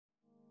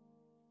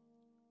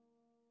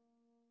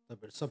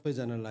तपाईहरु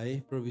सबैजनालाई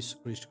प्रभु यीशु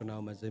ख्रीष्टको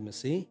नाममा जय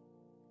मसीह।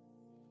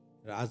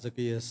 र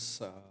आजको यस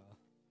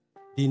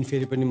दिन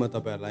फेरि पनि म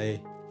तपाईहरुलाई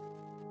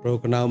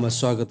प्रभुको नाममा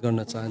स्वागत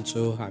गर्न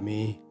चाहन्छु।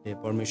 हामीले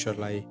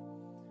परमेश्वरलाई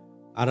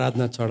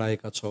आराधना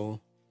चढाएका छौँ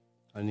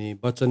अनि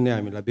वचनले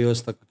हामीलाई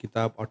व्यवस्थाको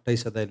किताब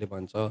 28 अध्यायले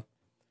भन्छ,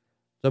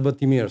 जब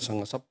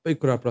तिमीहरूसँग सबै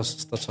कुरा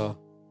प्रशस्त छ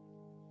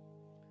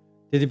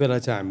त्यति बेला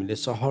चाहिँ हामीले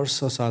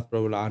सहर्ष साथ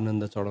प्रभुलाई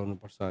आनन्द चढाउनु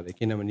पर्छ अरे।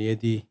 किनभने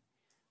यदि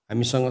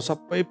हामीसँग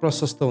सबै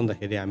प्रशस्त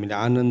हुँदाखेरि हामीले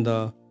आनन्द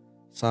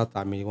साथ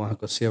हामी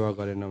उहाँको सेवा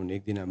गरेनौँ भने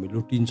एक दिन हामी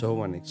लुटिन्छौँ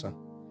भनेको छ।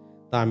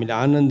 त हामीले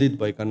आनन्दित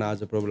भइकन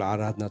आज प्रभुलाई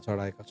आराधना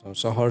चढाएका छौँ,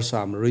 सहर्ष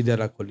हाम्रो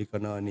हृदयलाई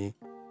खोलिकन। अनि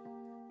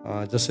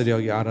जसरी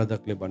अघि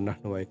आराधकले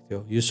भनिराख्नु भएको थियो,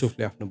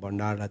 युसुफले आफ्नो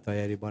भण्डारलाई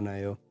तयारी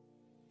बनायो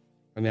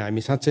अनि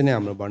हामी साँच्चै नै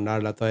हाम्रो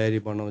भण्डारलाई तयारी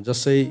बनाऊ।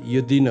 जसै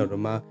यो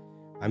दिनहरूमा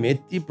हामी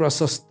यति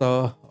प्रशस्त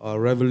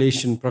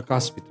रेभलेसन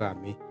प्रकाशभित्र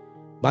हामी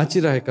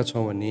बाँचिरहेका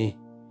छौँ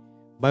भने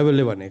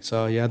बाइबलले भनेको छ,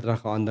 याद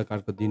राख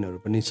अन्धकारको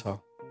दिनहरू पनि छ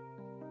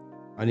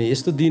अनि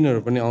यस्तो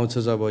दिनहरू पनि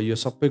आउँछ जब यो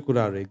सबै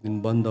कुराहरू एक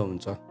दिन बन्द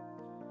हुन्छ।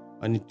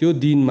 अनि त्यो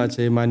दिनमा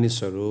चाहिँ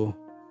मानिसहरू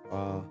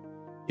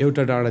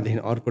एउटा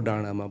डाँडादेखि अर्को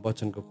डाँडामा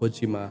वचनको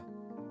खोजीमा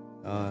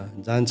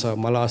जान्छ।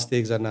 मलाई अस्ति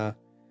एकजना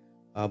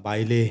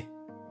भाइले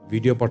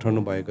भिडियो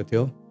पठाउनु भएको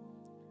थियो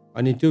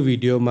अनि त्यो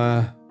भिडियोमा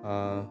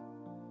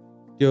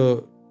त्यो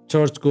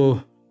चर्चको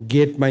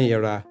गेटमै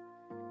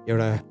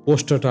एउटा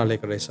पोस्टर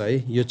टालेको रहेछ है,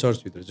 यो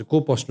चर्चभित्र चाहिँ को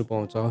पस्नु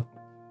पाउँछ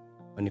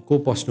अनि को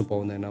पस्नु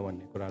पाउँदैन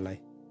भन्ने कुरालाई।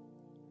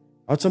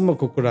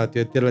 अचम्मको कुरा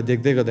थियो, त्यसलाई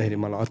देख्दै गर्दाखेरि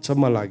मलाई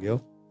अचम्म लाग्यो।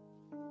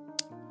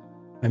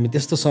 हामी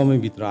त्यस्तो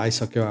समयभित्र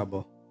आइसक्यौँ, अब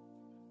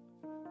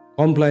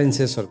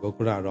कम्प्लायन्सेसहरूको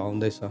कुराहरू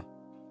आउँदैछ।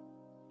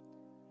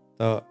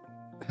 त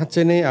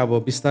साँच्चै नै अब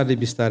बिस्तारै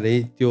बिस्तारै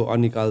त्यो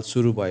अनिकाल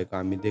सुरु भएको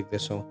हामी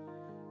देख्दैछौँ।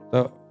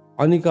 त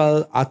अनिकाल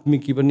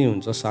आत्मिकी पनि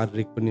हुन्छ,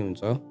 शारीरिक पनि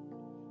हुन्छ।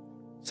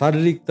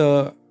 शारीरिक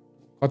त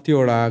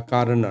कतिवटा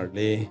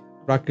कारणहरूले,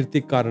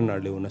 प्राकृतिक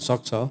कारणहरूले हुन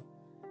सक्छ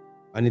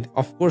अनि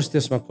अफकोर्स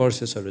त्यसमा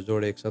कर्सेसहरू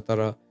जोडेको छ। तर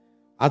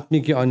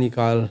आत्मिकी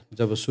अनिकाल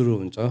जब सुरु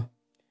हुन्छ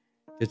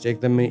त्यो चाहिँ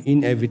एकदमै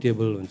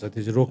इनएभिटेबल हुन्छ,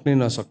 त्यो चाहिँ रोक्नै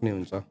नसक्ने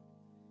हुन्छ।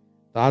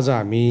 त आज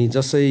हामी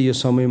जसै यो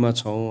समयमा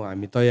छौँ,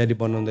 हामी तयारी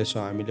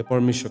बनाउँदैछौँ, हामीले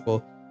परमेश्वरको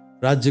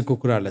राज्यको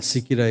कुराहरूलाई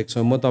सिकिरहेको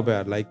छौँ। म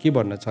तपाईँहरूलाई के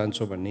भन्न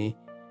चाहन्छु भने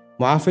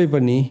म आफै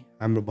पनि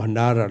हाम्रो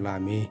भण्डारहरूलाई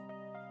हामी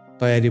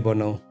तयारी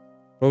बनाऊ।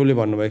 प्रभुले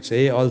भन्नुभएको छ,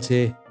 ए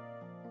अल्छे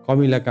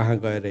कमिला कहाँ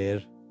गएर हेर,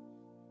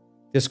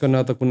 त्यसको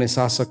न त कुनै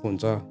शासक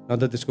हुन्छ, न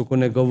त त्यसको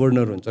कुनै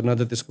गभर्नर हुन्छ, न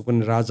त त्यसको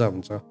कुनै राजा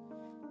हुन्छ।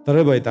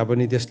 तरै भए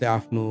तापनि त्यसले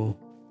आफ्नो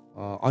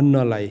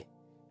अन्नलाई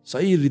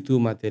सही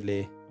ऋतुमा त्यसले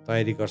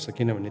तयारी गर्छ।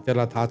 किनभने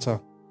त्यसलाई थाहा छ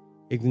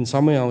एक दिन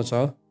समय आउँछ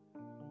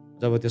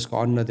जब त्यसको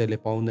अन्न त्यसले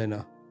पाउँदैन।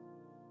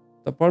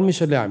 त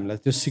परमेश्वरले हामीलाई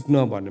त्यो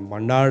सिक्न भने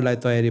भण्डारलाई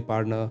तयारी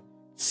पार्न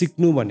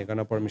सिक्नु भनेको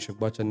न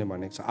परमेश्वरको वचनले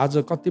भनेको छ।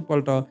 आज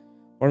कतिपल्ट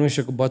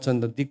परमेश्वरको वचन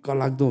त दिक्क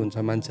लाग्दो हुन्छ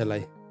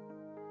मान्छेलाई।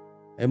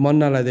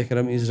 मन्नालाई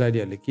देखेर पनि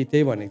इजरायलीहरूले के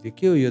त्यही भनेको थियो,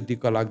 के हो यो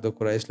दिक्क लाग्दो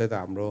कुरा, यसले त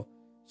हाम्रो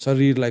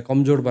शरीरलाई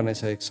कमजोर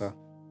बनाइसकेको छ।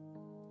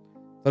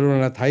 तर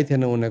उनीहरूलाई थाहै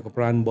थिएन उनीहरूको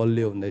प्राण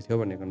बलियो हुँदै थियो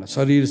भनेको न,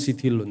 शरीर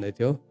शिथिल हुँदै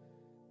थियो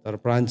तर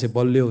प्राण चाहिँ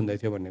बलियो हुँदै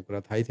थियो भन्ने कुरा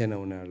थाहै थिएन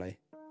उनीहरूलाई।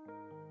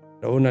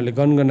 र उनीहरूले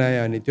गनगनाए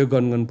अनि त्यो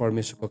गनगन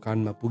परमेश्वरको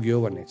कानमा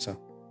पुग्यो भनेको छ।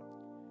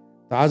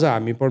 त आज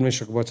हामी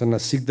परमेश्वरको वचनलाई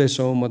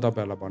सिक्दैछौँ। म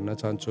तपाईँहरूलाई भन्न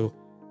चाहन्छु,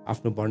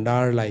 आफ्नो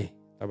भण्डारलाई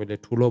तपाईँले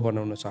ठुलो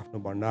बनाउनुहोस्, आफ्नो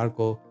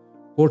भण्डारको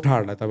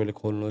कोठाहरूलाई तपाईँले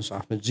खोल्नुहोस्,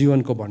 आफ्नो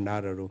जीवनको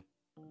भण्डारहरू।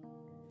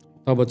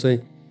 तब चाहिँ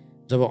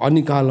जब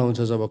अनिकाल आउँछ,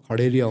 जब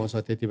खडेरी आउँछ,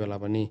 त्यति बेला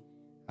पनि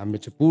हामी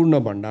चाहिँ पूर्ण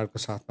भण्डारको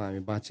साथमा हामी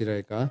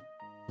बाँचिरहेका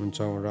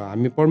हुन्छौँ। र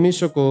हामी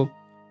परमेश्वरको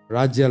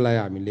राज्यलाई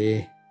हामीले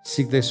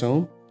सिक्दैछौँ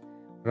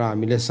र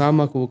हामीले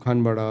सामाको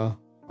उखानबाट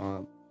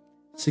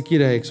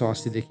सिकिरहेको छौँ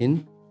अस्तिदेखि।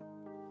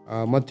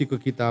 मत्तीको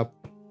किताब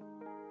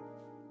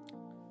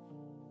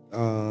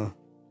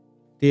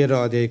 13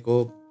 अध्यायको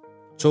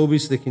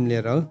 24देखि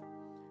लिएर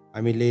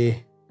हामीले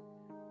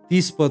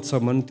 30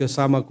 पदसम्म त्यो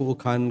सामाको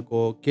उखानको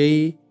केही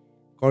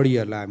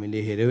कडीहरूलाई हामीले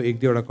हेऱ्यौँ, एक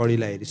दुईवटा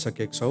कडीलाई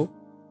हेरिसकेका छौँ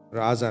र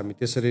आज हामी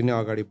त्यसरी नै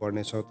अगाडि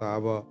बढ्नेछौँ। त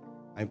अब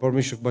हामी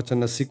परमेश्वरको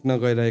वचनलाई सिक्न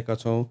गइरहेका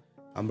छौँ।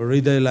 हाम्रो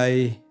हृदयलाई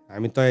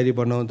हामी तयारी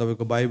बनाउँ।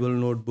 तपाईँको बाइबल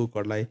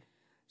नोटबुकहरूलाई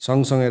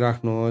सँगसँगै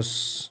राख्नुहोस्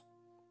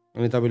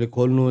अनि तपाईँले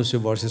खोल्नुहोस्, यो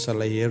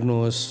भर्सेसहरूलाई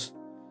हेर्नुहोस्।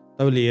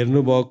 तपाईँले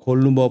हेर्नुभयो,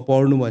 खोल्नुभयो,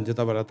 पढ्नु भने चाहिँ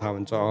तपाईँलाई थाहा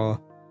हुन्छ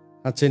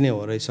साँच्चै नै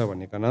हो रहेछ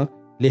भनिकन,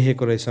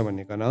 लेखेको रहेछ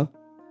भनिकन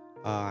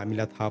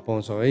हामीलाई थाहा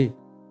पाउँछौँ है।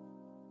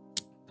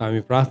 हामी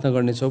प्रार्थना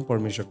गर्नेछौँ,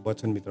 परमेश्वरको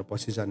वचनभित्र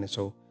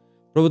पसिजानेछौँ।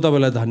 प्रभु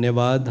तपाईँलाई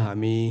धन्यवाद,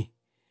 हामी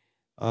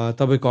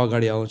तपाईँको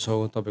अगाडि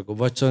आउँछौँ, तपाईँको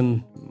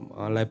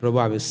वचनलाई प्रभु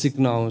हामी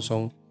सिक्न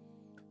आउँछौँ।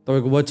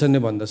 तपाईँको वचनले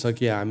भन्दछ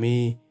कि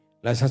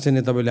हामीलाई साँच्चै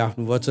नै तपाईँले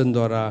आफ्नो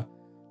वचनद्वारा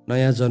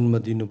नयाँ जन्म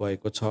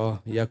दिनुभएको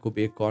छ, याकुब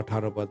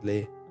 1:18 पदले।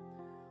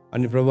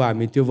 अनि प्रभु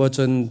हामी त्यो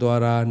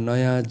वचनद्वारा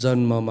नयाँ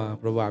जन्ममा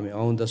प्रभु हामी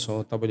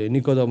आउँदछौँ। तपाईँले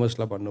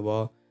निकोदेमसलाई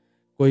भन्नुभयो,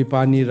 कोही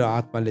पानी र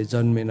आत्माले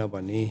जन्मेन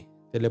भने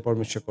त्यसले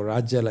परमेश्वरको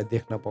राज्यलाई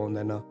देख्न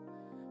पाउँदैन।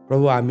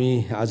 प्रभु हामी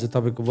आज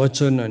तपाईँको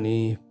वचन अनि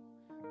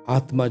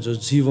आत्मा जो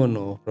जीवन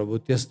हो प्रभु,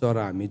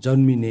 त्यसद्वारा हामी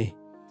जन्मिने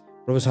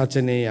प्रभु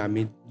साँच्चै नै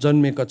हामी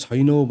जन्मेका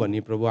छैनौँ भने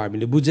प्रभु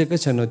हामीले बुझेकै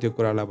छैनौँ त्यो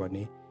कुरालाई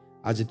भने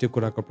आज त्यो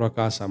कुराको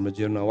प्रकाश हाम्रो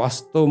जीवनमा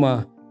वास्तवमा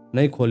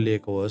नै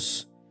खोलिएको होस्।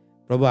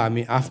 प्रभु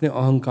हामी आफ्नै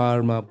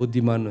अहङ्कारमा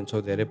बुद्धिमान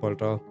हुन्छौँ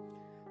धेरैपल्ट,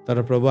 तर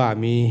प्रभु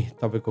हामी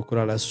तपाईँको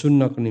कुरालाई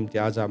सुन्नको निम्ति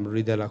आज हाम्रो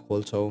हृदयलाई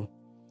खोल्छौँ।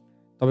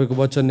 तपाईँको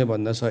वचनले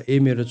भन्दछ, ए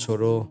मेरो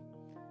छोरो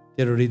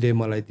तेरो हृदय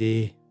मलाई दे।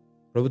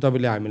 प्रभु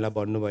तपाईँले हामीलाई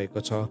भन्नुभएको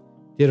छ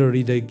तेरो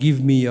हृदय, गिभ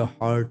मी यर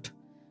हार्ट।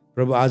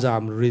 प्रभु आज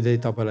हाम्रो हृदय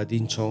तपाईँलाई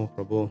दिन्छौँ।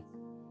 प्रभु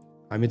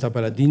हामी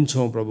तपाईँलाई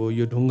दिन्छौँ। प्रभु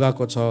यो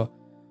ढुङ्गाको छ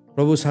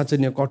प्रभु, साँच्चै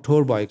नै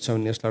कठोर भएको छ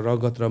भने यसलाई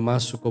रगत र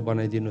मासुको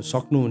बनाइदिनु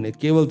सक्नुहुने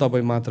केवल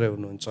तपाईँ मात्रै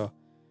हुनुहुन्छ।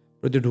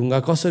 र त्यो ढुङ्गा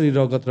कसरी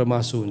रगत र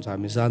मासु हुन्छ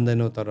हामी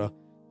जान्दैनौँ, तर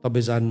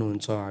तपाईँ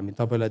जान्नुहुन्छ। हामी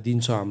तपाईँलाई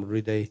दिन्छौँ हाम्रो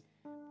हृदय।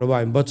 प्रभु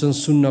हामी वचन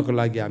सुन्नको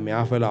लागि हामी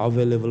आफैलाई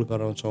अभाइलेबल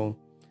गराउँछौँ।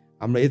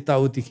 हाम्रो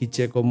यताउति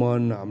खिचिएको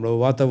मन, हाम्रो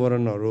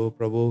वातावरणहरू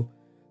प्रभु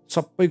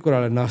सबै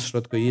कुरालाई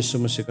नासरतको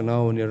येशू मसीहको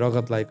नाउँ अनि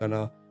रगत लाइकन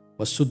म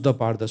शुद्ध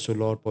पार्दछु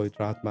लर्ड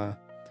पवित्र आत्मा।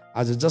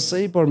 आज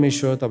जसै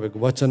परमेश्वर तपाईँको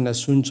वचनलाई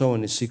सुन्छौँ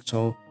अनि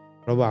सिक्छौँ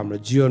प्रभु, हाम्रो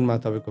जीवनमा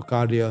तपाईँको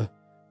कार्य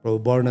प्रभु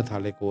बढ्न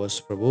थालेको होस्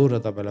प्रभु,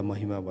 र तपाईँलाई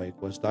महिमा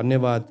भएको होस्।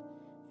 धन्यवाद।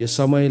 यो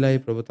समयलाई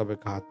प्रभु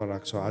तपाईँको हातमा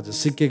राख्छौँ। आज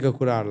सिकेका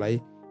कुराहरूलाई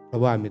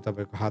प्रभु हामी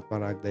तपाईँको हातमा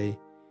राख्दै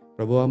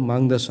प्रभु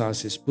माग्दछौँ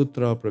आशिष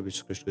पुत्र प्रभु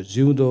यीशु ख्रीष्टको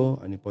जिउँदो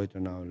अनि पवित्र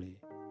नामले,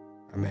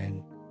 आमेन।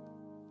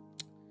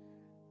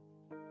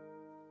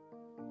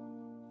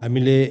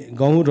 हामीले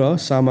गहुँ र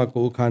सामाको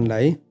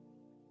उखानलाई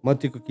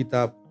मत्तीको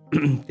किताब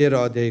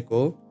 13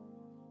 अध्यायको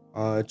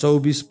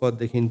 24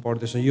 पददेखि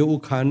पढ्दैछौँ। यो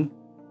उखान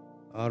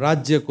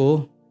राज्यको,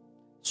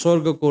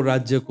 स्वर्गको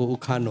राज्यको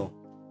उखान हो।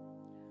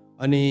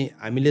 अनि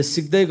हामीले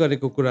सिक्दै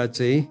गरेको कुरा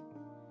चाहिँ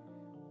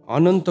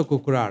अनन्तको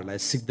कुराहरूलाई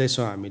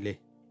सिक्दैछौँ हामीले।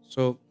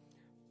 सो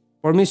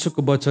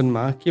परमेश्वरको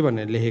वचनमा के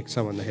भनेर लेखेको छ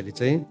भन्दाखेरि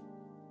चाहिँ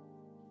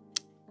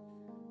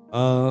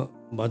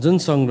भजन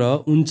सङ्ग्रह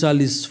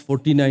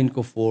 39:49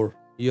 4,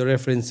 यो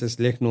रेफरेन्सेस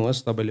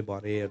लेख्नुहोस्, तपाईँले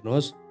भरे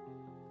हेर्नुहोस्।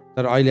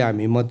 तर अहिले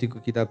हामी मत्तीको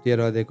किताब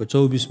 13 अध्यायको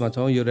 24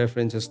 छौँ। यो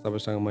रेफरेन्सेस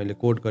तपाईँसँग मैले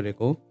कोट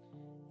गरेको।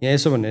 यहाँ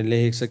यसो भनेर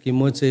लेखेको छ कि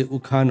म चाहिँ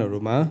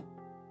उखानहरूमा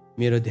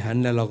मेरो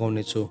ध्यानलाई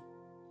लगाउने छु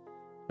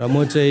र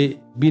म चाहिँ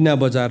बिना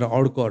बजाएर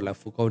अर्कोहरूलाई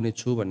फुकाउने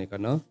छु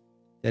भनिकन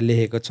त्यहाँ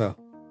लेखेको छ।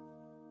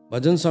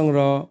 भजन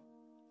सङ्ग्रह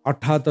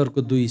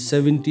 78:2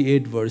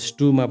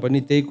 78:2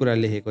 पनि त्यही कुरा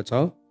लेखेको छ।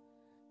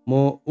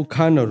 म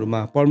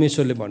उखानहरूमा,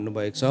 परमेश्वरले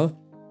भन्नुभएको छ,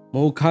 म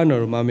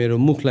उखानहरूमा मेरो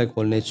मुखलाई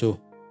खोल्ने छु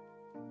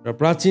र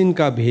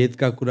प्राचीनका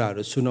भेदका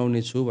कुराहरू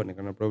सुनाउने छु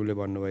भनिकन प्रभुले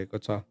भन्नुभएको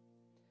छ।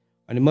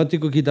 अनि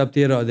मत्तीको किताब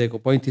 13 अध्यायको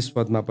 35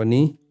 पदमा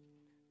पनि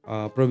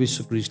प्रभु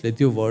यीशु ख्रीष्टले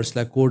त्यो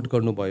भर्सलाई कोट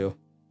गर्नुभयो।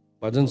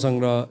 भजन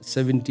सङ्ग्रह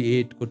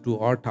 78:2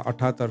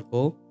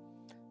 78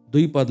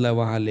 2 पदलाई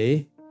उहाँले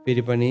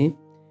फेरि पनि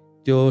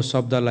त्यो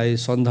शब्दलाई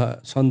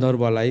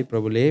सन्दर्भलाई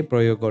प्रभुले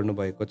प्रयोग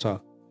गर्नुभएको छ।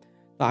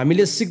 त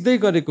हामीले सिक्दै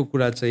गरेको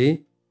कुरा चाहिँ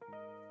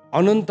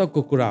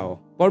अनन्तको कुरा हो।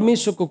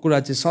 परमेश्वरको कुरा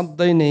चाहिँ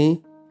सधैँ नै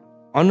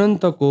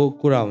अनन्तको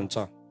कुरा हुन्छ।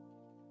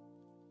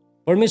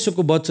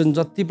 परमेश्वरको वचन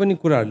जति पनि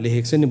कुराहरू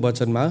लेखेको छ नि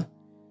वचनमा,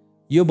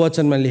 यो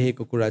वचनमा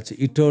लेखेको कुरा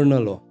चाहिँ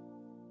इटर्नल हो,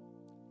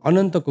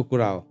 अनन्तको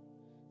कुरा हो।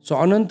 सो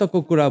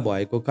अनन्तको कुरा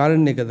भएको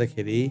कारणले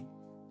गर्दाखेरि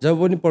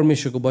जब पनि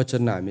परमेश्वरको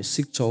वचनलाई हामी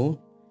सिक्छौँ,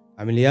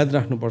 हामीले याद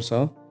राख्नुपर्छ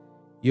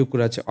यो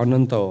कुरा चाहिँ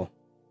अनन्त हो।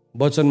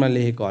 वचनमा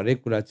लेखेको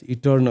हरेक कुरा चाहिँ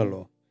इटर्नल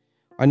हो।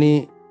 अनि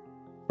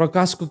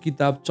प्रकाशको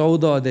किताब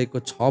 14 अध्यायको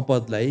 6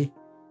 पदलाई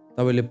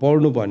तपाईँले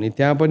पढ्नु भने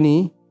त्यहाँ पनि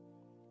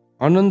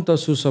अनन्त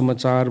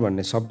सुसमाचार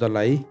भन्ने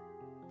शब्दलाई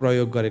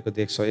प्रयोग गरेको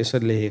देख्छ।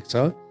 यसरी लेखेको छ,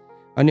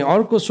 अनि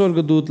अर्को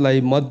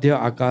स्वर्गदूतलाई मध्य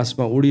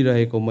आकाशमा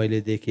उडिरहेको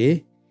मैले देखेँ।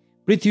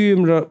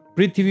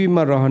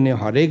 पृथ्वीमा रहने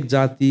हरेक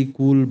जाति,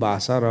 कुल,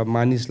 भाषा र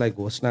मानिसलाई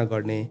घोषणा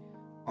गर्ने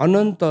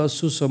अनन्त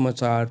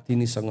सुसमाचार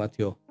तिनीसँग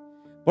थियो।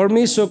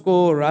 परमेश्वरको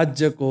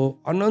राज्यको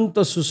अनन्त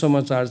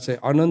सुसमाचार चाहिँ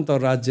अनन्त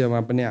राज्यमा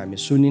पनि हामी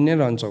सुनि नै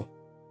रहन्छौँ,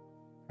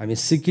 हामी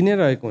सिकि नै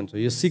रहेको हुन्छौँ।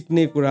 यो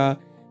सिक्ने कुरा,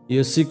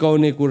 यो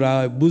सिकाउने कुरा,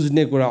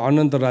 बुझ्ने कुरा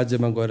अनन्त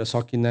राज्यमा गएर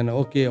सकिँदैन।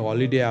 ओके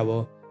हलिडे,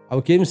 अब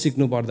केही पनि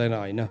सिक्नु पर्दैन,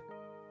 होइन,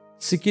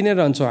 सिकि नै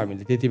रहन्छौँ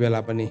हामीले त्यति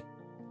बेला पनि।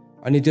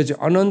 अनि त्यो चाहिँ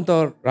अनन्त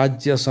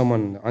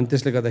राज्यसम्म। अनि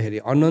त्यसले गर्दाखेरि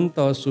अनन्त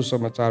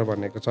सुसमाचार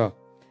भनेको छ।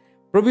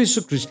 प्रभु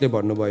यीशु ख्रीष्टले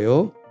भन्नुभयो,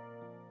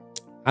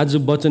 आज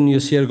वचन यो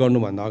सेयर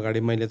गर्नुभन्दा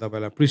अगाडि मैले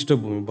तपाईँलाई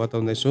पृष्ठभूमि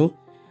बताउँदैछु।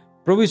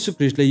 प्रभु यीशु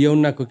ख्रीष्टले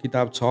यूहन्नाको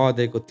किताब 6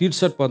 अध्यायको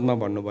 63 पदमा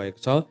भन्नुभएको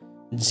छ,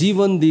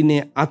 जीवन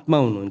दिने आत्मा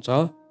हुनुहुन्छ,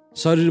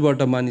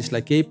 शरीरबाट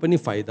मानिसलाई केही पनि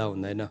फाइदा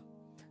हुँदैन।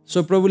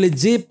 सो प्रभुले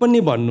जे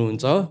पनि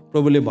भन्नुहुन्छ,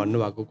 प्रभुले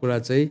भन्नुभएको कुरा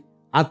चाहिँ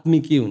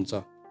आत्मिकी हुन्छ,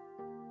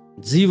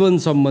 जीवन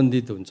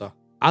सम्बन्धित हुन्छ,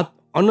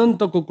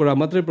 अनन्तको कुरा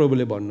मात्रै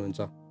प्रभुले भन्नुहुन्छ।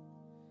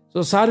 सो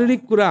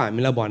शारीरिक कुरा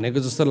हामीलाई भनेको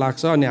जस्तो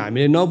लाग्छ, अनि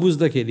हामीले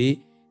नबुझ्दाखेरि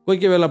कोही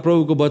कोही बेला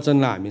प्रभुको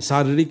वचनलाई हामी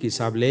शारीरिक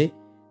हिसाबले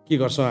के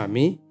गर्छौँ,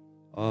 हामी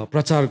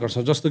प्रचार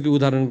गर्छौँ। जस्तो कि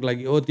उदाहरणको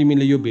लागि, ओ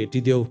तिमीले यो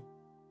भेटिदेऊ,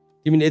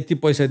 तिमीले यति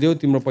पैसा देऊ,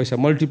 तिम्रो पैसा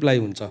मल्टिप्लाई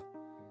हुन्छ।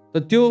 त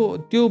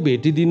त्यो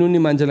भेटिदिनु नि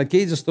मान्छेलाई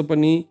केही जस्तो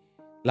पनि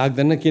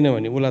लाग्दैन,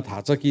 किनभने उसलाई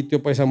थाहा छ कि त्यो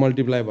पैसा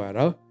मल्टिप्लाई भएर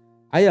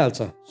आइहाल्छ।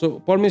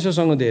 सो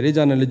परमेश्वरसँग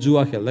धेरैजनाले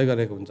जुवा खेल्दै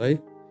गरेको हुन्छ है,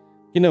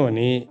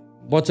 किनभने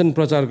वचन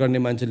प्रचार गर्ने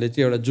मान्छेले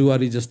चाहिँ एउटा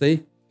जुवारी जस्तै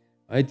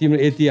है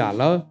तिम्रो यति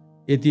हाल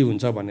यति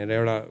हुन्छ भनेर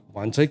एउटा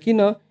भन्छ।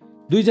 किन?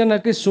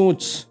 दुईजनाकै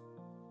सोच,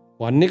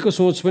 भन्नेको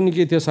सोच पनि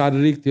के थियो?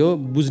 शारीरिक थियो,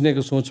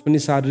 बुझ्नेको सोच पनि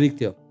शारीरिक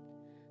थियो।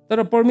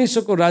 तर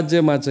परमेश्वरको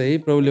राज्यमा चाहिँ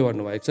प्रभुले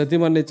भन्नुभएको छ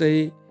तिमीहरूले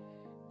चाहिँ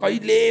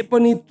कहिले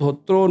पनि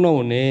थोत्रो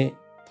नहुने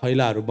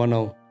थैलाहरू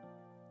बनाऊ,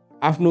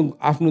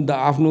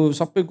 आफ्नो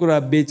सबै कुरा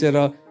बेचेर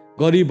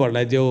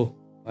गरिबहरूलाई देऊ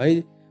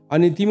है,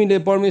 अनि तिमीले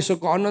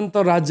परमेश्वरको अनन्त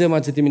राज्यमा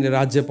चाहिँ तिमीले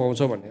राज्य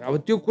पाउँछौ भन्ने। अब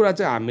त्यो कुरा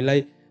चाहिँ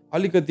हामीलाई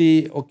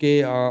अलिकति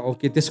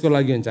ओके त्यसको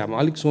लागि हुन्छ हामी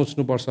अलिक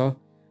सोच्नुपर्छ,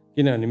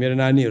 किनभने मेरो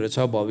नानीहरू छ,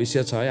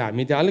 भविष्य छ है,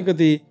 हामी त्यहाँ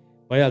अलिकति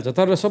भइहाल्छ।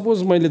 तर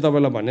सपोज मैले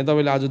तपाईँलाई भने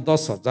तपाईँले आज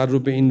 10,000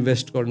 रुपियाँ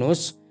इन्भेस्ट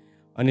गर्नुहोस्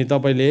अनि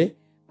तपाईँले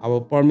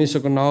अब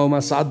परमेश्वरको नाउँमा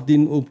 7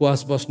 दिन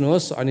उपवास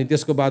बस्नुहोस्, अनि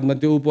त्यसको बादमा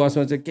त्यो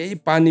उपवासमा चाहिँ केही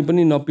पानी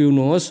पनि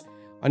नपिउनुहोस्,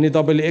 अनि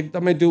तपाईँले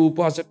एकदमै त्यो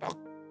उपवास चाहिँ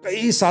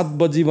टक्कै 7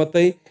 बजी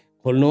मात्रै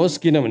खोल्नुहोस्,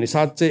 किनभने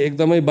 7 चाहिँ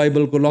एकदमै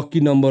बाइबलको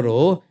लक्की नम्बर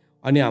हो,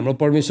 अनि हाम्रो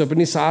परमेश्वर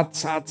पनि 7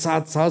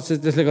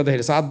 त्यसले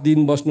गर्दाखेरि 7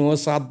 दिन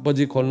बस्नुहोस्, 7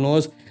 बजी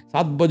खोल्नुहोस्,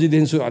 7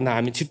 बजीदेखि अन्त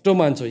हामी छिट्टो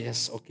मान्छौँ।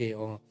 यस ओके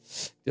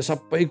त्यो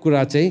सबै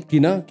कुरा चाहिँ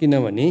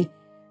किनभने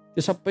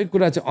त्यो सबै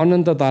कुरा चाहिँ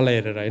अनन्ततालाई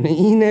हेरेर होइन,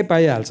 यहीँ नै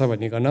पाइहाल्छ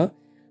भनिकन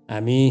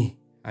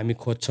हामी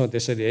खोज्छौँ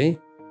त्यसरी है।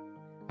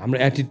 हाम्रो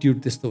एटिट्युड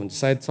त्यस्तो हुन्छ,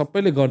 सायद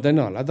सबैले गर्दैन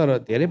होला तर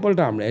धेरैपल्ट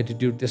हाम्रो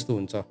एटिट्युड त्यस्तो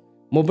हुन्छ।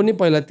 म पनि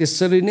पहिला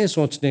त्यसरी नै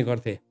सोच्ने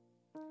गर्थेँ।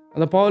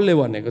 अन्त पावलले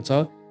भनेको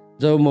छ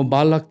जब म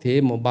बालक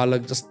थिएँ म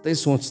बालक जस्तै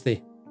सोच्थेँ,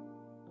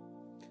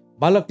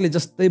 बालकले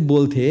जस्तै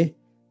बोल्थेँ,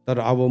 तर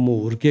अब म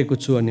हुर्किएको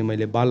छु अनि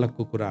मैले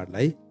बालकको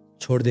कुराहरूलाई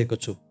छोडिदिएको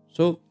छु।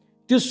 सो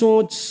त्यो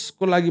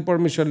सोचको लागि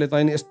परमेश्वरले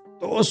त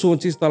यस्तो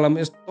सोचिस् तँलाई म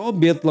यस्तो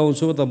बेत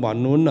लाउँछु त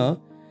भन्नुहुन्न,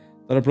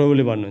 तर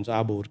प्रभुले भन्नुहुन्छ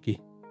अब हुर्की।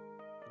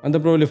 अन्त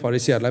प्रभुले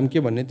फरिसीहरूलाई पनि के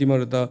भन्ने,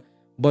 तिमीहरू त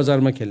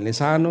बजारमा खेल्ने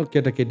सानो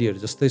केटाकेटीहरू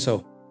जस्तै छौ,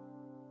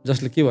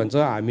 जसले के भन्छ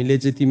हामीले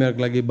चाहिँ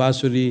तिमीहरूको लागि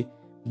बाँसुरी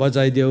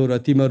बजाइदेऊ र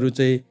तिमीहरू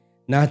चाहिँ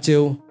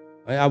नाच्यौ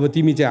है, अब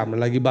तिमी चाहिँ हाम्रो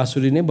लागि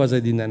बाँसुरी नै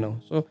बजाइदिँदैनौ।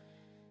 सो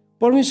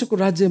परमेश्वरको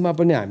राज्यमा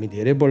पनि हामी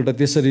धेरैपल्ट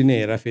त्यसरी नै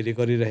हेराफेरी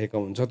गरिरहेका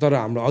हुन्छ, तर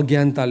हाम्रो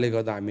अज्ञानताले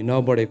गर्दा हामी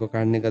नबढेको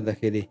कारणले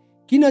गर्दाखेरि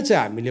किन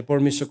चाहिँ हामीले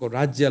परमेश्वरको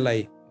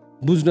राज्यलाई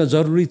बुझ्न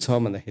जरुरी छ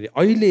भन्दाखेरि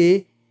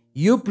अहिले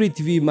यो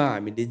पृथ्वीमा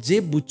हामीले जे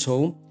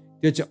बुझ्छौँ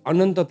त्यो चाहिँ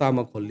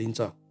अनन्ततामा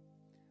खोलिन्छ,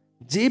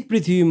 जे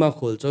पृथ्वीमा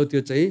खोल्छौँ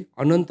त्यो चाहिँ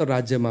अनन्त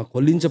राज्यमा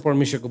खोलिन्छ।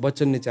 परमेश्वरको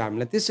वचनले चाहिँ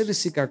हामीलाई त्यसरी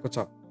सिकाएको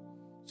छ।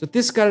 सो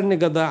त्यस कारणले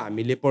गर्दा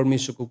हामीले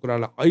परमेश्वरको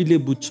कुरालाई अहिले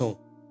बुझ्छौँ,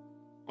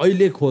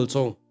 अहिले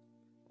खोल्छौँ,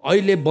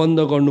 अहिले बन्द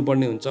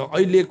गर्नुपर्ने हुन्छ,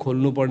 अहिले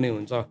खोल्नुपर्ने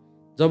हुन्छ,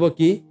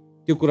 जबकि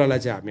त्यो कुरालाई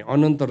चाहिँ हामी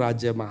अनन्त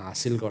राज्यमा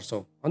हासिल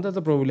गर्छौँ। अन्त त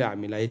प्रभुले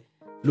हामीलाई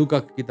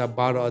लुकाको किताब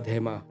 12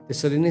 अध्यायमा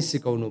त्यसरी नै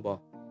सिकाउनु भयो,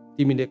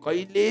 तिमीले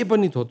कहिले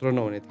पनि थोत्रो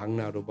नहुने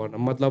थाङ्नाहरू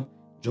मतलब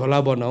झोला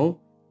बनाऊ,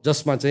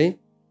 जसमा चाहिँ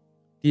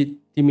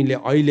तिमीले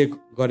अहिले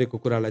गरेको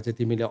कुरालाई चाहिँ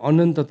तिमीले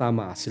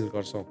अनन्ततामा हासिल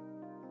गर्छौ।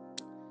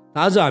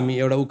 आज हामी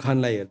एउटा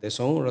उखानलाई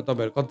हेर्दैछौँ र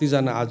तपाईँहरू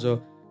कतिजना आज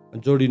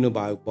जोडिनु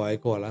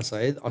भएको होला,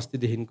 सायद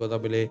अस्तिदेखिको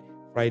तपाईँले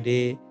फ्राइडे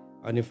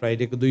अनि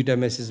फ्राइडेको 2टा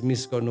मेसेज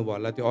मिस गर्नुभयो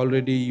होला, त्यो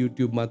अलरेडी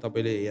युट्युबमा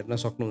तपाईँले हेर्न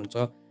सक्नुहुन्छ।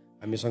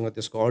 हामीसँग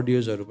त्यसको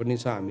अडियोजहरू पनि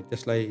छ, हामी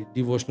त्यसलाई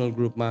डिभोसनल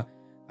ग्रुपमा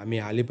हामी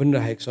हालि पनि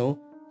राखेका छौँ।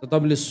 त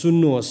तपाईँले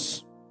सुन्नुहोस्,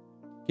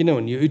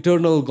 किनभने यो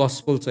इटर्नल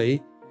गस्पल चाहिँ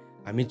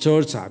हामी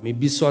चर्च, हामी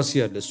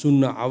विश्वासीहरूले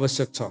सुन्न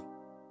आवश्यक छ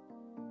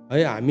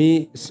है।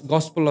 हामी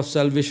गस्पल अफ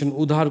सेल्भेसन,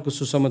 उद्धारको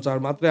सुसमाचार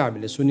मात्रै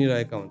हामीले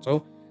सुनिरहेका हुन्छौँ,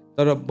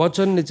 तर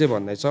वचनले चाहिँ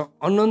भन्दैछ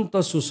अनन्त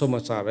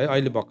सुसमाचार है।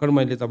 अहिले भर्खर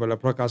मैले तपाईँलाई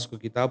प्रकाशको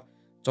किताब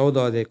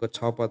 14 अध्यायको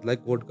 6 पदलाई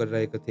कोट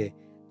गरिरहेको थिएँ।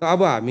 त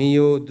अब हामी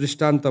यो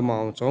दृष्टान्तमा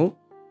आउँछौँ,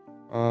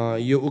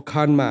 यो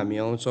उखानमा हामी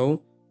आउँछौँ।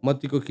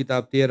 मत्तीको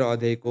किताब 13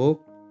 अध्यायको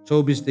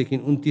 24देखि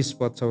 29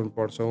 पदसम्म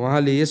पढ्छौँ।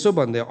 उहाँले यसो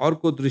भन्दै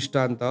अर्को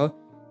दृष्टान्त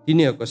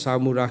तिनीहरूको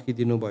सामु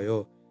राखिदिनु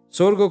भयो।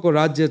 स्वर्गको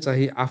राज्य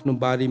चाहिँ आफ्नो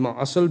बारीमा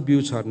असल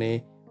बिउ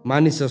छर्ने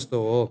मानिस जस्तो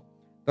हो।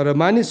 तर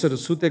मानिसहरू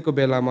सुतेको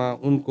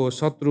बेलामा उनको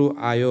शत्रु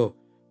आयो,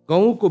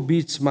 गहुँको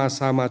बीचमा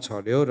सामा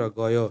छर्यो र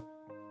गयो।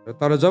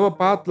 तर जब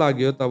पात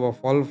लाग्यो तब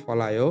फल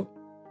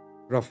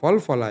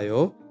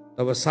फलायो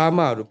तब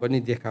सामाहरू पनि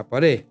देखा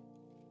परे।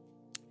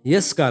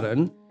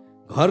 यसकारण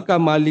घरका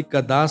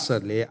मालिकका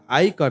दासहरूले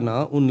आइकन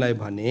उनलाई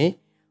भने,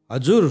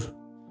 हजुर,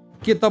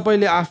 के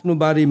तपाईँले आफ्नो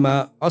बारीमा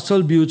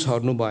असल बिउ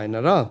छर्नु भएन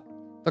र?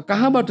 त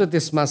कहाँबाट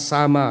त्यसमा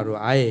सामाहरू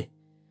आए?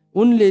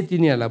 उनले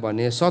तिनीहरूलाई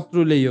भने,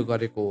 शत्रुले यो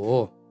गरेको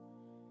हो।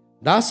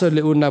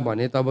 दासहरूले उनलाई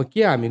भने, तब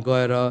के हामी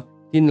गएर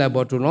तिनलाई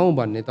बटुलौँ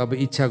भन्ने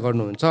तपाईँ इच्छा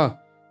गर्नुहुन्छ?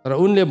 तर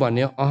उनले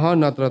भने,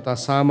 नत्र त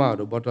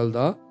सामाहरू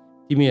बटुल्दा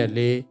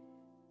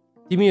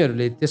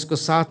तिमीहरूले त्यसको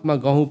साथमा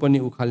गहुँ पनि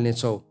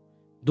उखाल्नेछौ।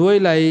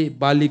 दुवैलाई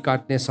बाली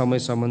काट्ने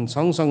समयसम्म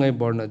सँगसँगै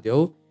बढ्न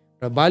देऊ,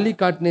 र बाली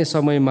काट्ने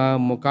समयमा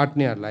म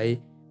काट्नेहरूलाई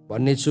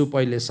भन्नेछु,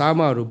 पहिले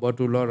सामाहरू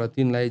बटुल र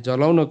तिनलाई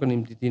जलाउनको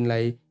निम्ति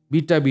तिनलाई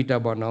बिटा बिटा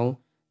बनाऊ,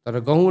 तर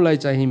गहुँलाई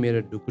चाहिँ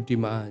मेरो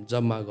ढुकुटीमा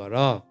जम्मा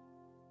गर।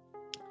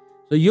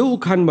 यो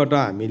उखानबाट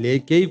हामीले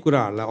केही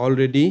कुराहरूलाई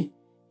अलरेडी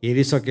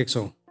हेरिसकेका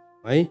छौँ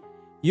है।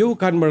 यो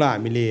उखानबाट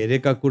हामीले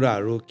हेरेका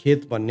कुराहरू,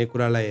 खेत भन्ने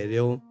कुरालाई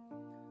हेऱ्यौँ,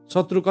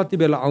 शत्रु कति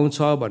बेला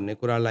आउँछ भन्ने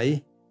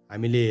कुरालाई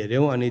हामीले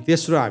हेऱ्यौँ। अनि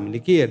तेस्रो हामीले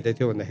के हेर्दै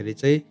थियौँ भन्दाखेरि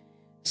चाहिँ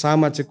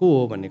सामा चाहिँ को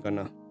हो भनिकन,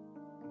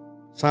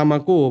 सामा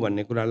को हो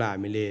भन्ने कुरालाई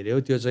हामीले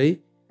हेऱ्यौँ। त्यो चाहिँ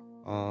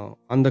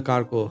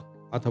अन्धकारको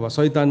अथवा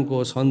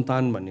शैतानको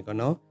सन्तान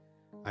भनिकन,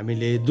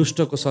 हामीले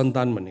दुष्टको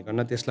सन्तान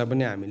भनिकन त्यसलाई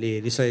पनि हामीले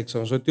हेरिसकेका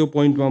छौँ। सो त्यो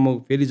पोइन्टमा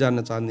म फेरि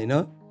जान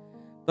चाहदिनँ।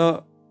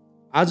 त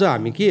आज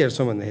हामी के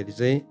हेर्छौँ भन्दाखेरि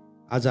चाहिँ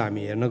आज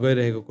हामी हेर्न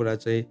गइरहेको कुरा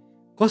चाहिँ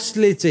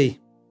कसले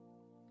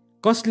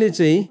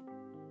चाहिँ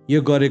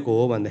यो गरेको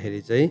हो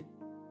भन्दाखेरि चाहिँ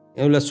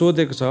उसलाई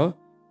सोधेको छ,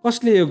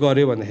 कसले यो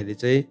गर्यो भन्दाखेरि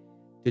चाहिँ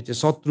त्यो चाहिँ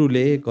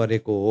शत्रुले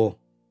गरेको हो।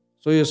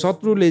 सो यो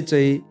शत्रुले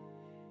चाहिँ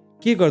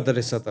के गर्दो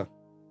रहेछ त,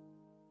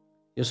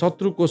 यो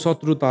शत्रुको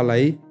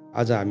शत्रुतालाई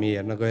आज हामी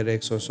हेर्न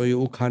गइरहेको छौँ। सो यो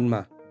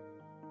उखानमा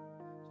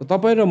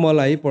तपाईँ र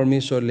मलाई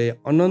परमेश्वरले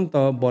अनन्त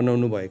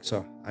बनाउनु भएको छ।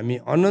 हामी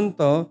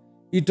अनन्त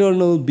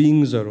इटर्नल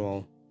बिइङ्सहरू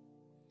हौँ।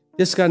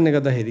 त्यस कारणले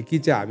गर्दाखेरि कि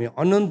चाहिँ हामी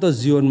अनन्त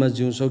जीवनमा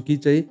जिउँछौँ कि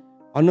चाहिँ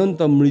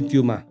अनन्त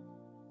मृत्युमा।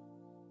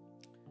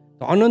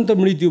 अनन्त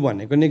मृत्यु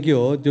भनेको नै के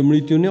हो, त्यो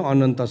मृत्यु नै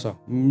अनन्त छ।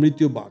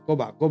 मृत्यु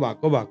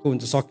भएको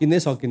हुन्छ, सकिँदै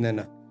सकिँदैन।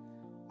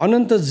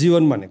 अनन्त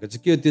जीवन भनेको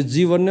चाहिँ के हो, त्यो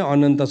जीवन नै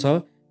अनन्त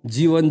छ।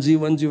 जीवन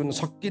जीवन जीवन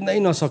सकिँदै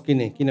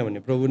नसकिने, किनभने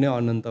प्रभु नै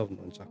अनन्त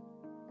हुनुहुन्छ।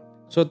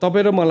 सो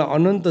तपाईँ र मलाई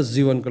अनन्त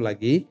जीवनको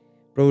लागि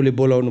प्रभुले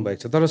बोलाउनु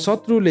भएको छ। तर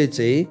शत्रुले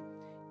चाहिँ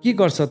के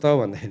गर्छ त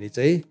भन्दाखेरि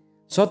चाहिँ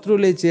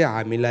शत्रुले चाहिँ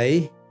हामीलाई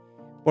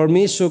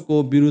परमेश्वरको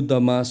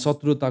विरुद्धमा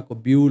शत्रुताको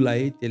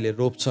बिउलाई त्यसले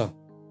रोप्छ।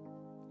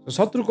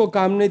 शत्रुको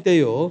काम नै त्यही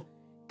हो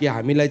कि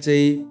हामीलाई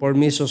चाहिँ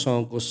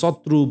परमेश्वरसँगको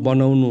शत्रु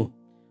बनाउनु।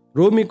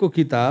 रोमीको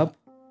किताब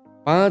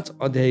 5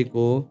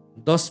 अध्यायको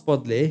 10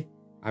 पदले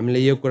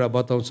हामीलाई यो कुरा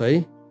बताउँछ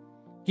है,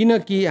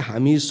 किनकि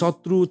हामी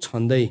शत्रु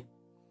छँदै।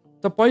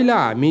 त पहिला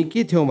हामी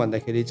के थियौँ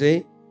भन्दाखेरि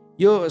चाहिँ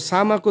यो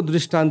सामाको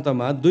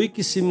दृष्टान्तमा 2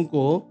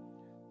 किसिमको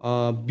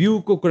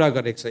बिउको कुरा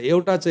गरेको छ।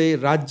 एउटा चाहिँ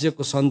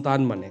राज्यको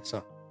सन्तान भनेको छ,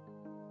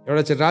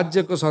 एउटा चाहिँ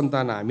राज्यको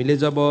सन्तान। हामीले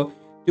जब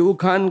त्यो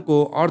उखानको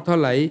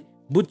अर्थलाई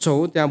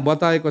बुझ्छौँ त्यहाँ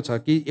बताएको छ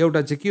कि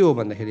एउटा चाहिँ के हो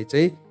भन्दाखेरि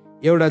चाहिँ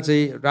एउटा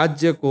चाहिँ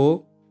राज्यको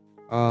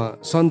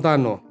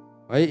सन्तान हो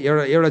है,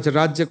 एउटा चाहिँ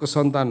राज्यको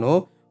सन्तान हो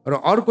र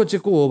अर्को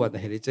चाहिँ को हो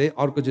भन्दाखेरि चाहिँ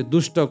अर्को चाहिँ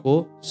दुष्टको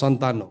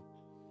सन्तान हो।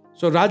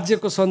 सो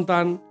राज्यको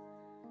सन्तान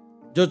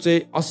जो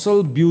चाहिँ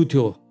असल बिउ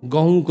थियो,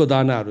 गहुँको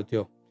दानाहरू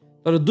थियो,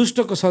 तर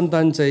दुष्टको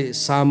सन्तान चाहिँ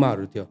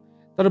सामाहरू थियो।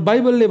 तर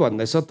बाइबलले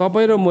भन्दैछ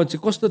तपाईँ र म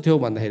चाहिँ कस्तो थियौँ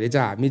भन्दाखेरि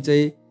चाहिँ हामी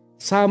चाहिँ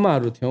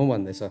सामाहरू थियौँ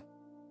भन्दैछ।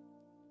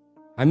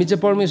 हामी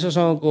चाहिँ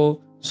परमेश्वरसँगको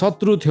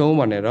शत्रु थियौँ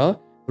भनेर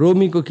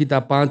रोमीको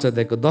किताब 5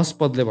 अध्यायको 10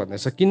 पदले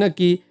भन्दैछ,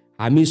 किनकि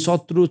हामी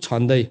शत्रु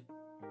छँदै।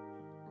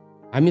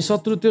 हामी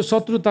शत्रु, त्यो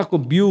शत्रुताको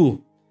बिउ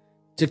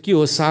चाहिँ के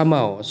हो, सामा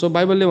हो। सो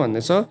बाइबलले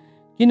भन्दैछ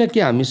किनकि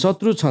हामी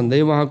शत्रु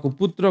छँदै उहाँको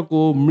पुत्रको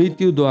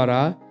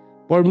मृत्युद्वारा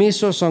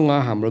परमेश्वरसँग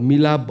हाम्रो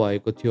मिलाप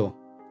भएको थियो।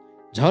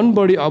 झन्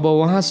बढी अब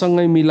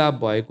उहाँसँगै मिलाप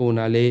भएको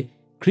हुनाले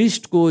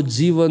ख्रिस्टको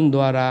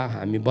जीवनद्वारा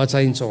हामी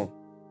बचाइन्छौँ।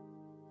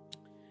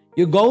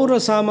 यो गहुँ र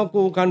सामाको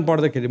उखान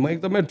पढ्दाखेरि म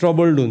एकदमै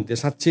ट्रबल्ड हुन्थेँ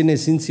साँच्चै नै,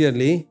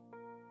 सिन्सियरली।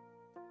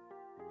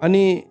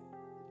 अनि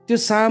त्यो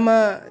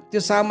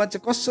सामा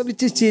चाहिँ कसरी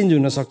चाहिँ चेन्ज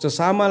हुनसक्छ?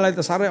 सामालाई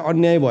त साह्रै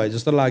अन्याय भयो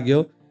जस्तो लाग्यो।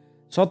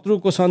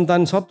 शत्रुको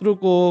सन्तान,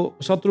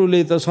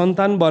 शत्रुले त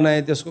सन्तान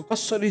बनाए, त्यसको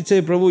कसरी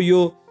चाहिँ प्रभु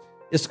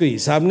यसको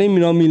हिसाब नै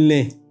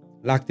नमिल्ने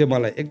लाग्थ्यो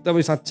मलाई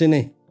एकदमै, साँच्चै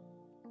नै।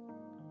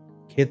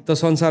 खेत त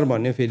संसार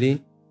भन्यो फेरि,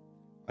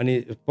 अनि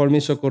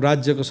परमेश्वरको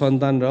राज्यको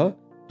सन्तान र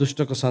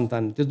दुष्टको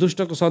सन्तान। त्यो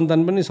दुष्टको सन्तान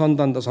पनि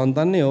सन्तान त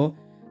सन्तान नै हो,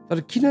 तर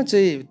किन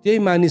चाहिँ त्यही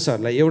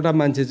मानिसहरूलाई एउटा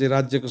मान्छे चाहिँ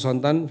राज्यको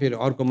सन्तान, फेरि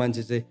अर्को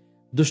मान्छे चाहिँ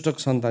दुष्टको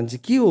सन्तान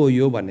चाहिँ के हो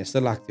यो भन्ने जस्तो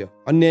लाग्थ्यो,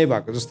 अन्याय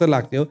भएको जस्तो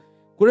लाग्थ्यो,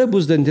 कुरै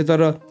बुझ्दैन थियो।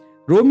 तर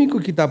रोमीको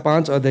किताब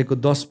 5 अध्यायको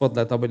 10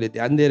 पदलाई तपाईँले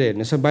ध्यान दिएर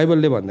हेर्नुहोस्,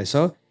 बाइबलले भन्दैछ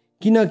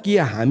किनकि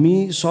हामी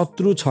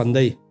शत्रु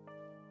छँदै,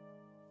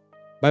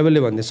 बाइबलले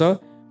भन्दैछ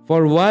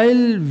for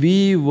while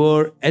we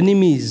were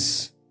enemies,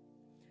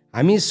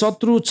 हामी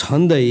शत्रु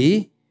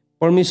छँदै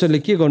परमेश्वरले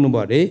के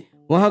गर्नुभयो अरे,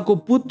 उहाँको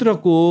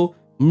पुत्रको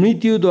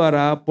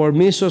मृत्युद्वारा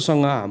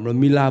परमेश्वरसँग हाम्रो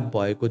मिलाप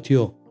भएको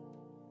थियो।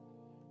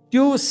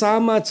 त्यो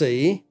सामा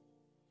चाहिँ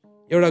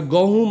एउटा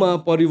गहुँमा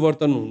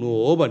परिवर्तन हुनु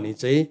हो भने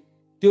चाहिँ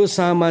त्यो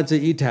सामा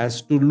चाहिँ it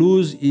has to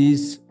loose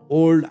is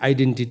old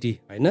identity,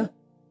 होइन?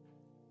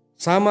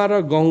 सामा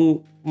र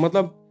गहुँ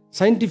मतलब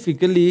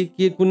साइन्टिफिकली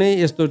के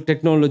कुनै यस्तो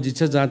टेक्नोलोजी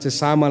छ जहाँ चाहिँ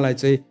सामालाई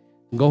चाहिँ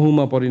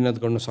गहुँमा परिणत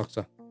गर्न सक्छ?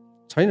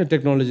 छैन,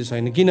 टेक्नोलोजी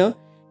छैन।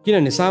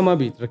 किनभने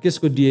सामाभित्र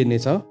कसको डिएनए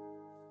छ?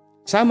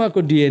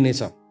 सामाको डिएनए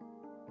छ।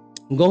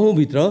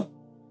 गहुँभित्र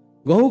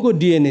गहुँको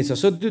डिएनए छ।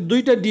 सो त्यो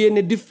दुईटा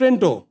डिएनए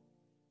डिफ्रेन्ट हो।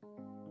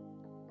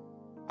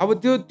 अब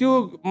त्यो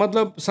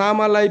मतलब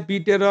सामालाई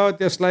पिटेर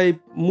त्यसलाई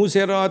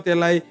मुसेर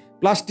त्यसलाई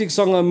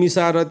प्लास्टिकसँग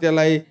मिसाएर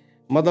त्यसलाई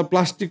मतलब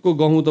प्लास्टिकको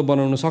गहुँ त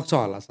बनाउन सक्छ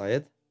होला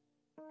सायद,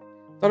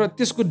 तर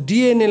त्यसको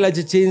डिएनएलाई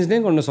चाहिँ चेन्ज नै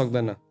गर्न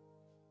सक्दैन,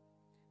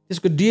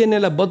 त्यसको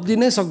डिएनएलाई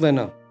बदलिनै सक्दैन।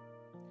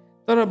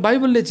 तर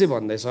बाइबलले चाहिँ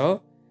भन्दैछ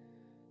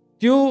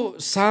त्यो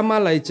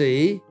सामालाई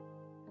चाहिँ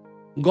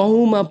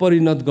गहुँमा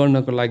परिणत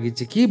गर्नको लागि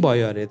चाहिँ के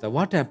भयो अरे त,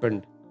 वाट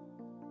ह्यापन्ड?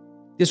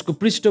 त्यसको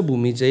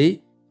पृष्ठभूमि चाहिँ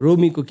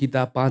रोमीको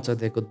किताब 5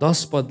 अध्यायको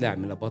 10 पदले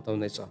हामीलाई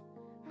बताउँदैछ।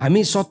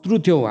 हामी शत्रु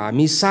थियौँ,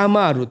 हामी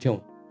सामाहरू थियौँ।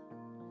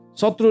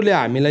 शत्रुले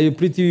हामीलाई यो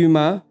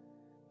पृथ्वीमा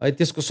है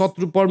त्यसको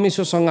शत्रु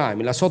परमेश्वरसँग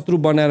हामीलाई शत्रु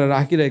बनाएर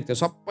राखिरहेको थियो।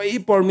 सबै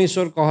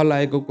परमेश्वर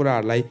कहलाएको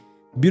कुराहरूलाई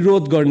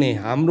विरोध गर्ने,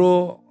 हाम्रो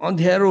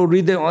अँध्यारो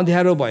हृदय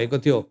अँध्यारो भएको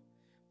थियो।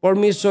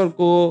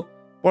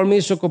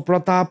 परमेश्वरको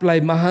प्रतापलाई,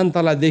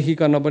 महानतालाई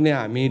देखिकन पनि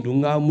हामी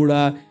ढुङ्गा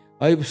मुढा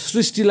है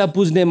सृष्टिलाई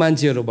पुज्ने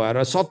मान्छेहरू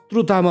भएर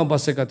शत्रुतामा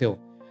बसेका थियौँ।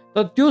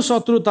 तर त्यो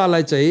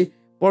शत्रुतालाई चाहिँ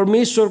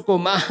परमेश्वरको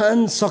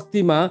महान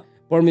शक्तिमा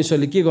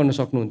परमेश्वरले के गर्न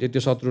सक्नुहुन्थ्यो?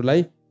 त्यो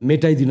शत्रुलाई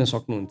मेटाइदिन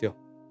सक्नुहुन्थ्यो,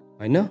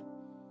 होइन?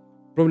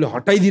 प्रभुले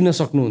हटाइदिन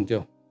सक्नुहुन्थ्यो।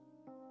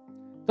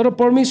 तर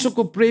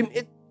परमेश्वरको प्रेम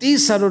यति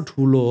साह्रो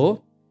ठुलो हो,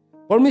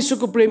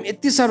 परमेश्वरको प्रेम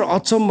यति साह्रो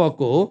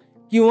अचम्मको हो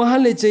कि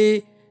उहाँले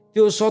चाहिँ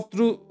त्यो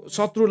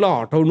शत्रुलाई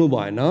हटाउनु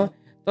भएन,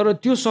 तर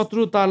त्यो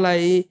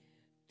शत्रुतालाई,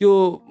 त्यो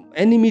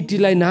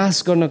एनिमिटीलाई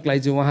नाश गर्नको लागि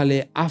चाहिँ उहाँले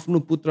आफ्नो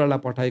पुत्रलाई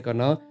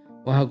पठाइकन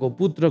उहाँको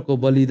पुत्रको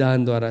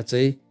बलिदानद्वारा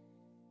चाहिँ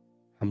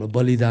हाम्रो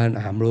बलिदान,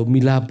 हाम्रो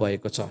मिलाप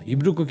भएको छ।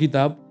 हिब्रूको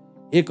किताब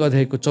 1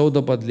 अध्यायको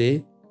 14 पदले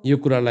यो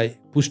कुरालाई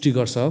पुष्टि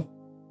गर्छ।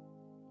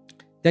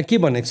 त्यहाँ के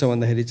भनेको छ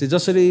भन्दाखेरि चाहिँ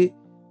जसरी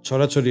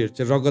छोराछोरीहरू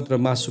चाहिँ रगत र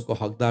मासुको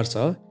हकदार छ,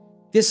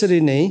 त्यसरी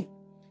नै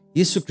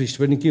यीशु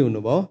ख्रीष्ट पनि के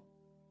हुनुभयो?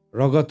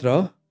 रगत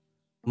र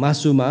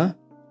मासुमा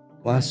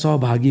उहाँ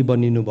सहभागी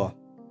बनिनु भयो।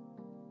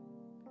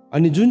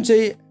 अनि जुन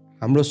चाहिँ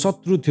हाम्रो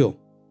शत्रु थियो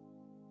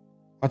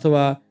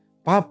अथवा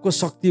पापको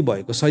शक्ति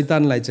भएको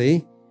शैतानलाई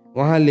चाहिँ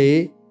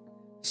उहाँले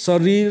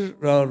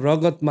शरीर र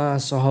रगतमा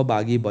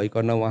सहभागी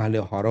भइकन उहाँले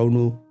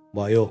हराउनु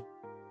भयो।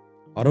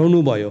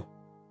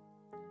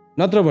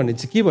 नत्र भने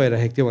चाहिँ के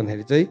भइरहेको थियो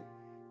भन्दाखेरि चाहिँ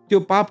त्यो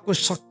पापको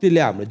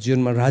शक्तिले हाम्रो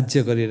जीवनमा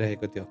राज्य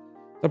गरिरहेको थियो।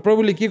 तर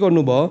प्रभुले के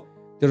गर्नुभयो?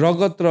 त्यो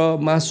रगत र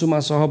मासुमा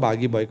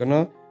सहभागी भइकन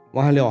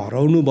उहाँले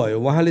हराउनु भयो।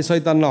 उहाँले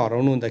शैतानलाई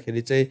हराउनु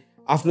हुँदाखेरि चाहिँ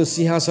आफ्नो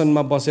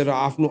सिंहासनमा बसेर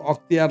आफ्नो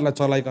अख्तियारलाई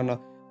चलाइकन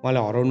उहाँले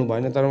हराउनु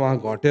भएन, तर उहाँ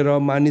घटेर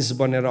मानिस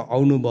बनेर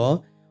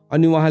आउनुभयो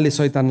अनि उहाँले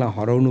शैतानलाई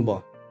हराउनु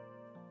भयो।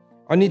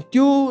 अनि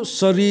त्यो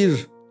शरीर,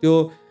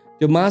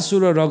 त्यो मासु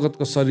र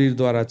रगतको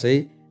शरीरद्वारा चाहिँ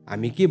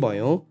हामी के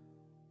भयौँ?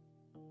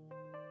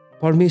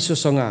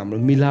 परमेश्वरसँग हाम्रो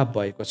मिलाप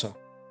भएको छ।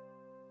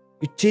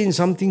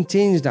 Something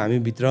change.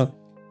 हामीभित्र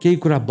केही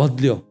कुरा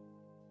बदल्यो।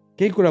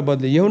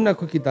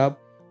 यूहन्नाको किताब,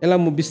 यसलाई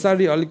म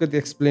बिस्तारै अलिकति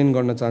एक्सप्लेन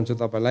गर्न चाहन्छु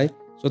तपाईँलाई।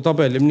 सो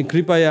तपाईँहरूले पनि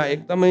कृपया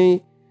एकदमै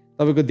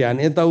तपाईँको ध्यान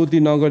यताउति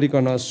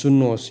नगरिकन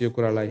सुन्नुहोस् यो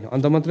कुरालाई,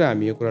 अन्त मात्रै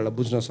हामी यो कुरालाई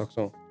बुझ्न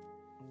सक्छौँ।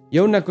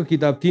 यूहन्नाको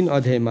किताब 3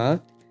 अध्यायमा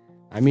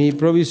हामी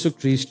प्रभु यीशु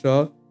ख्रीष्ट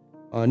र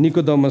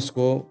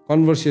निकोदेमसको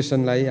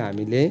कन्भर्सेसनलाई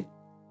हामीले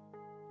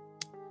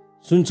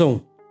सुन्छौँ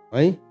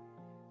है।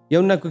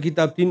 यूहन्नाको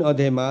किताब 3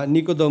 अध्यायमा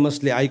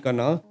निकोदेमसले आइकन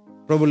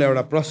प्रभुलाई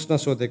एउटा प्रश्न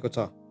सोधेको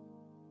छ।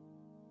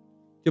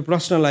 त्यो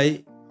प्रश्नलाई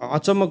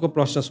अचम्मको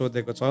प्रश्न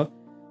सोधेको छ।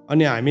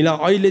 अनि हामीलाई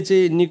अहिले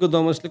चाहिँ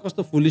निकोदेमसले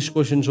कस्तो फुलिस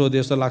क्वेसन सोधे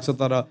जस्तो लाग्छ,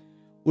 तर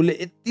उसले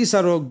यति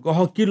साह्रो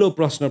गहकिलो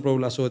प्रश्न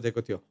प्रभुलाई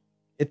सोधेको थियो।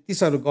 यति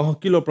साह्रो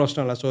गहकिलो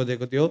प्रश्नलाई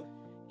सोधेको थियो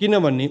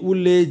किनभने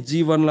उसले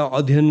जीवनलाई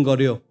अध्ययन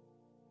गर्यो।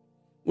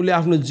 उसले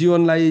आफ्नो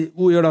जीवनलाई,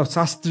 ऊ एउटा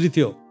शास्त्री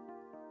थियो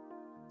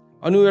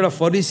अनि ऊ एउटा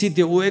फरिसी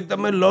थियो, ऊ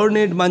एकदमै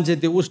लर्नेड मान्छे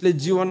थियो। उसले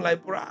जीवनलाई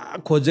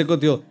पुरा खोजेको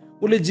थियो,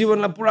 उसले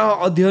जीवनलाई पुरा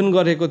अध्ययन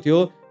गरेको थियो।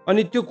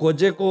 अनि त्यो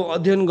खोजेको,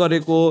 अध्ययन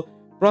गरेको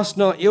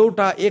प्रश्न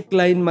एउटा एक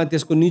लाइनमा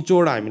त्यसको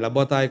निचोड हामीलाई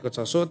बताएको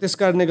छ। सो त्यस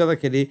कारणले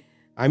गर्दाखेरि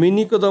हामी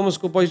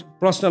निकोदेमसको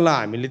प्रश्नलाई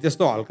हामीले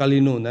त्यस्तो हल्का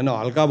लिनु हुँदैन।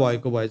 हल्का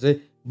भएको भए चाहिँ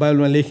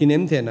बाइबलमा लेखिने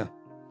पनि थिएन।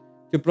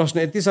 त्यो प्रश्न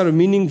यति साह्रो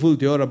मिनिङफुल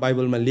थियो र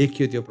बाइबलमा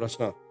लेखियो त्यो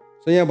प्रश्न।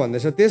 सो यहाँ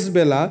भन्दैछ, त्यस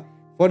बेला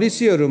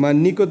फरिसीहरूमा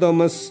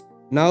निकोदेमस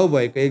नाउँ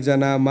भएको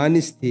एकजना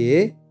मानिस थिए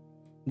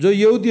जो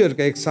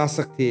यहुदीहरूका एक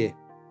शासक थिए।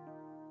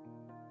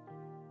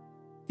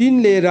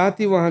 तिनले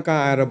राति उहाँ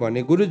कहाँ आएर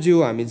भने,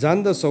 गुरुज्यू, हामी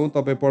जान्दछौँ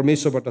तपाईँ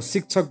परमेश्वरबाट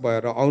शिक्षक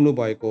भएर आउनु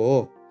भएको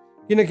हो,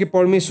 किनकि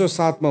परमेश्वर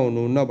साथमा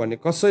हुनुहुन्न भने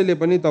कसैले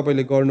पनि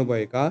तपाईँले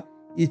गर्नुभएका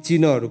यी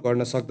चिन्हहरू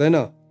गर्न सक्दैन।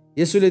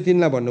 यसुले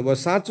तिनलाई भन्नुभयो,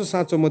 साँचो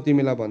साँचो म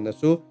तिमीलाई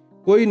भन्दछु,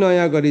 कोही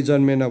नयाँ गरी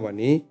जन्मेन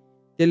भने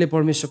त्यसले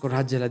परमेश्वरको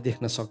राज्यलाई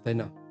देख्न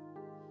सक्दैन।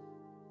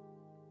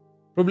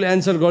 प्रभुले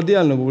एन्सर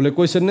गरिदिइहाल्नु भयो। उसले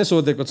क्वेसन नै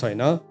सोधेको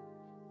छैन,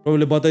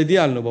 प्रभुले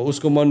बताइदिइहाल्नु भयो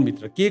उसको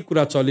मनभित्र के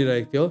कुरा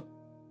चलिरहेको थियो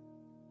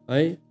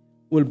है।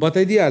 उसले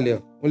बताइदिइहाल्यो।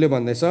 उसले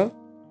भन्दैछ,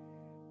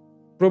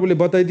 प्रभुले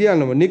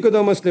बताइदिइहाल्नु भयो।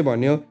 निकोदेमसले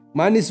भन्यो,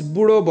 मानिस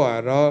बुढो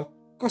भएर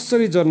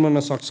कसरी जन्मन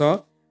सक्छ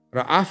र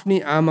आफ्नी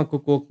आमाको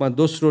कोखमा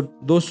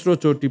दोस्रो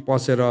चोटि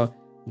पसेर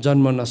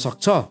जन्मन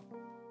सक्छ?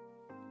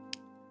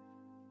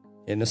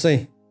 हेर्नुहोस् है,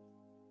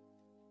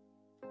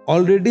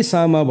 अलरेडी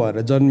सामा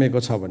भएर जन्मेको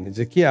छ भने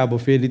चाहिँ के अब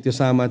फेरि त्यो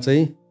सामा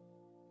चाहिँ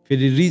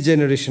फेरि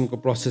रिजेनेरेसनको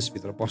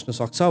प्रोसेसभित्र पस्न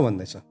सक्छ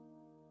भन्दैछ।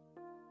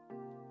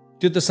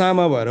 त्यो त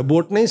सामा भएर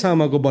बोट नै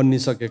सामाको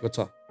बनिसकेको छ।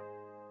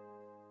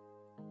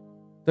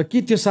 त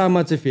के त्यो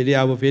सामा चाहिँ फेरि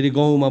अब फेरि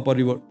गहुँमा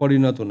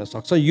परिणत हुन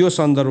सक्छ? यो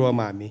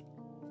सन्दर्भमा हामी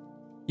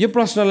यो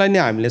प्रश्नलाई नै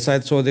हामीले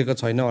सायद सोधेको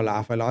छैन होला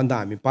आफैलाई, अन्त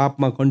हामी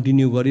पापमा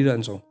कन्टिन्यू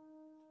गरिरहन्छौँ।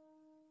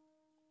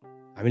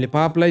 हामीले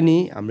पापलाई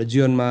नि हाम्रो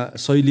जीवनमा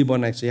शैली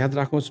बनाएको छ। याद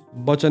राख्नुहोस्,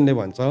 वचनले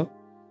भन्छ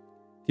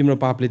तिम्रो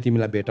पापले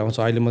तिमीलाई भेटाउँछ।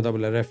 अहिले म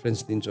तपाईँलाई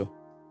रेफरेन्स दिन्छु।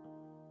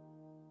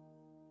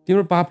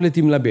 तिम्रो पापले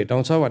तिमीलाई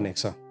भेटाउँछ भनेको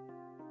छ।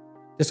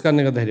 त्यस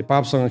कारणले गर्दाखेरि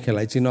पापसँग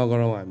खेलाइची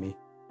नगरौँ हामी।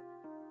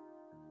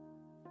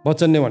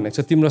 वचनले भनेको छ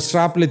तिम्रो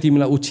श्रापले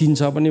तिमीलाई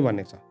उछिन्छ पनि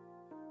भनेको छ।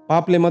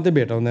 पापले मात्रै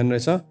भेटाउँदैन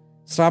रहेछ,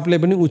 श्रापले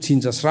पनि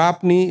उछिन्छ।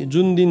 श्राप नि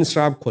जुन दिन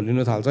श्राप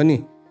खोलिनु थाल्छ नि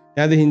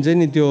त्यहाँदेखि चाहिँ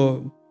नि त्यो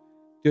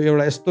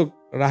एउटा यस्तो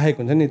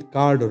राखेको हुन्छ नि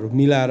कार्डहरू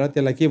मिलाएर,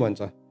 त्यसलाई के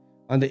भन्छ,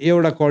 अन्त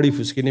एउटा कडी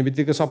फुस्किने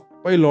बित्तिकै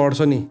सबै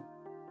लड्छ नि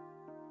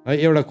है।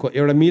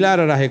 एउटा मिलाएर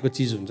राखेको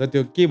चिज हुन्छ,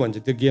 त्यो के भन्छ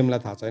त्यो गेमलाई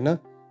थाहा छैन।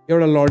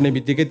 एउटा लड्ने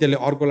बित्तिकै त्यसले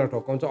अर्कोलाई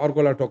ठोक्काउँछ,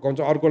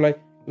 अर्कोलाई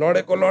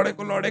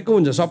लडेको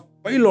हुन्छ,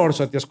 सबै लड्छ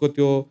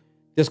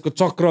त्यसको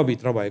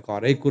चक्रभित्र भएको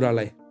हरेक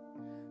कुरालाई।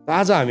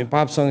 आज हामी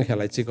पापसँग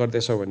खेलाइची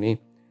गर्दैछौँ भने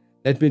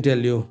लेट मी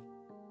टेल यु,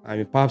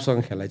 हामी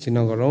पापसँग खेलाइची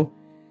नगरौँ,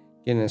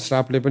 किनभने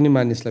श्रापले पनि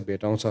मानिसलाई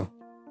भेटाउँछ।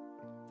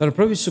 तर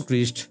प्रभु यीशु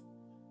ख्रीष्ट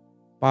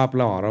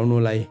पापलाई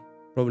हराउनुलाई,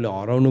 प्रभुले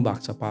हराउनु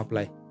भएको छ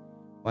पापलाई।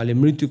 उहाँले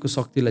मृत्युको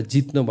शक्तिलाई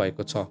जित्नु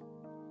भएको छ।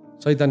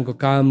 शैतानको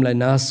कामलाई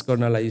नाश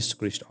गर्नलाई यीशु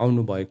ख्रीष्ट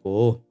आउनु भएको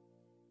हो।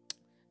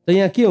 त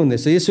यहाँ के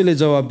हुँदैछ? येशूले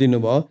जवाब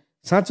दिनुभयो,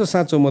 साँचो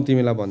साँचो म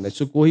तिमीलाई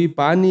भन्दैछु, कोही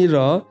पानी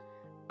र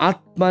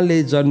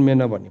आत्माले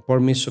जन्मेन भने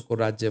परमेश्वरको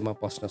राज्यमा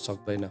पस्न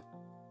सक्दैन।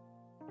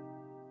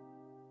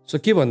 सो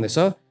के भन्दैछ?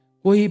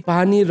 कोही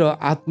पानी र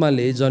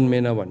आत्माले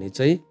जन्मेन भने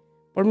चाहिँ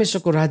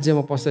परमेश्वरको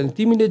राज्यमा पस्दैन।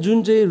 तिमीले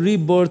जुन चाहिँ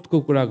रिबर्थको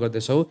कुरा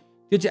गर्दैछौ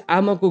त्यो चाहिँ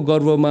आमाको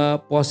गर्भमा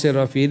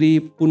पसेर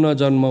फेरि पुनः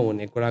जन्म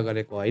हुने कुरा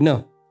गरेको होइन।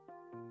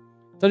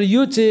 तर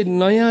यो चाहिँ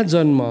नयाँ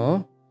जन्म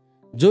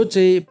जो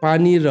चाहिँ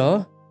पानी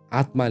र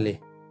आत्माले।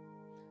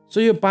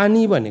 सो यो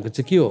पानी भनेको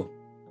चाहिँ के हो?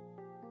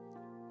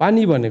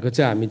 पानी भनेको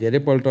चाहिँ हामी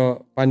धेरैपल्ट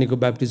पानीको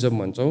ब्याप्टिजम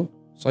भन्छौँ,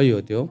 सही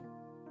हो त्यो,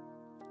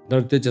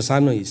 तर त्यो चाहिँ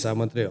सानो हिस्सा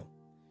मात्रै हो।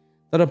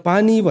 तर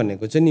पानी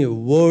भनेको चाहिँ नि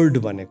वर्ड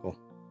भनेको,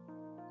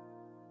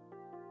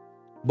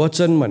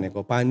 वचन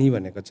भनेको पानी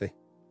भनेको चाहिँ।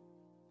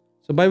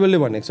 सो बाइबलले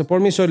भनेको छ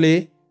परमेश्वरले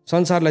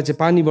संसारलाई चाहिँ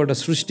पानीबाट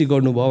सृष्टि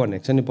गर्नुभयो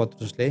भनेको छ नि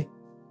पत्रुसले।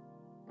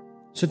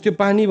 सो त्यो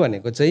पानी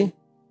भनेको चाहिँ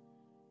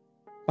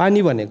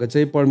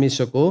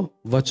परमेश्वरको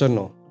वचन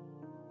हो।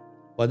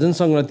 भजन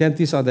सङ्ग्रह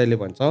 33 अध्यायले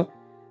भन्छ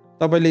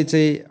तपाईँले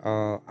चाहिँ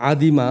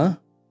आदिमा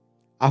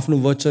आफ्नो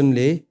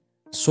वचनले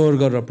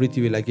स्वर्ग र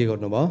पृथ्वीलाई के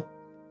गर्नुभयो?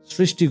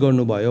 सृष्टि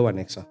गर्नुभयो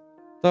भनेको छ।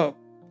 त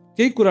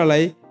त्यही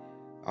कुरालाई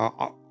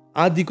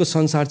आदिको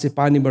संसार चाहिँ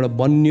पानीबाट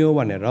बन्यो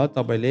भनेर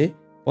तपाईँले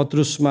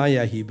पत्रुसमा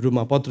या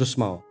हिब्रूमा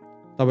पत्रुसमा हो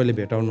तपाईँले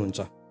भेटाउनुहुन्छ,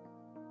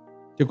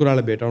 त्यो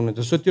कुरालाई भेटाउनुहुन्छ।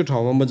 सो त्यो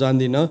ठाउँमा म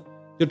जान्दिनँ,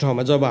 त्यो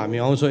ठाउँमा जब हामी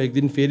आउँछौँ एक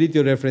दिन फेरि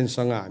त्यो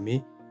रेफरेन्ससँग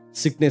हामी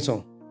सिक्नेछौँ।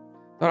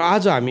 तर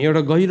आज हामी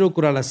एउटा गहिरो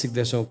कुरालाई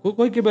सिक्दैछौँ।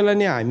 कोही बेला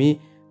नि हामी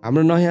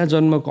हाम्रो नयाँ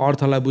जन्मको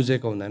अर्थलाई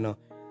बुझेको हुँदैन।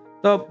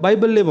 त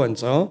बाइबलले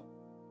भन्छ,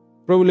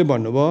 प्रभुले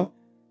भन्नुभयो,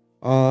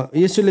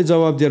 येशूले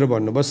जवाब दिएर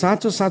भन्नुभयो,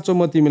 साँचो साँचो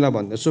म तिमीलाई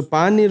भन्दैछु,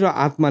 पानी र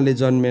आत्माले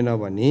जन्मेन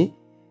भने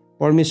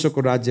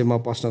परमेश्वरको राज्यमा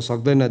पस्न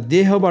सक्दैन।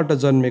 देहबाट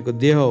जन्मेको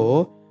देह हो,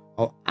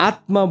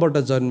 आत्माबाट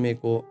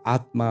जन्मेको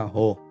आत्मा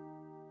हो।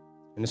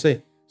 हेर्नुहोस् है,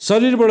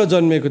 शरीरबाट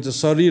जन्मेको चाहिँ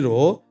शरीर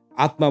हो,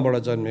 आत्माबाट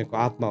जन्मेको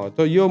आत्मा हो।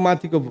 त यो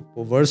माथिको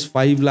भर्स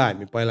 5 लाई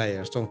हामी पहिला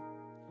हेर्छौँ।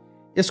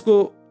 यसको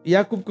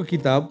याकुबको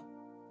किताब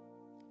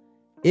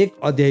 1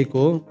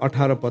 अध्यायको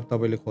 18 पद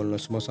तपाईँले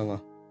खोल्नुहोस् मसँग।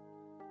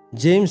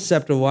 James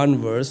chapter 1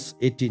 verse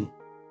 18।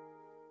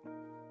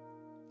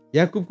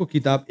 याकुबको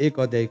किताब 1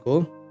 अध्यायको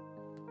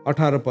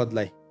 18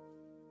 पदलाई।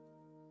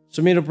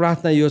 सो मेरो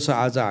प्रार्थना यो छ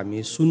आज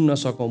हामी सुन्न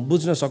सकौँ,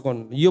 बुझ्न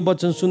सकौँ। यो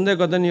वचन सुन्दै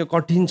गर्दा नि यो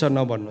कठिन छ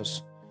नभन्नुहोस्,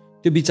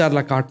 त्यो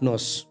विचारलाई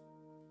काट्नुहोस्,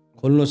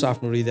 खोल्नुहोस्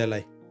आफ्नो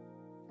हृदयलाई,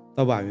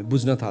 तब हामी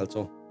बुझ्न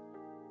थाल्छौँ।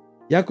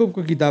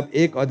 याकुबको किताब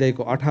 1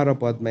 अध्यायको 18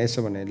 पदमा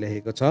यसो भनेर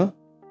लेखेको छ,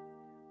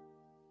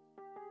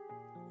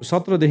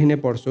 17 देखि नै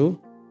पढ्छु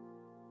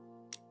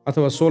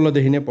अथवा 16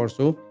 देखि नै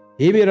पढ्छु।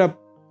 हे मेरा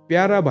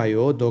प्यारा भाइ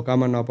हो,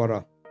 धोकामा नपर।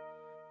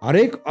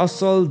 हरेक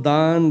असल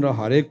दान र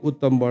हरेक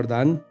उत्तम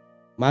वरदान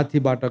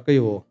माथिबाटकै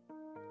हो,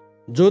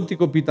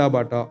 ज्योतिको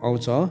पिताबाट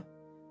आउँछ,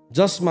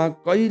 जसमा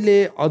कहिले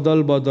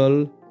अदल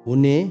बदल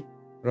हुने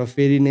र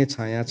फेरिने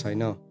छाया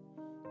छैन।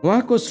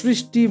 उहाँको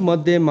सृष्टि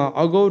मध्येमा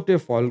अगौटे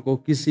फलको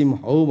किसिम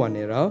हौ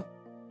भनेर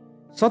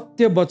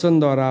सत्य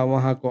वचनद्वारा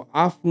उहाँको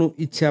आफ्नो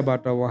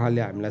इच्छाबाट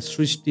उहाँले हामीलाई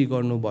सृष्टि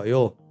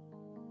गर्नुभयो।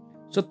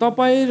 सो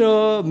तपाईँ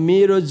र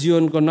मेरो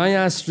जीवनको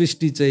नयाँ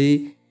सृष्टि चाहिँ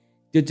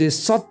त्यो चाहिँ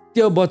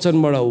सत्य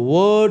वचनबाट,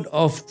 वर्ड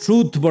अफ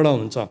ट्रुथबाट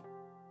हुन्छ।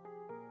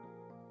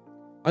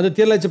 अन्त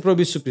त्यसलाई चाहिँ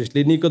प्रभु यीशु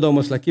ख्रीष्टले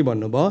निकोदेमसलाई के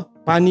भन्नुभयो?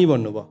 पानी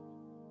भन्नुभयो।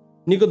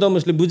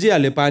 निकोदेमसले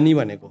बुझिहाल्यो पानी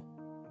भनेको।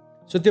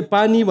 सो त्यो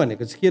पानी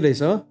भनेको चाहिँ के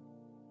रहेछ?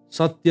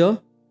 सत्य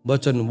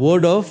वचन,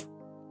 वर्ड अफ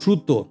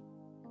ट्रुथ हो।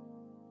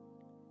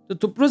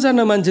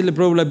 थुप्रोजना मान्छेले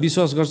प्रभुलाई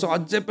विश्वास गर्छ,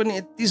 अझै पनि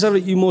यति साह्रो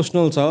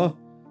इमोसनल छ,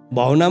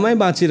 भावनामै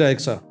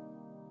बाँचिरहेको छ।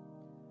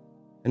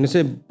 हेर्नुहोस्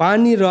है,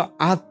 पानी र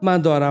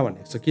आत्माद्वारा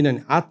भनेको छ,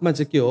 किनभने आत्मा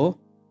चाहिँ के हो?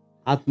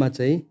 आत्मा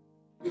चाहिँ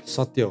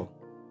सत्य हो,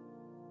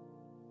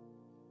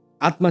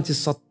 आत्मा चाहिँ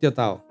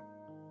सत्यता हो।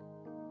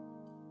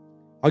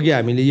 अघि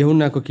हामीले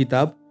यूहन्नाको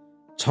किताब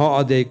 6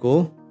 अध्यायको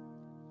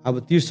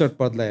अब 63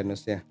 पदलाई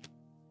हेर्नुहोस्। यहाँ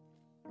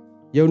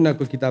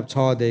यूहन्नाको किताब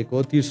 6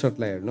 अध्यायको 63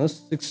 लाई हेर्नुहोस्,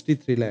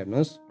 63 लाई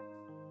हेर्नुहोस्।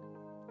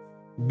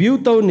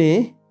 बिउताउने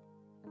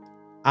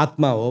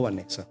आत्मा हो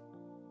भनेको छ।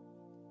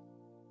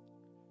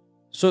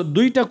 सो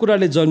दुईटा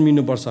कुराले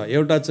जन्मिनुपर्छ।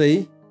 एउटा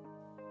चाहिँ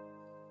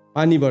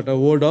पानीबाट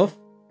वर्ड अफ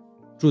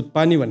ट्रुथ।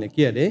 पानी भने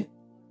के अरे?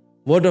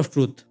 Word of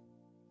truth.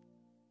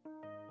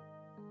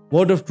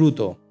 Word of truth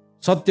हो,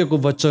 सत्यको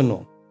वचन हो।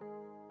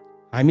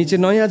 हामी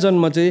चाहिँ नयाँ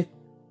जन्म चाहिँ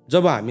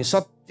जब हामी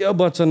सत्य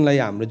वचनलाई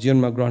हाम्रो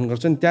जीवनमा ग्रहण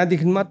गर्छौँ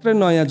त्यहाँदेखि मात्रै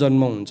नयाँ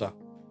जन्म हुन्छ।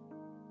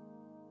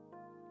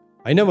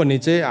 होइन भने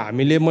चाहिँ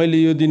हामीले मैले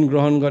यो दिन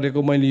ग्रहण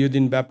गरेको, मैले यो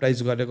दिन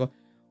ब्याप्टाइज गरेको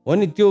हो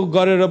नि, त्यो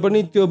गरेर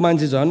पनि त्यो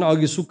मान्छे झन्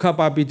अघि सुक्खा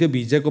पापी थियो,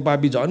 भिजेको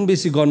पापी झन्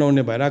बेसी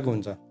गनाउने भइरहेको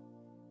हुन्छ।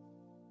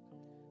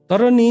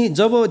 तर नि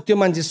जब त्यो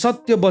मान्छे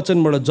सत्य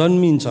वचनबाट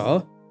जन्मिन्छ,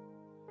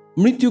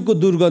 मृत्युको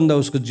दुर्गन्ध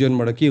उसको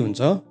जीवनबाट के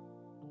हुन्छ?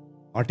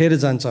 हटेर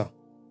जान्छ।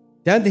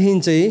 त्यहाँदेखि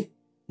चाहिँ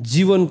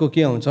जीवनको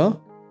के आउँछ?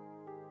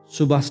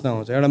 सुवासना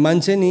आउँछ। एउटा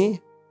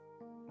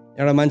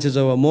मान्छे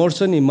जब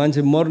मर्छ नि,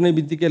 मान्छे मर्ने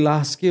बित्तिकै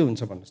लास के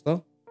हुन्छ भन्नुहोस्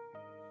त?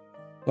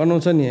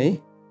 गनाउँछ नि है।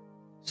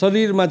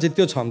 शरीरमा चाहिँ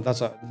त्यो क्षमता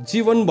छ,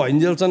 जीवन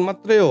भइन्जेलसम्म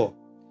मात्रै हो।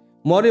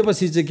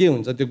 मरेपछि चाहिँ के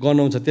हुन्छ? त्यो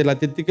गनाउँछ। त्यसलाई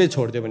त्यत्तिकै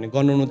छोडिदियो भने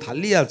गनाउनु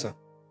थालिहाल्छ।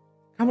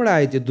 कहाँबाट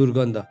आयो त्यो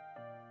दुर्गन्ध?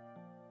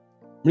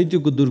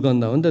 मृत्युको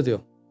दुर्गन्ध हो नि त त्यो।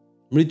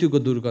 मृत्युको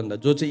दुर्गन्ध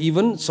जो चाहिँ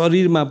इभन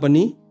शरीरमा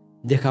पनि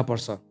देखा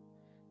पर्छ।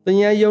 त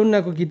यहाँ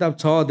यूहन्नाको किताब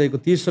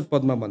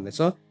 6:63 भन्दैछ,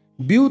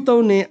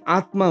 बिउताउने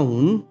आत्मा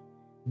हुन्,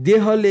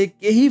 देहले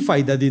केही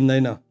फाइदा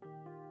दिँदैन।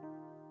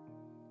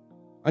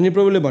 अनि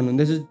प्रभुले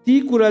भन्नुहुँदैछ, ती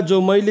कुरा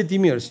जो मैले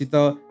तिमीहरूसित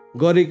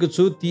गरेको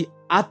छु ती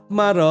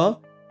आत्मा र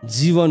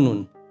जीवन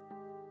हुन्।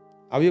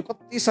 अब यो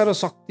कति साह्रो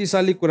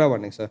शक्तिशाली कुरा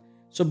भनेको छ।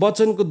 सो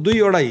वचनको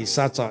दुईवटा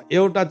हिस्सा छ।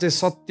 एउटा चाहिँ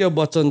सत्य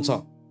वचन छ।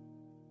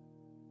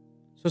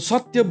 सो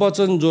सत्य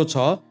वचन जो छ,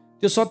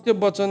 त्यो सत्य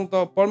वचन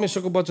त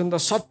परमेश्वरको वचन त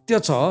सत्य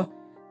छ,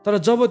 तर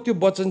जब त्यो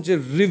वचन चाहिँ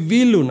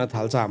रिभिल हुन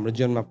थाल्छ, हाम्रो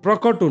जीवनमा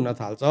प्रकट हुन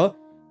थाल्छ,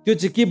 त्यो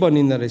चाहिँ के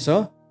बनिँदो रहेछ?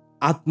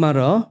 आत्मा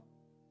र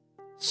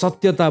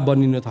सत्यता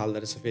बनिनु थाल्दो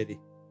रहेछ। फेरि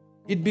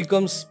इट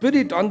बिकम्स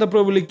स्पिरिट। अन्त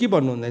प्रभुले के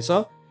भन्नुहुँदैछ?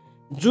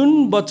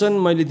 जुन वचन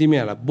मैले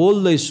तिमीहरूलाई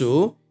बोल्दैछु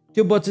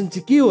त्यो वचन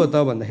चाहिँ के हो त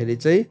भन्दाखेरि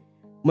चाहिँ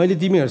मैले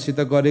तिमीहरूसित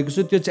गरेको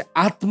छु त्यो चाहिँ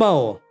आत्मा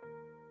हो।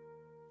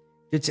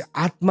 त्यो चाहिँ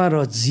आत्मा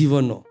र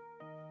जीवन हो।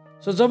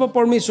 सो जब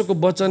परमेश्वरको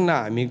वचनलाई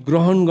हामी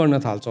ग्रहण गर्न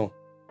थाल्छौँ,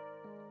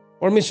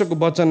 परमेश्वरको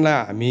वचनलाई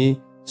हामी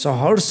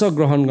सहर्ष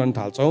ग्रहण गर्न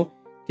थाल्छौँ,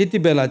 त्यति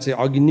बेला चाहिँ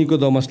अघि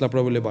निकोदेमसलाई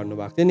प्रभुले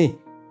भन्नुभएको थियो नि,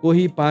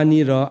 कोही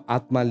पानी र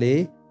आत्माले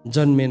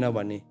जन्मेन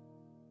भने।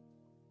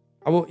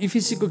 अब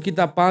इफिसीको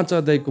किताब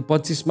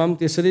 5:25 पनि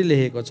त्यसरी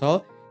लेखेको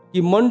छ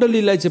कि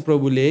मण्डलीलाई चाहिँ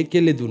प्रभुले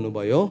केले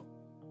धुनुभयो?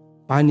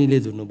 पानीले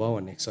धुनुभयो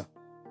भनेको छ।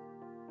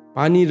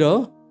 पानी र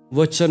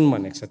वचन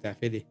भनेको छ त्यहाँ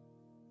फेरि।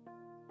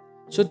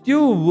 सो त्यो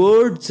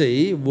वर्ड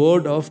चाहिँ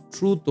वर्ड अफ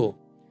ट्रुथ हो।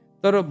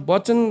 तर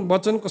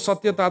वचनको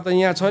सत्यता त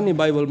यहाँ छ नि,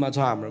 बाइबलमा छ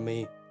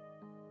हाम्रोमै।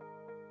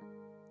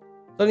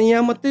 तर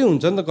यहाँ मात्रै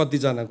हुन्छ नि त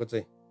कतिजनाको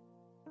चाहिँ।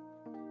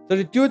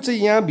 तर त्यो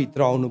चाहिँ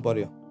यहाँभित्र आउनु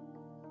पर्यो।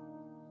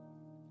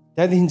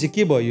 त्यहाँदेखि चाहिँ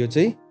के भयो? यो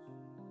चाहिँ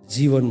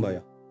जीवन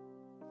भयो।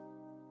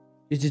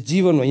 यो चाहिँ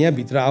जीवन हो।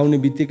 यहाँभित्र आउने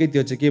बित्तिकै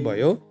त्यो चाहिँ के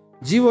भयो?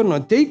 जीवन हो।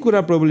 त्यही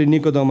कुरा प्रभुले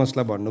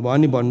निकोदेमसलाई भन्नुभयो।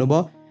 अनि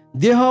भन्नुभयो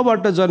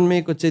देहबाट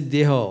जन्मेको चाहिँ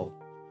देह हो।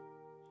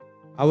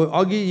 अब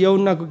अघि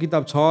यूहन्नाको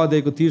किताब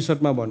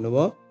 6:63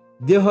 भन्नुभयो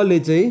देहले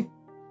चाहिँ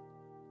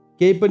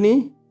केही पनि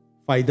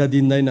फाइदा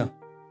दिँदैन।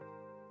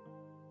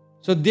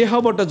 सो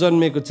देहबाट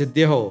जन्मेको चाहिँ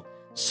देह हो।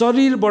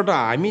 शरीरबाट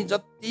हामी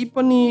जति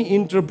पनि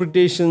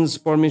इन्टरप्रिटेसन्स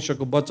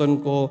परमेश्वरको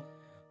वचनको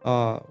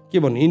के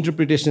भन्नु,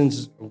 इन्टरप्रिटेसन्स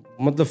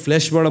मतलब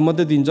फ्लेसबाट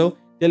मात्रै दिन्छौँ,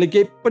 त्यसले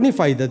केही पनि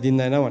फाइदा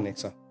दिँदैन भनेको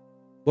छ।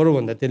 बरु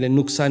भन्दा त्यसले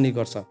नुक्सानी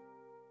गर्छ।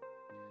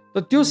 त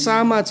त्यो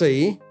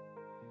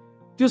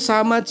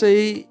सामा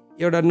चाहिँ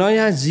एउटा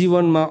नयाँ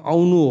जीवनमा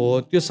आउनु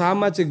हो। त्यो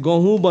सामा चाहिँ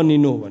गहुँ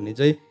बनिनु हो भने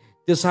चाहिँ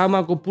त्यो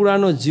सामाको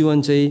पुरानो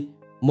जीवन चाहिँ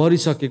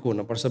मरिसकेको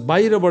हुनुपर्छ।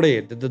 बाहिरबाट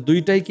हेर्दा त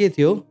दुइटै के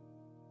थियो?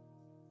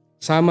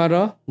 सामा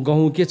र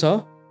गहुँ के छ?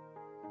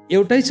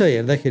 एउटै छ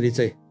हेर्दाखेरि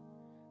चाहिँ।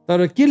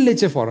 तर केले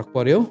चाहिँ फरक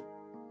पर्यो?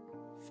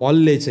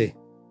 फलले चाहिँ।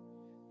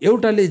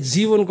 एउटाले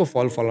जीवनको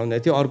फल फलाउँदै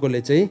थियो,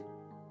 अर्कोले चाहिँ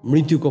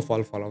मृत्युको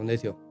फल फलाउँदै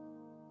थियो।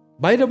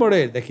 बाहिरबाट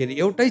हेर्दाखेरि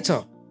एउटै छ।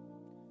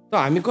 त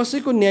हामी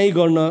कसैको न्याय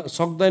गर्न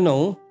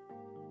सक्दैनौँ,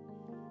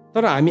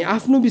 तर हामी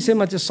आफ्नो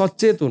विषयमा चाहिँ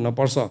सचेत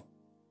हुनपर्छ।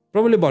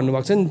 प्रभुले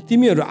भन्नुभएको छ नि,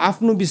 तिमीहरू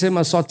आफ्नो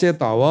विषयमा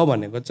सचेत हौ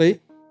भनेको चाहिँ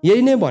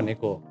यही नै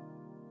भनेको हो।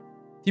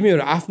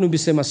 तिमीहरू आफ्नो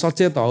विषयमा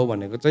सचेत हौ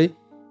भनेको चाहिँ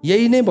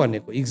यही नै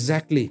भनेको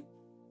एक्ज्याक्टली।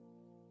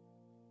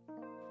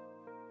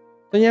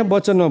 त यहाँ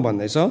वचनमा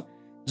भन्दैछ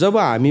जब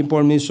हामी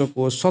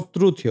परमेश्वरको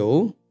शत्रु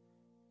थियौँ,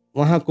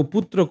 उहाँको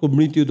पुत्रको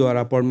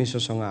मृत्युद्वारा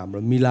परमेश्वरसँग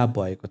हाम्रो मिलाप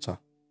भएको छ।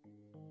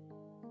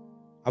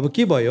 अब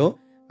के भयो?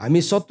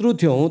 हामी शत्रु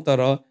थियौँ,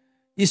 तर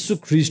यीशु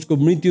ख्रीष्टको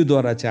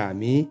मृत्युद्वारा चाहिँ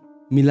हामी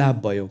मिलाप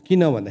भयौँ।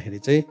 किन भन्दाखेरि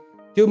चाहिँ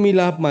त्यो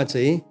मिलापमा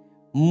चाहिँ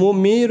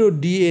मेरो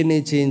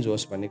डिएनए चेन्ज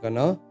होस् भनिकन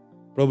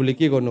प्रभुले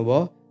के गर्नुभयो?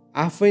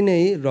 आफै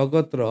नै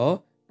रगत र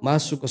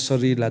मासुको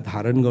शरीरलाई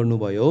धारण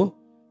गर्नुभयो।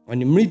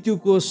 अनि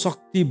मृत्युको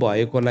शक्ति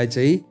भएकोलाई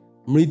चाहिँ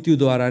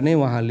मृत्युद्वारा नै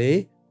उहाँले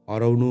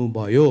हराउनु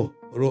भयो।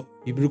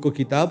 हिब्रूको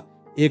किताब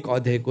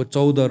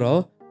 1:14 र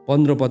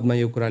 15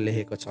 यो कुरा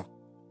लेखेको छ।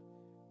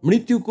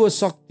 मृत्युको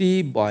शक्ति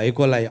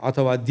भएकोलाई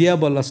अथवा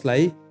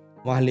दियाबलसलाई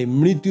उहाँले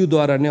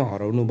मृत्युद्वारा नै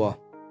हराउनु भयो।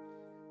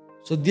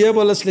 सो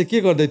दियाबलसले के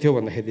गर्दै थियो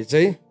भन्दाखेरि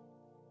चाहिँ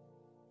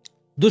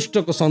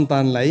दुष्टको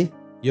सन्तानलाई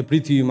यो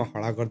पृथ्वीमा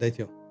खडा गर्दै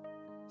थियो,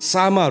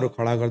 सामाहरू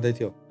खडा गर्दै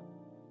थियो।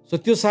 सो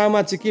त्यो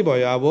सामा चाहिँ के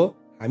भयो, अब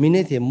हामी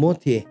नै थिएँ, म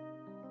थिएँ,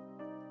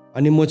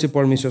 अनि म चाहिँ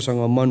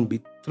परमेश्वरसँग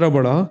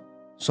मनभित्रबाट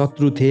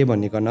शत्रु थिएँ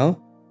भनिकन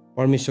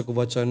परमेश्वरको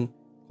वचन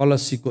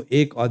कलसीको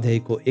 1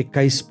 अध्यायको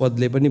 21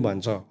 पदले पनि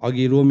भन्छ।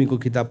 अघि रोमीको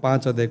किताब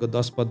 5 अध्यायको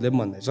 10 पदले पनि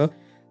भन्दैछ।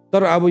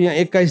 तर अब यहाँ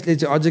 21ले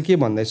चाहिँ अझ के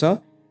भन्दैछ,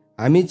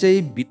 हामी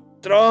चाहिँ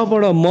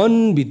भित्रबाट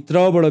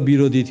मनभित्रबाट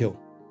विरोधी थियौँ।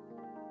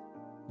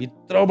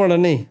 भित्रबाट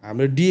नै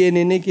हाम्रो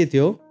डिएनए नै के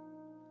थियो,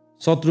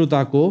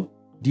 शत्रुताको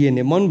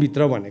डिएनए।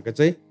 मनभित्र भनेको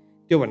चाहिँ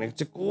त्यो भनेको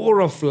चाहिँ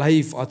कोर अफ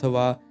लाइफ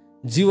अथवा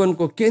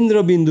जीवनको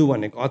केन्द्रबिन्दु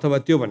भनेको, अथवा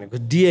त्यो भनेको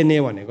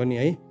डिएनए भनेको नि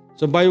है।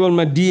 सो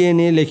बाइबलमा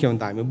डिएनए लेख्यो भने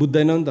त हामी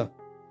बुझ्दैनौँ नि त।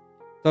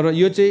 तर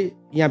यो चाहिँ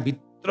यहाँ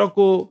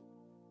भित्रको,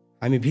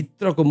 हामी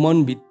भित्रको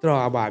मनभित्र,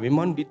 अब हामी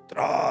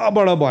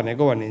मनभित्रबाट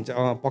भनेको भने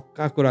चाहिँ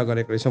पक्का कुरा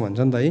गरेको रहेछ भन्छ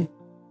नि त है।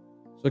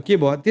 सो के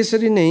भयो,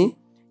 त्यसरी नै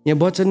यहाँ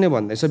वचन नै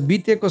भन्दैछ,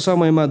 बितेको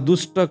समयमा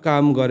दुष्ट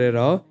काम गरेर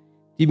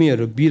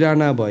तिमीहरू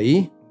बिराना भई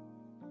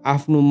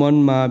आफ्नो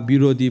मनमा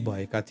विरोधी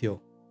भएका थियौ।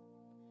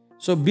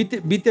 सो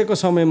बितेको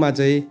समयमा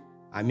चाहिँ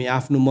हामी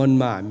आफ्नो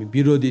मनमा हामी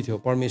विरोधी थियौँ,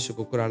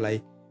 परमेश्वरको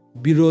कुरालाई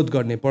विरोध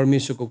गर्ने,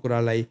 परमेश्वरको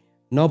कुरालाई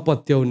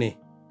नपत्याउने।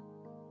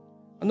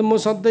 अन्त म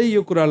सधैँ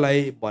यो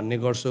कुरालाई भन्ने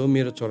गर्छु,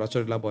 मेरो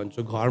छोराछोरीलाई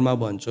भन्छु, घरमा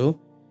भन्छु,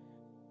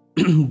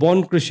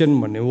 बर्न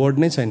क्रिस्चियन भन्ने वर्ड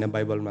नै छैन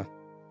बाइबलमा।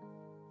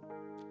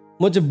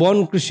 म चाहिँ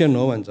बर्न क्रिस्चियन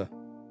हो भन्छ।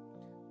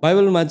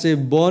 बाइबलमा चाहिँ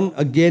बर्न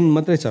अगेन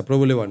मात्रै छ।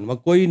 प्रभुले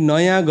भन्नुभयो कोही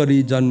नयाँ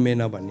गरी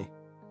जन्मेन भन्ने।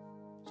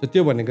 सो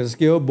त्यो भनेको चाहिँ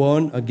के हो,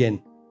 बर्न अगेन।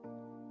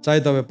 चाहे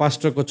तपाईँ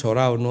पास्टरको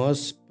छोरा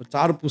हुनुहोस्,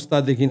 4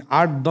 पुस्तादेखि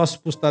 8-10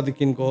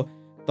 पुस्तादेखिको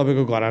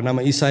तपाईँको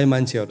घरानामा इसाई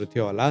मान्छेहरू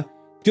थियो होला,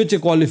 त्यो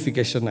चाहिँ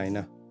क्वालिफिकेसन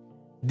होइन।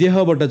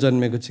 देहबाट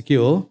जन्मेको चाहिँ के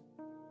हो,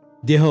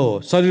 देह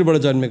हो। शरीरबाट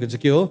जन्मेको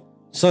चाहिँ के हो,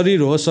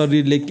 शरीर हो।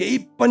 शरीरले केही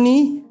पनि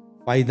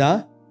फाइदा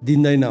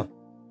दिँदैन।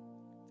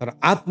 तर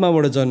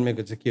आत्माबाट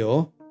जन्मेको चाहिँ के हो,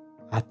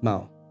 आत्मा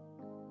हो।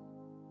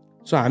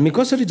 सो हामी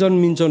कसरी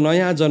जन्मिन्छौँ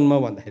नयाँ जन्म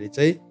भन्दाखेरि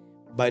चाहिँ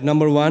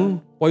नम्बर 1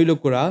 पहिलो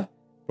कुरा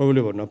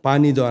प्रभुले भन्नु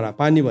पानीद्वारा।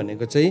 पानी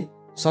भनेको चाहिँ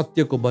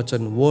सत्यको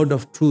वचन, वर्ड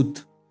अफ ट्रुथ।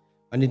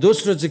 अनि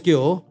दोस्रो चाहिँ के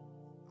हो,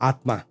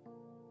 आत्मा।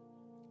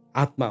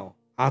 आत्मा हो।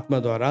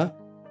 आत्माद्वारा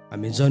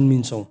हामी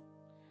जन्मिन्छौँ।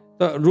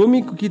 त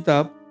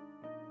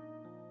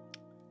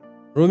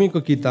रोमीको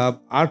किताब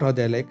 8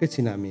 अध्यायलाई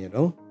एकैछिन हामी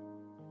हेरौँ।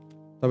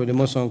 तपाईँले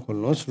मसँग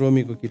खोल्नुहोस्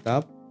रोमीको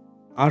किताब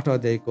 8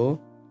 अध्यायको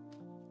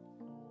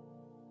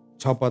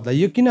 6 पदलाई।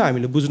 यो किन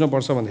हामीले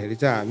बुझ्नुपर्छ भन्दाखेरि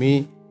चाहिँ हामी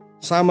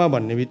सामा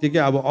भन्ने बित्तिकै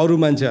अब अरू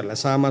मान्छेहरूलाई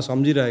सामा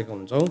सम्झिरहेको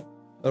हुन्छौँ,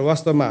 तर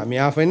वास्तवमा हामी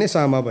आफै नै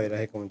सामा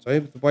भइरहेको हुन्छ है।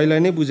 पहिला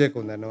नै बुझेको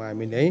हुँदैनौँ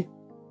हामीले है।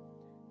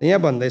 यहाँ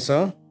भन्दैछ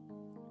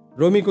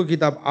रोमीको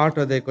किताब 8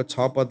 अध्यायको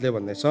 6 पदले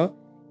भन्दैछ,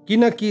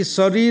 किनकि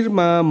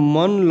शरीरमा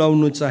मन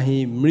लाउनु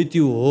चाहिँ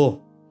मृत्यु हो।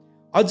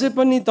 अझै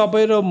पनि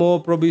तपाईँ र म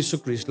प्रभु यीशु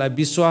ख्रीष्टलाई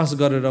विश्वास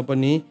गरेर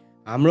पनि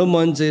हाम्रो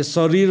मन चाहिँ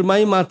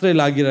शरीरमै मात्रै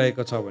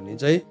लागिरहेको छ भने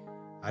चाहिँ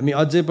हामी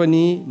अझै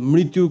पनि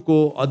मृत्युको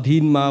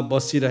अधीनमा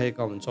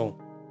बसिरहेका हुन्छौँ।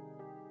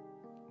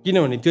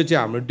 किनभने त्यो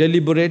चाहिँ हाम्रो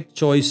डेलिबरेट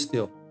चोइस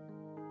थियो।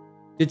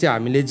 त्यो चाहिँ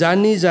हामीले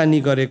जानी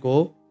गरेको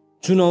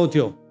चुनाव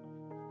थियो।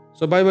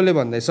 सो बाइबलले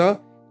भन्दैछ,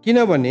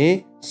 किनभने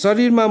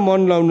शरीरमा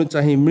मन लाउनु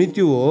चाहिँ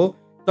मृत्यु हो,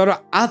 तर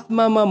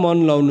आत्मामा मन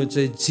लाउनु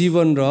चाहिँ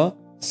जीवन र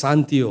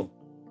शान्ति हो।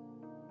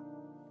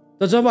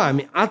 त जब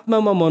हामी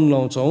आत्मामा मन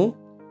लाउँछौँ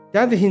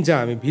त्यहाँदेखि चाहिँ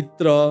हामी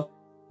भित्र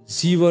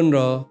जीवन र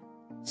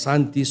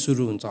शान्ति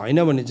सुरु हुन्छ।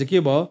 होइन भने चाहिँ के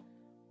भयो,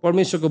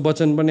 परमेश्वरको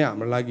वचन पनि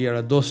हाम्रो लागि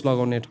एउटा दोष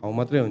लगाउने ठाउँ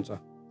मात्रै हुन्छ।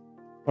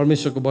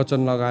 परमेश्वरको वचन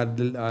लगाएर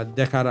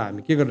देखाएर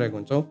हामी के गरिरहेको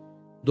हुन्छौँ,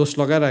 दोष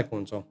लगाइरहेको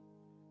हुन्छौँ,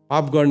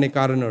 पाप गर्ने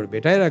कारणहरू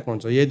भेटाइरहेको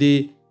हुन्छौँ। यदि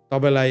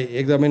तपाईँलाई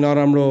एकदमै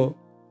नराम्रो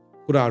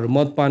कुराहरू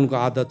मदपानको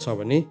आदत छ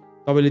भने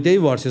तपाईँले त्यही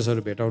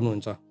भर्सेसहरू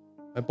भेटाउनुहुन्छ।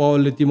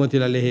 पौलले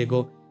तिमोथीलाई लेखेको,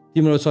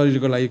 तिम्रो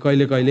शरीरको लागि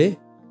कहिले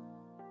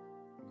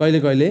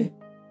कहिले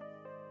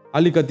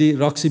अलिकति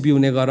रक्सी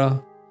पिउने गर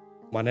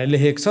भनेर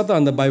लेखेको छ त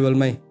अन्त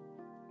बाइबलमै।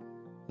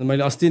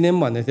 मैले अस्ति नै पनि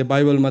भनेको थिएँ,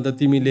 बाइबलमा त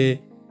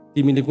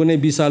तिमीले कुनै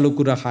विषालु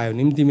कुरा खायो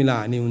भने पनि तिमीलाई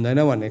हानि हुँदैन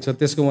भनेको छ।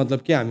 त्यसको मतलब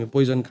के हामी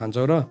पोइजन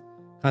खान्छौँ र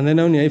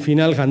खाँदैनौँ नि है,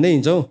 फिनाइल खाँदै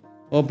हिँड्छौँ।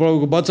 अब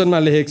प्रभुको वचनमा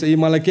लेखेको छ यी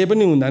मलाई केही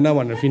पनि हुँदैन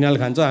भनेर फिनाइल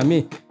खान्छौँ, हामी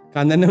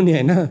खाँदैनौँ नि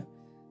होइन।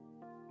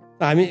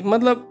 हामी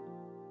मतलब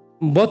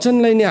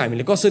वचनलाई नै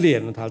हामीले कसरी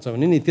हेर्न थाल्छौँ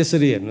भने नि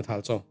त्यसरी हेर्न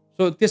थाल्छौँ।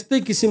 सो त्यस्तै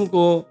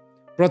किसिमको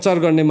प्रचार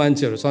गर्ने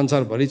मान्छेहरू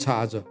संसारभरि छ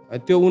आज।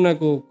 त्यो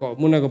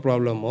उनीहरूको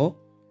प्रब्लम हो।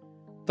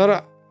 तर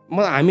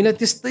हामीलाई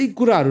त्यस्तै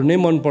कुराहरू नै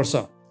मनपर्छ।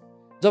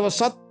 जब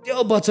सत्य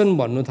वचन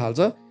भन्नु थाल्छ,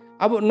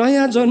 अब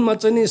नयाँ जन्म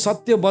चाहिँ नि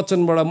सत्य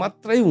वचनबाट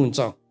मात्रै हुन्छ।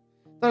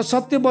 तर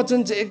सत्य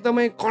वचन चाहिँ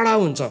एकदमै कडा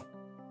हुन्छ,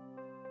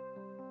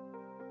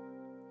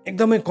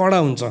 एकदमै कडा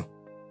हुन्छ।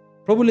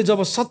 प्रभुले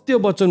जब सत्य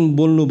वचन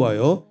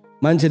बोल्नुभयो,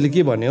 मान्छेले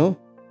के भन्यो,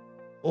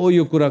 ओ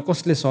यो कुरा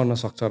कसले सहन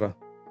सक्छ र।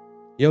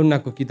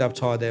 यूहन्नाको किताब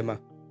 6 अध्यायमा,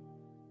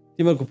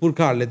 तिमीहरूको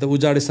पुर्खाहरूले त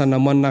उजाड स्थानमा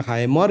मन्ना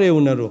खाए, मरे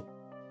उनीहरू,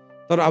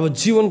 तर अब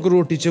जीवनको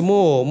रोटी चाहिँ म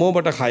हो,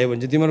 मबाट खायो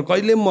भने चाहिँ तिमीहरू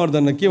कहिले पनि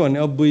मर्दैन। के भने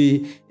अब्बुई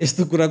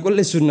यस्तो कुरा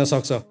कसले सुन्न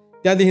सक्छ?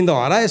 त्यहाँदेखि त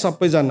हराए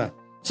सबैजना।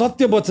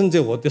 सत्य वचन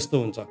चाहिँ हो त्यस्तो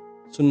हुन्छ।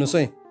 सुन्नुहोस्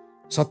है,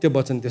 सत्य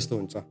वचन त्यस्तो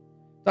हुन्छ।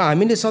 त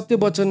हामीले सत्य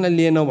वचनलाई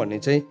लिएनौँ भने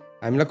चाहिँ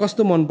हामीलाई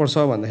कस्तो मनपर्छ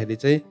भन्दाखेरि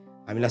चाहिँ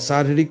हामीलाई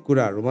शारीरिक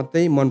कुराहरू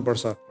मात्रै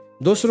मनपर्छ।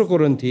 दोस्रो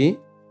कोरिन्थी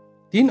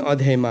 3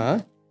 अध्यायमा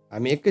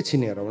हामी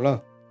एकैछिन हेरौँ ल।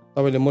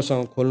 तपाईँले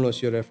मसँग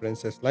खोल्नुहोस् यो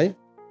रेफरेन्सेसलाई।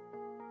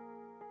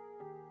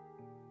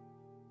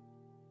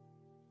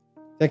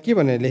 त्यहाँ के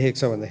भनेर लेखेको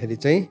छ भन्दाखेरि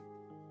चाहिँ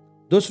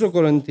दोस्रो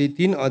कोरिन्थी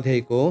 3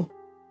 अध्यायको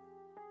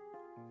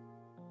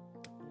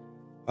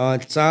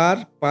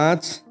 4,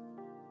 5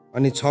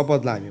 अनि 6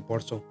 पदलाई हामी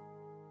पढ्छौँ।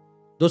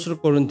 दोस्रो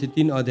कोरिन्थी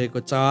 3 अध्यायको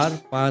 4,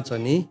 5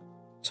 अनि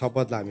 6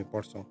 पदलाई हामी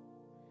पढ्छौँ।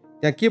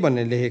 त्यहाँ के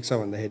भनेर लेखेको छ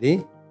भन्दाखेरि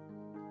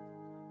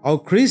औ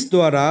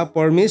ख्रीष्टद्वारा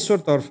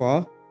परमेश्वरतर्फ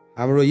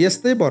हाम्रो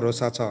यस्तै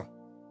भरोसा छ।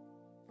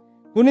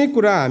 कुनै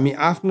कुरा हामी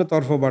आफ्नो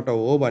तर्फबाट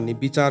हो भनी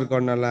विचार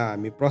गर्नलाई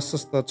हामी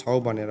प्रशस्त छौँ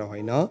भनेर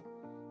होइन,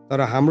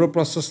 तर हाम्रो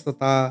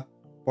प्रशस्तता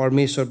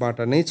परमेश्वरबाट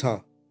नै छ,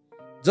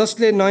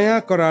 जसले नयाँ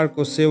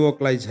करारको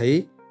सेवकलाई झै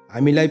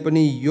हामीलाई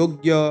पनि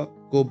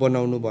योग्यको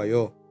बनाउनु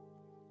भयो,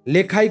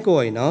 लेखाइको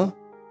होइन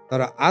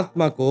तर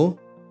आत्माको,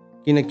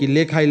 किनकि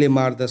लेखाइले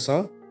मार्दछ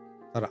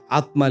तर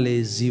आत्माले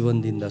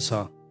जीवन दिन्दछ।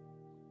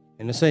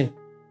 हेर्नुहोस् है,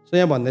 सो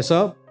यहाँ भन्दैछ,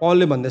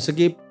 पौलले भन्दैछ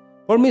कि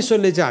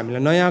परमेश्वरले चाहिँ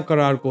हामीलाई नयाँ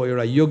करारको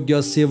एउटा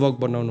योग्य सेवक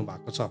बनाउनु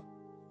भएको छ।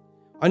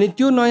 अनि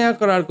त्यो नयाँ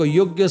करारको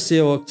योग्य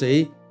सेवक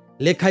चाहिँ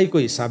लेखाइको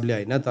हिसाबले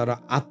होइन तर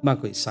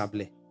आत्माको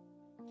हिसाबले।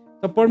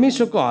 त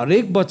परमेश्वरको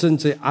हरेक वचन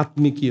चाहिँ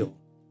आत्मिकी हो।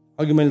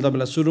 अघि मैले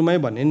तपाईँलाई सुरुमै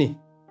भने नि,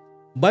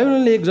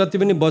 बाइबलले लेखेको जति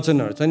पनि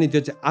वचनहरू छ नि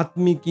त्यो चाहिँ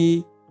आत्मिकी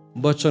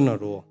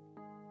वचनहरू हो।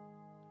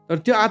 तर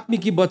त्यो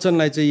आत्मिकी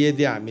वचनलाई चाहिँ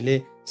यदि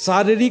हामीले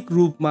शारीरिक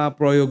रूपमा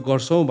प्रयोग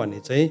गर्छौँ भने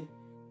चाहिँ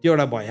त्यो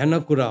एउटा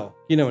भयानक कुरा हो।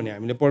 किनभने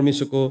हामीले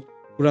परमेश्वरको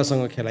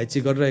कुरासँग खेलाइची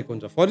गरिरहेको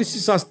हुन्छ। फरिसी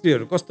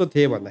शास्त्रीहरू कस्तो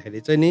थिए भन्दाखेरि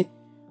चाहिँ नि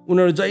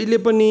उनीहरू जहिले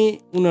पनि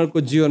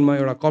उनीहरूको जीवनमा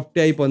एउटा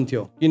कप्ट्याइपन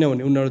थियो।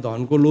 किनभने उनीहरू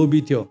धनको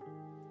लोभी थियो।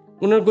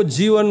 उनीहरूको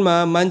जीवनमा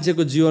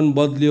मान्छेको जीवन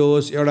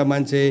बदलियोस्, एउटा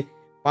मान्छे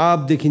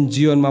पापदेखि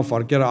जीवनमा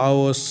फर्केर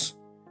आओस्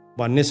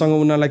भन्नेसँग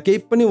उनीहरूलाई केही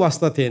पनि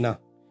वास्ता थिएन।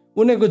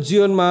 उनीहरूको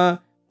जीवनमा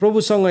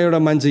प्रभुसँग एउटा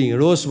मान्छे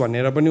हिँडोस्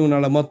भनेर पनि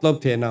उनीहरूलाई मतलब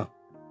थिएन।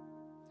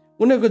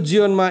 उनीहरूको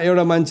जीवनमा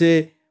एउटा मान्छे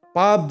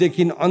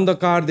पापदेखि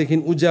अन्धकारदेखि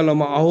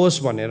उज्यालोमा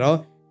आओस् भनेर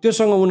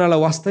त्योसँग उनीहरूलाई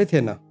वास्तै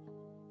थिएन।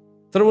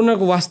 तर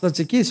उनीहरूको वास्ता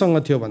चाहिँ केसँग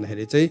थियो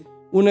भन्दाखेरि चाहिँ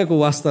उनीहरूको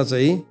वास्ता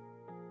चाहिँ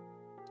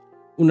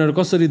उनीहरू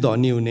कसरी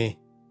धनी हुने,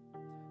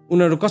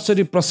 उनीहरू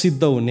कसरी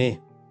प्रसिद्ध हुने,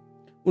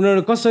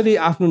 उनीहरू कसरी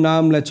आफ्नो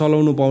नामलाई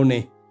चलाउनु पाउने।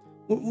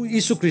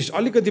 यीशु ख्रीष्ट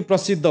अलिकति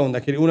प्रसिद्ध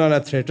हुँदाखेरि उनीहरूलाई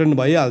थ्रेटन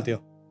भइहाल्थ्यो,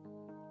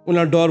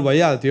 उनीहरू डर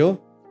भइहाल्थ्यो।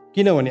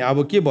 किनभने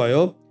अब के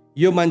भयो,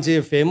 यो मान्छे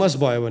फेमस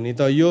भयो भने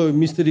त यो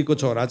मिस्त्रीको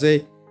छोरा चाहिँ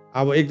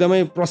अब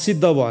एकदमै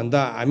प्रसिद्ध भयो भने त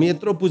हामी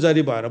यत्रो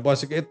पुजारी भएर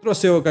बसेको, यत्रो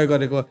सेवकाई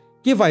गरेको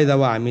के फाइदा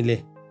भयो हामीले।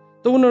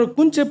 त उनीहरू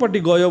कुन चाहिँपट्टि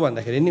गयो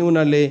भन्दाखेरि नि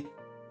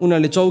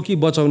उनीहरूले चौकी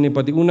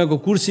बचाउनेपट्टि, उनीहरूको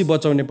कुर्सी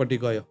बचाउनेपट्टि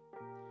गयो।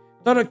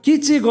 तर के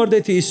चाहिँ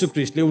गर्दै थियो यीशु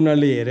ख्रीष्टले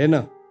उनीहरूले हेरेन।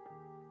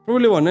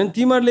 प्रभुले भन्यो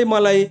तिमीहरूले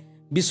मलाई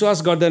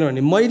विश्वास गर्दैन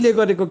भने मैले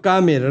गरेको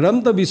काम हेरेर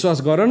पनि त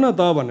विश्वास गर न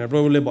त भनेर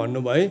प्रभुले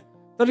भन्नुभयो।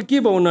 तर के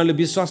भयो, उनीहरूले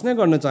विश्वास नै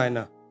गर्न चाहेन।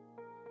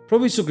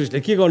 प्रभु यीशु ख्रीष्टले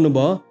के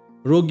गर्नुभयो,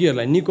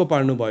 रोगीहरूलाई निको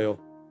पार्नुभयो।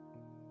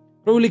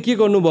 प्रभुले के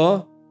गर्नुभयो,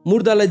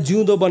 मुर्दालाई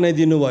जिउँदो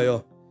बनाइदिनु भयो।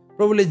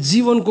 प्रभुले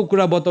जीवनको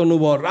कुरा बताउनु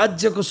भयो,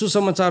 राज्यको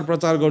सुसमाचार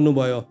प्रचार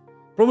गर्नुभयो।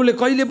 प्रभुले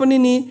कहिले पनि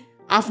नि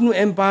आफ्नो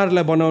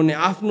एम्पायरलाई बनाउने,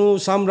 आफ्नो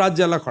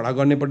साम्राज्यलाई खडा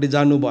गर्नेपट्टि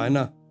जानु भएन।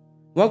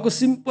 उहाँको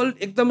सिम्पल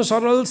एकदम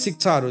सरल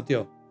शिक्षाहरू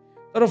थियो।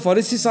 तर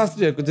फरिसी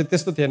शास्त्रीहरूको चाहिँ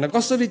त्यस्तो थिएन।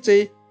 कसरी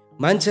चाहिँ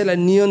मान्छेलाई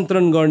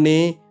नियन्त्रण गर्ने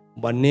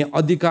भन्ने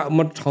अधिकार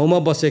ठाउँमा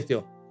बसेको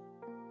थियो।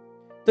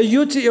 त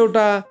यो चाहिँ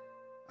एउटा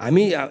म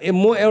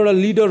एउटा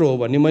लिडर हो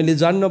भने मैले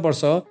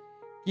जान्नुपर्छ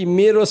कि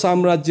मेरो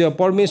साम्राज्य,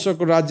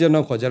 परमेश्वरको राज्य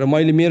नखोजेर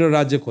मैले मेरो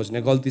राज्य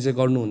खोज्ने गल्ती चाहिँ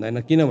गर्नु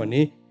हुँदैन। किनभने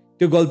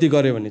त्यो गल्ती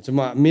गऱ्यो भने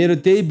चाहिँ मेरो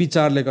त्यही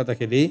विचारले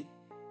गर्दाखेरि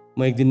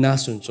म एक दिन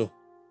नाश हुन्छु।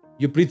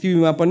 यो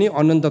पृथ्वीमा पनि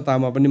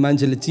अनन्ततामा पनि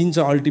मान्छेले चिन्छ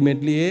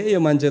अल्टिमेटली, यो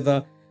मान्छे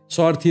त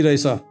स्वार्थी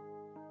रहेछ,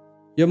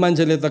 यो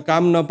मान्छेले त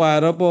काम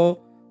नपाएर पो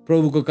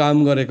प्रभुको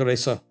काम गरेको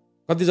रहेछ।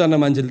 कतिजना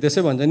मान्छेले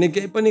त्यसै भन्छ नि,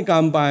 केही पनि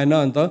काम पाएन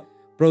अन्त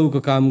प्रभुको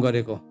काम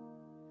गरेको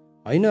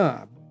होइन।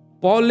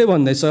 पौलले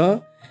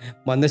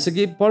भन्दैछ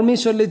कि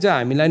परमेश्वरले चाहिँ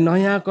हामीलाई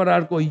नयाँ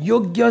करारको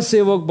योग्य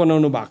सेवक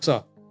बनाउनु भएको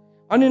छ।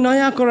 अनि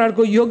नयाँ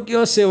करारको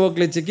योग्य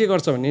सेवकले चाहिँ के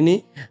गर्छ भने नि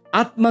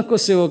आत्माको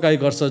सेवकाई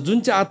गर्छ। जुन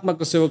चाहिँ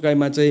आत्माको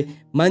सेवकाईमा चाहिँ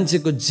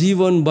मान्छेको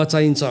जीवन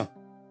बचाइन्छ,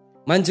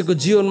 मान्छेको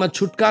जीवनमा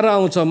छुटकारा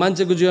आउँछ,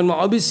 मान्छेको जीवनमा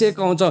अभिषेक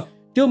आउँछ।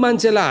 त्यो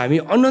मान्छेलाई हामी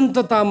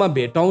अनन्ततामा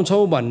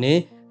भेटाउँछौँ भन्ने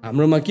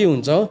हाम्रोमा के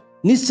हुन्छ,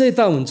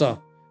 निश्चयता हुन्छ।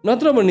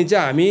 नत्र भने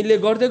चाहिँ हामीले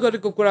गर्दै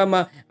गरेको कुरामा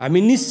हामी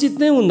निश्चित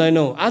नै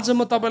हुँदैनौँ। आज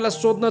म तपाईँलाई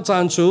सोध्न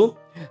चाहन्छु,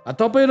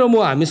 तपाईँ र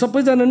म हामी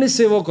सबैजना नै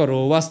सेवकहरू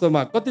हो।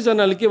 वास्तवमा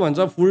कतिजनाले के भन्छ,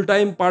 फुल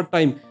टाइम पार्ट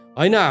टाइम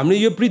होइन। हाम्रो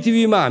यो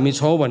पृथ्वीमा हामी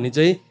छौँ भने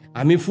चाहिँ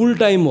हामी फुल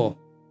टाइम हो,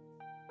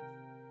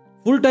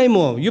 फुल टाइम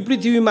हो। यो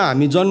पृथ्वीमा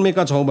हामी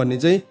जन्मेका छौँ भने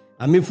चाहिँ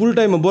हामी फुल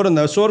टाइम हो।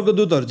 बरुभन्दा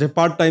स्वर्गदूतहरू चाहिँ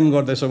पार्ट टाइम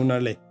गर्दैछ।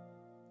 उनीहरूले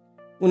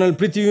उनीहरूले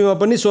पृथ्वीमा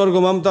पनि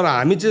स्वर्गमा पनि, तर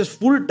हामी चाहिँ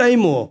फुल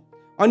टाइम हो।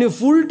 अनि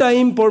फुल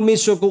टाइम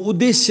परमेश्वरको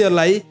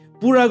उद्देश्यलाई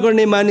पुरा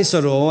गर्ने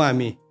मानिसहरू हौ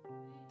हामी।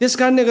 त्यस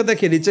कारणले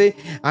गर्दाखेरि चाहिँ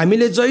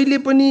हामीले जहिले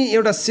पनि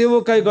एउटा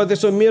सेवकाई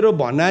गर्दैछौँ। मेरो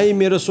भनाइ,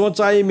 मेरो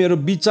सोचाइ, मेरो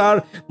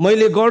विचार,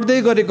 मैले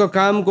गर्दै गरेको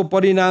कामको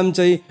परिणाम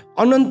चाहिँ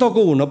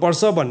अनन्तको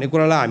हुनुपर्छ भन्ने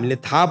कुरालाई हामीले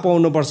थाहा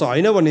पाउनुपर्छ।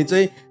 होइन भने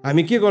चाहिँ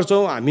हामी के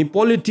गर्छौँ, हामी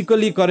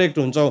पोलिटिकली करेक्ट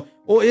हुन्छौँ।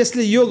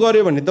 यसले यो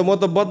गर्यो भने त म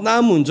त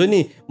बदनाम हुन्छु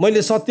नि,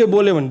 मैले सत्य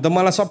बोल्यो भने त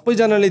मलाई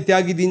सबैजनाले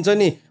त्यागिदिन्छ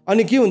नि।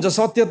 अनि के हुन्छ,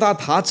 सत्यता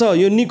थाहा छ।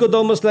 यो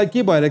निकोदेमसलाई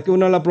के भएर कि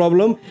उनीहरूलाई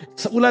प्रब्लम,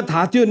 उसलाई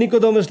थाहा थियो।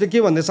 निकोदेमसले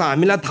के भन्दैछ,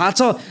 हामीलाई थाहा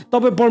छ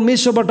तपाईँ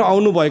परमेश्वरबाट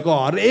आउनुभएको।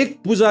 हरेक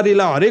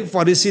पुजारीलाई, हरेक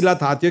फरिसीलाई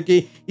थाहा थियो कि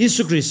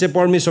यीशु ख्रीष्ट चाहिँ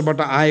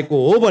परमेश्वरबाट आएको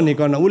हो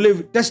भनिकन उसले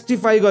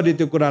टेस्टिफाई गर्यो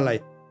त्यो कुरालाई।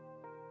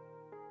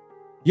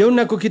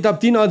 यूहन्नाको किताब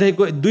 3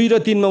 अध्यायको 2 र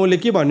 3 उसले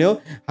के भन्यो,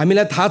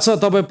 हामीलाई थाहा छ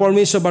तपाईँ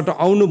परमेश्वरबाट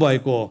आउनु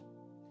भएको हो।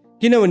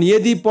 किनभने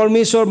यदि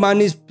परमेश्वर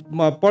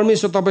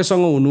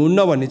तपाईँसँग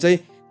हुनुहुन्न भने चाहिँ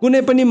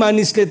कुनै पनि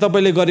मानिसले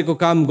तपाईँले गरेको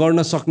काम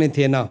गर्न सक्ने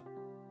थिएन।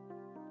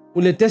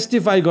 उसले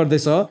टेस्टिफाई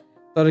गर्दैछ।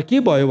 तर के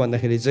भयो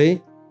भन्दाखेरि चाहिँ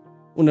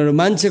उनीहरू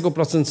मान्छेको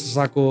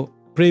प्रशंसाको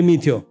प्रेमी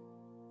थियो।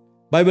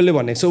 बाइबलले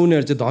भनेको छ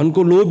उनीहरू चाहिँ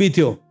धनको लोभी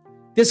थियो।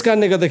 त्यस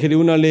कारणले गर्दाखेरि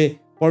उनीहरूले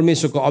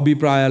परमेश्वरको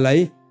अभिप्रायलाई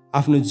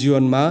आफ्नो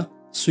जीवनमा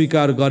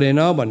स्वीकार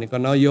गरेन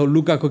भनिकन यो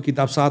लुकाको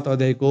किताब 7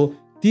 अध्यायको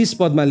 30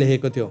 पदमा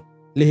लेखेको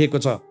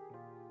छ।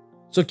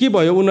 सो के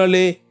भयो,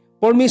 उनीहरूले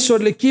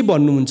परमेश्वरले के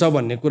भन्नुहुन्छ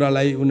भन्ने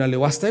कुरालाई उनीहरूले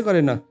वास्तै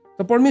गरेन।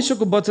 त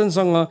परमेश्वरको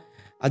वचनसँग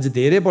आज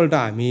धेरैपल्ट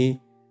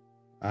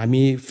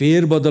हामी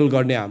फेरबदल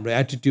गर्ने हाम्रो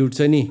एटिट्युड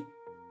चाहिँ नि,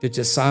 त्यो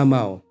चाहिँ सामा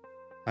हो,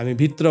 हामी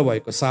भित्र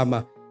भएको सामा।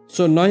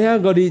 सो नयाँ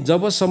गरी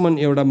जबसम्म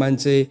एउटा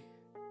मान्छे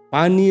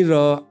पानी र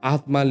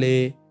आत्माले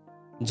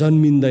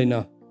जन्मिँदैन,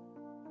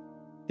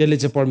 त्यसले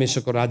चाहिँ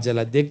परमेश्वरको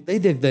राज्यलाई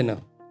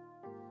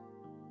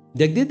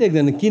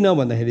देख्दैन। किन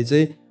भन्दाखेरि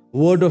चाहिँ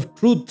वर्ड अफ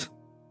ट्रुथ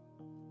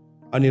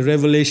अनि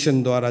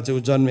रेभलेसनद्वारा चाहिँ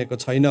ऊ जन्मेको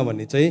छैन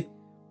भने चाहिँ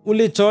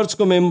उसले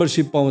चर्चको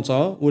मेम्बरसिप पाउँछ,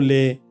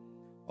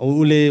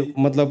 उसले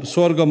मतलब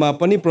स्वर्गमा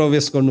पनि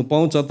प्रवेश गर्नु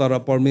पाउँछ, तर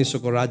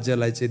परमेश्वरको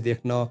राज्यलाई चाहिँ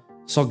देख्न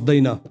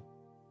सक्दैन।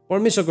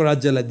 परमेश्वरको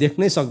राज्यलाई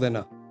देख्नै सक्दैन।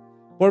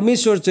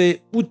 परमेश्वर चाहिँ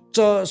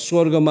उच्च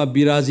स्वर्गमा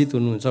विराजित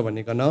हुनुहुन्छ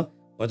भनिकन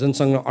भजन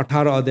सङ्ग्रह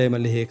 18 अध्यायमा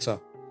लेखेको छ।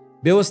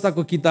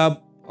 व्यवस्थाको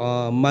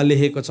किताबमा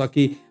लेखेको छ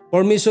कि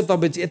परमेश्वर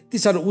तपाईँ चाहिँ यति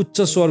साह्रो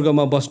उच्च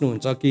स्वर्गमा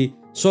बस्नुहुन्छ कि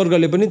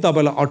स्वर्गले पनि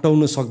तपाईँलाई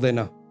अटाउनु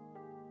सक्दैन।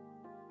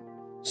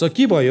 सो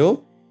के भयो,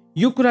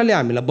 यो कुराले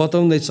हामीलाई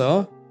बताउँदैछ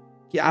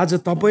कि आज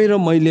तपाईँ र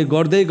मैले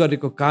गर्दै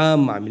गरेको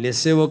काम, हामीले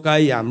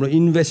सेवकाई, हाम्रो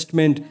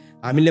इन्भेस्टमेन्ट,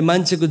 हामीले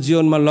मान्छेको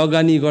जीवनमा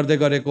लगानी गर्दै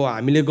गरेको,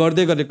 हामीले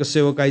गर्दै गरेको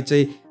सेवकाई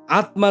चाहिँ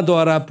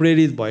आत्माद्वारा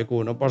प्रेरित भएको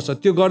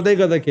हुनुपर्छ। त्यो गर्दै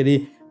गर्दाखेरि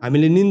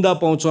हामीले निन्दा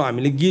पाउँछौँ,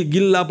 हामीले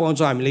गिल्ला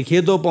पाउँछौँ, हामीले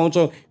खेदो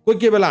पाउँछौँ।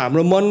 कोही बेला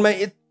हाम्रो मनमा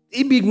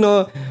यति बिघ्न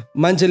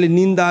मान्छेले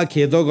निन्दा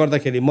खेदो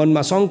गर्दाखेरि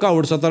मनमा शङ्का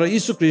उठ्छ। तर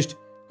यीशु ख्रीष्ट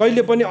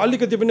कहिले पनि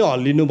अलिकति पनि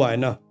हल्लिनु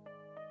भएन।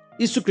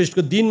 यीशु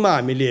ख्रीष्टको दिनमा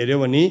हामीले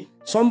हेऱ्यौँ भने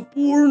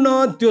सम्पूर्ण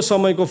त्यो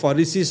समयको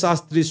फरिसी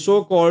शास्त्री,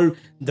 सो कल्ड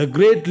द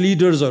ग्रेट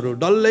लिडर्सहरू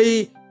डल्लै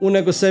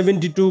उनीहरूको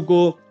 72 को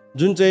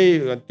जुन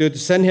चाहिँ त्यो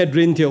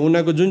सेनहेड्रिन थियो,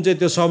 उनीहरूको जुन चाहिँ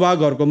त्यो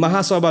सभाघरको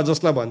महासभा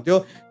जसलाई भन्थ्यो,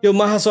 त्यो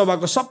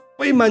महासभाको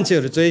सबै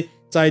मान्छेहरू चाहिँ,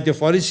 चाहे त्यो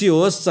फरिसी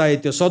होस्, चाहे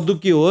त्यो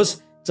सदुकी होस्,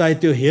 चाहे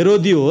त्यो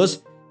हेरोदी होस्,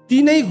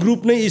 तीनै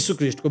ग्रुप नै यीशु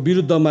ख्रीष्टको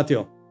विरुद्धमा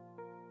थियो।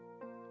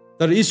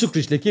 तर यीशु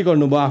ख्रीष्टले के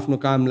गर्नुभयो, आफ्नो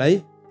कामलाई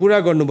पुरा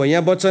गर्नुभयो।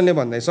 यहाँ वचनले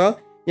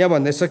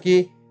भन्दैछ कि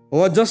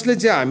हो जसले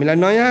चाहिँ हामीलाई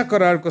नयाँ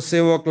करारको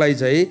सेवकलाई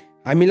चाहिँ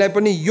हामीलाई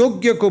पनि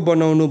योग्यको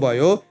बनाउनु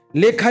भयो,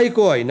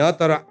 लेखाइको होइन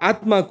तर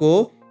आत्माको,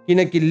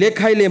 किनकि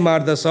लेखाइले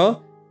मार्दछ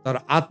तर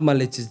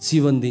आत्माले चाहिँ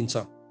जीवन दिन्छ।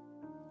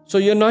 सो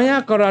यो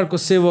नयाँ करारको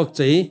सेवक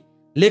चाहिँ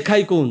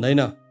लेखाइको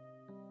हुँदैन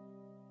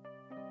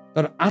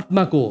तर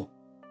आत्माको हो।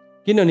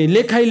 किनभने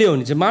लेखाइले हो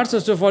भने चाहिँ मार्छ।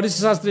 सो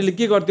फरिसी शास्त्रीले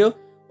के गर्थ्यो,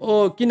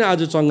 किन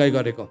आज चङ्गाई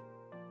गरेको,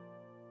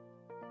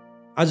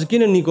 आज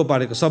किन निको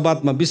पारेको,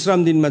 सब्बातमा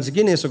विश्राम दिनमा चाहिँ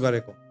किन यसो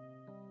गरेको।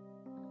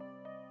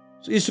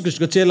 यीशु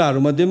ख्रीष्टको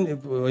चेलाहरूमध्ये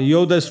पनि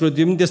यहुदा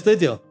इस्करियोती पनि त्यस्तै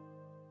थियो।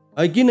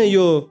 किन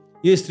यो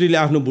स्त्रीले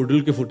आफ्नो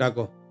भुडुल्के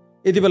फुटाएको,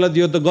 यति बेला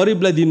यो त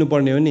गरिबलाई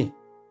दिनुपर्ने हो नि।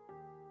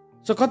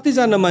 सो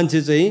कतिजना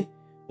मान्छे चाहिँ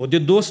हो त्यो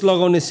दोष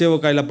लगाउने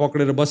सेवकाईलाई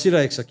पक्रेर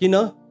बसिरहेको छ।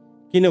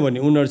 किनभने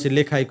उनीहरू चाहिँ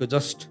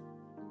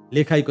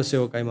लेखाइको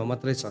सेवकाईमा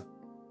मात्रै छ।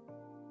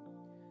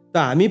 त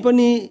हामी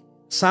पनि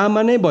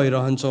सामान्य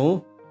भइरहन्छौँ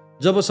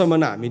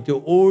जबसम्म हामी त्यो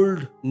ओल्ड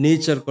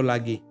नेचरको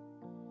लागि,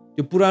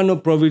 त्यो पुरानो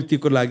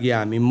प्रवृत्तिको लागि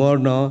हामी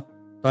मर्न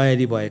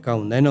तयारी भएका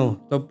हुँदैनौँ।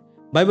 त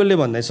बाइबलले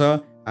भन्दैछ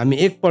हामी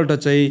एकपल्ट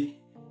चाहिँ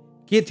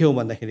के थियौँ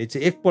भन्दाखेरि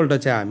चाहिँ एकपल्ट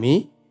चाहिँ हामी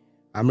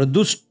हाम्रो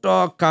दुष्ट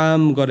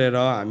काम गरेर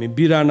हामी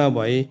बिराना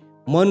भए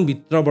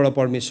मनभित्रबाट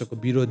परमेश्वरको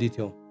विरोधी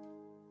थियौँ।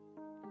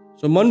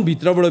 सो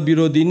मनभित्रबाट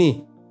विरोधी नि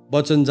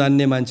वचन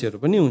जान्ने मान्छेहरू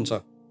पनि हुन्छ।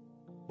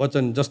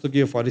 वचन जस्तो कि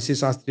यो फरिसी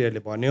शास्त्रीहरूले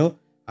भन्यो,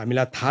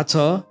 हामीलाई थाहा छ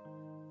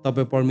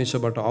तपाईँ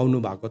परमेश्वरबाट आउनु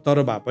भएको,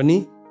 तर भए पनि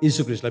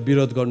यीशु ख्रीष्टलाई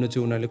विरोध गर्नु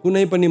चाहिँ उनीहरूले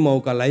कुनै पनि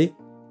मौकालाई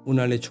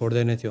उनीहरूले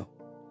छोड्दैन थियो,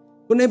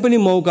 कुनै पनि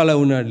मौकालाई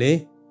उनीहरूले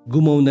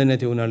गुमाउँदैन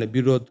थियो, उनीहरूले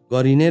विरोध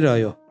गरि नै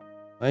रह्यो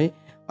है।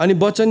 अनि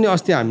वचन नै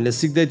अस्ति हामीले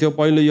सिक्दै थियौँ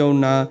पहिलो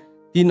यूहन्ना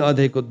 3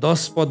 अध्यायको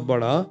 10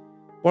 पदबाट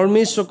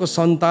परमेश्वरको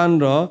सन्तान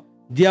र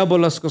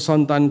दियाबलसको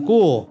सन्तान को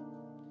हो?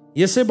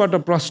 यसैबाट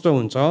प्रश्न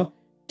हुन्छ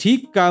ठिक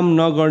काम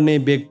नगर्ने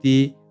व्यक्ति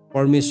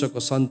परमेश्वरको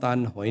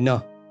सन्तान होइन।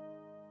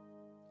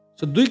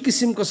 सो दुई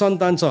किसिमको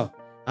सन्तान छ।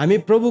 हामी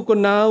प्रभुको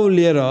नाउँ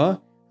लिएर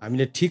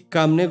हामीले ठिक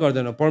काम नै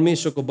गर्दैनौँ,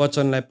 परमेश्वरको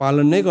वचनलाई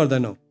पालन नै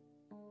गर्दैनौँ।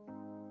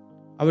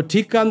 अब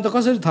ठिक काम त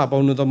कसरी थाहा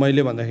पाउनु त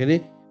मैले भन्दाखेरि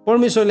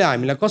परमेश्वरले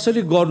हामीलाई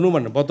कसरी गर्नु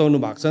भनेर बताउनु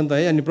भएको छ नि त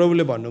है। अनि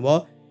प्रभुले भन्नुभयो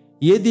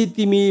यदि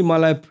तिमी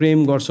मलाई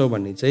प्रेम गर्छौ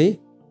भने चाहिँ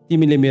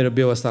तिमीले मेरो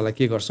व्यवस्थालाई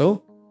के गर्छौ?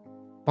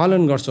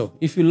 पालन गर्छौ।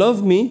 If you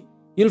love me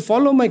you will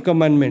follow my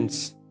कमान्डमेन्ट्स।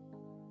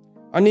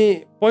 अनि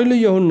पहिलो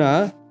यूहन्ना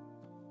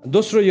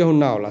दोस्रो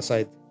यूहन्ना होला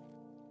सायद,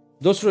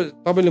 दोस्रो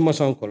तपाईँले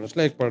मसँग खोल्नुहोस् ल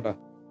एकपल्ट।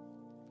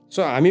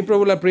 सो हामी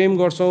प्रभुलाई प्रेम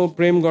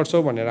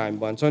गर्छौँ भनेर हामी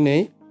भन्छौँ नि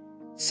है।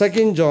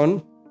 सेकेन्ड जन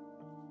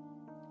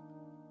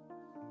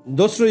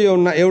दोस्रो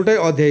यूहन्ना एउटै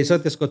अध्याय छ,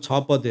 त्यसको 6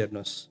 पद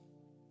हेर्नुहोस्।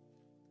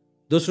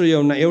 दोस्रो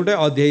यूहन्ना एउटै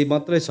अध्याय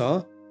मात्रै छ,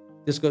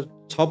 त्यसको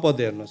 6 पद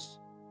हेर्नुहोस्।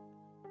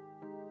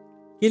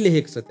 के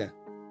लेखेको छ त्यहाँ?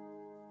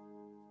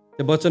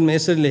 त्यो वचनमा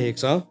यसरी लेखेको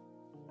छ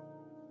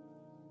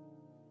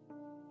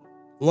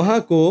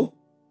उहाँको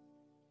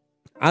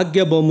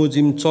आज्ञा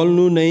बमोजिम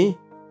चल्नु नै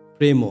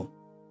प्रेम हो।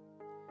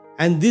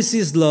 And this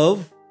is love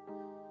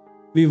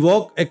we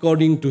walk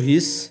according to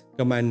his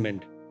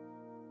commandment.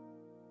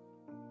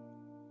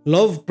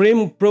 Love प्रेम,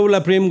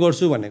 प्रभुलाई प्रेम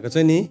गर्छु भनेको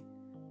चाहिँ नि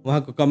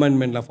उहाँको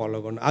कमान्डमेन्टलाई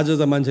फलो गर्नु। आज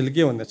त मान्छेले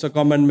के भन्दैछ?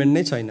 कमान्डमेन्ट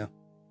नै छैन,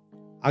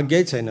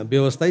 आज्ञै छैन,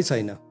 व्यवस्थै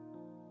छैन।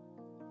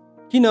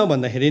 किन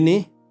भन्दाखेरि नि,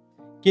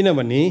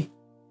 किनभने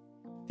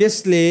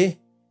त्यसले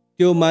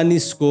त्यो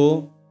मानिसको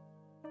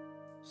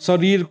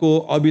शरीरको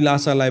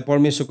अभिलाषालाई,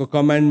 परमेश्वरको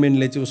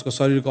कमान्डमेन्टले चाहिँ उसको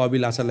शरीरको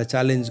अभिलाषालाई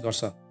च्यालेन्ज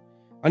गर्छ।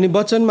 अनि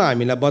वचनमा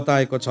हामीलाई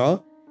बताएको छ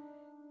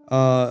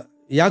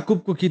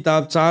याकुबको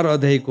किताब 4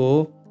 अध्यायको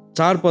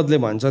 4 पदले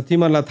भन्छ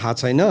तिमीहरूलाई थाहा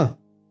छैन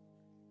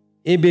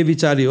ए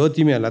बेविचारी हो,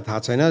 तिमीहरूलाई थाहा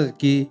छैन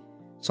कि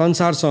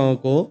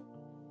संसारसँगको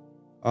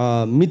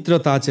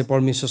मित्रता चाहिँ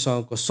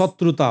परमेश्वरसँगको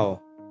शत्रुता हो।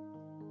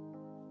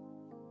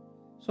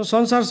 सो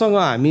संसारसँग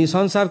हामी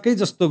संसारकै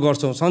जस्तो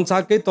गर्छौँ,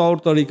 संसारकै तौर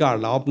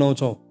तरिकाहरूलाई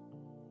अपनाउँछौँ।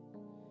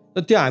 त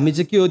त्यो हामी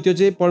चाहिँ के हो? त्यो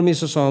चाहिँ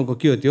परमेश्वरसँगको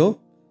के हो? त्यो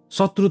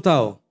शत्रुता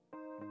हो,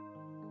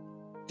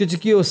 त्यो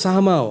चाहिँ के हो?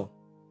 सामा हो।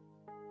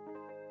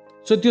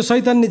 सो त्यो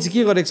शैतानले चाहिँ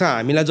के गरेको छ?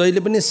 हामीलाई जहिले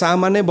पनि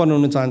सामा नै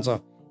बनाउन चाहन्छ।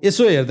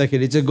 यसो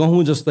हेर्दाखेरि चाहिँ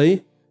गहुँ जस्तै,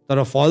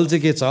 तर फल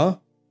चाहिँ के छ?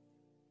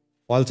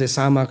 फल चाहिँ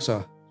सामाक छ।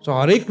 सो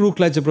हरेक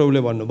रुखलाई चाहिँ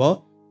प्रभुले भन्नुभयो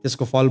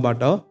त्यसको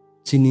फलबाट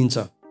चिनिन्छ।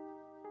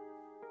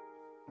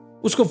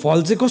 उसको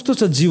फल चाहिँ कस्तो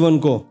छ?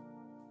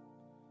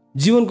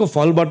 जीवनको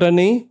फलबाट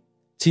नै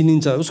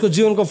चिनिन्छ। उसको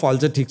जीवनको फल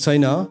चाहिँ ठिक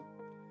छैन,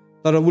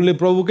 तर उसले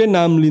प्रभुकै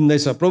नाम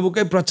लिँदैछ,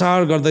 प्रभुकै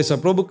प्रचार गर्दैछ,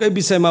 प्रभुकै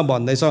विषयमा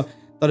भन्दैछ,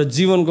 तर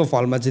जीवनको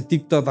फलमा चाहिँ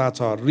तिक्तता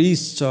छ,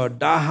 रिस छ,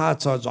 डाहा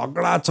छ,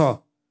 झगडा छ।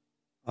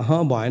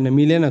 भएन,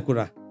 मिलेन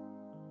कुरा,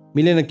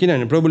 मिलेन।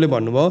 किनभने प्रभुले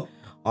भन्नुभयो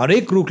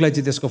हरेक रुखलाई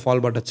चाहिँ त्यसको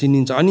फलबाट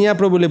चिनिन्छ। अनि यहाँ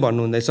प्रभुले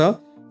भन्नुहुँदैछ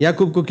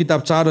याकुबको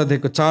किताब 4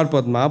 अध्यायको 4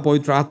 पदमा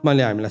पवित्र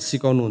आत्माले हामीलाई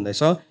सिकाउनु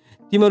हुँदैछ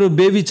तिमीहरू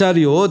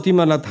बेविचारी हो,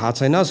 तिमीहरूलाई थाहा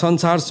छैन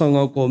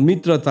संसारसँगको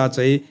मित्रता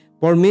चाहिँ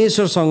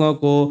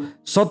परमेश्वरसँगको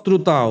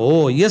शत्रुता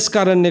हो। यस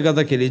कारणले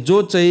गर्दाखेरि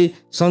जो चाहिँ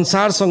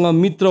संसारसँग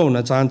मित्र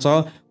हुन चाहन्छ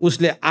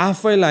उसले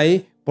आफैलाई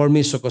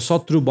परमेश्वरको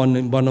शत्रु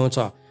बनाउँछ।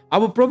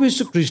 अब प्रभु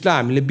यीशु ख्रीष्टलाई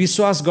हामीले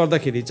विश्वास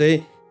गर्दाखेरि चाहिँ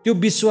त्यो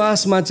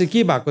विश्वासमा चाहिँ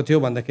के भएको थियो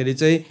भन्दाखेरि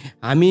चाहिँ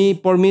हामी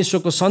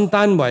परमेश्वरको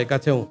सन्तान भएका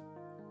थियौँ।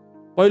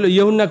 पहिलो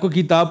यूहन्नाको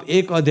किताब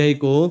 1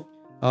 अध्यायको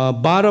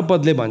 12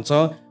 पदले भन्छ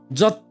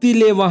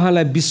जतिले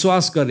उहाँलाई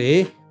विश्वास गरे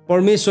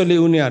परमेश्वरले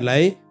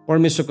उनीहरूलाई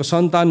परमेश्वरको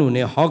सन्तान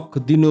हुने हक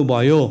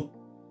दिनुभयो।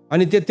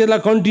 अनि त्यसलाई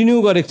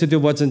कन्टिन्यू गरेको छ त्यो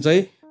वचन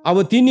चाहिँ।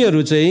 अब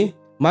तिनीहरू चाहिँ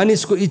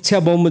मानिसको इच्छा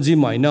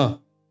बमोजिम होइन,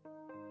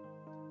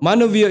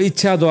 मानवीय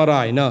इच्छाद्वारा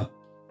होइन,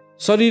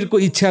 शरीरको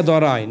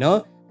इच्छाद्वारा होइन,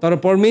 तर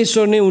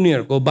परमेश्वर नै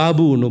उनीहरूको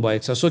बाबु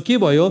हुनुभएको छ। सो के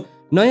भयो?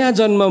 नयाँ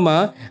जन्ममा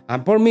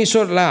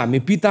परमेश्वरलाई हामी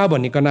पिता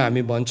भनिकन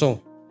हामी भन्छौँ,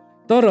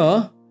 तर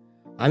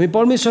हामी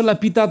परमेश्वरलाई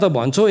पिता त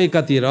भन्छौँ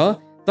एकातिर,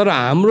 तर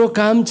हाम्रो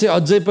काम चाहिँ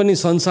अझै पनि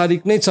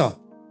सांसारिक नै छ।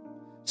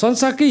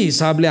 संसारकै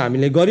हिसाबले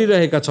हामीले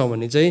गरिरहेका छौँ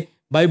भने चाहिँ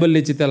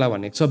बाइबलले चाहिँ त्यसलाई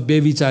भनेको छ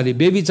बेविचारी।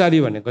 बेविचारी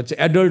भनेको चाहिँ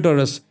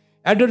एडल्टरस।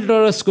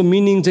 एडल्टरसको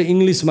मिनिङ चाहिँ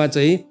इङ्ग्लिसमा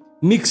चाहिँ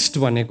मिक्स्ड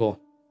भनेको,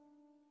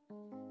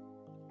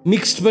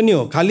 मिक्स्ड पनि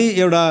हो। खालि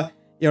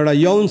एउटा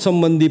यौन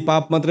सम्बन्धी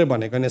पाप मात्रै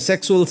भनेको होइन,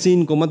 सेक्सुअल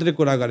सिनको मात्रै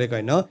कुरा गरेको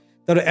होइन,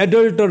 तर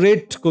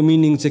एडल्टरेटको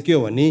मिनिङ चाहिँ के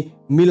हो भने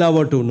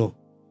मिलावट हुनु।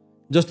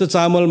 जस्तो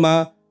चामलमा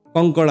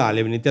कङ्कड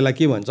हाल्यो भने त्यसलाई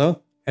के भन्छ?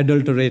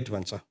 एडल्टरेट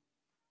भन्छ।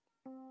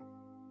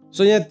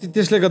 सो यहाँ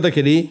त्यसले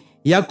गर्दाखेरि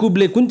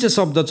याकुबले कुन चाहिँ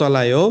शब्द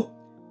चलायो?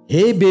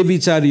 हे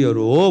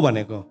बेविचारीहरू हो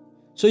भनेको।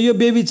 सो यो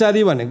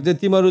बेविचारी भनेको चाहिँ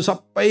तिमीहरू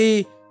सबै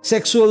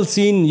सेक्सुअल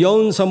सिन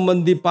यौन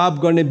सम्बन्धी पाप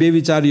गर्ने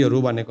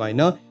बेविचारीहरू भनेको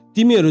होइन,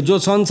 तिमीहरू जो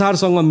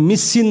संसारसँग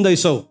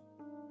मिसिँदैछौ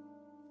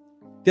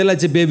त्यसलाई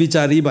चाहिँ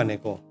बेविचारी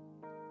भनेको।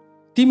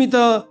 तिमी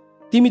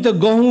त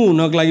गहुँ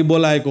हुनको लागि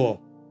बोलाएको हो,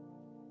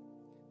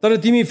 तर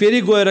तिमी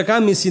फेरि गएर कहाँ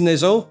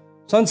मिसिँदैछौ?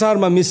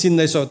 संसारमा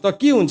मिसिँदैछौँ। त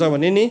के हुन्छ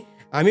भने नि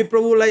हामी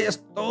प्रभुलाई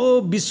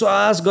यस्तो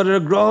विश्वास गरेर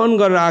ग्रहण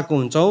गरेर आएको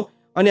हुन्छौँ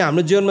अनि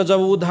हाम्रो जीवनमा जब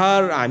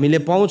उद्धार हामीले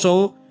पाउँछौँ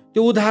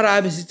त्यो उद्धार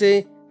आएपछि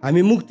चाहिँ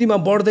हामी मुक्तिमा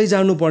बढ्दै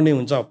जानुपर्ने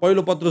हुन्छ।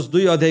 पहिलो पत्रुस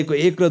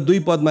 2:1 र 2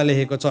 पदमा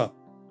लेखेको छ।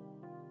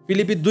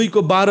 फिलिपी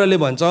 2:12ले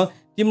भन्छ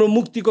तिम्रो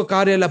मुक्तिको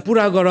कार्यलाई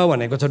पुरा गर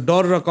भनेको छ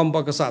डर र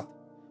कम्पको साथ।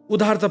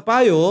 उद्धार त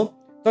पायो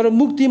तर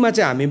मुक्तिमा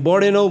चाहिँ हामी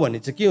बढेनौँ भने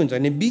चाहिँ के हुन्छ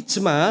भने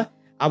बिचमा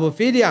अब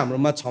फेरि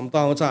हाम्रोमा क्षमता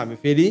आउँछ, हामी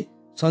फेरि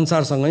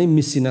संसारसँगै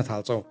मिसिन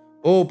थाल्छौँ।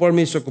 ओ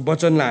परमेश्वरको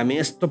वचनलाई हामी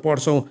यस्तो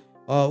पढ्छौँ,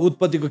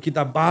 उत्पत्तिको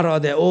किताब 12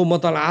 अध्याय, ओ म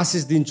तँलाई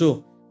आशिष दिन्छु,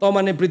 तँ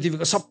माने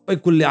पृथ्वीको सबै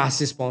कुलले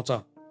आशिष पाउँछ।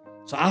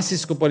 सो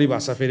आशिषको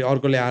परिभाषा फेरि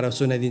अर्कोले आएर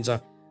सुनाइदिन्छ।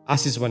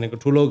 आशिष भनेको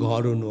ठुलो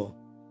घर हुनु हो,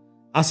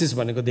 आशिष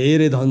भनेको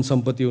धेरै धन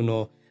सम्पत्ति हुनु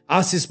हो,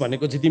 आशिष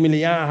भनेको चाहिँ तिमीले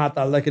यहाँ हात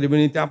हाल्दाखेरि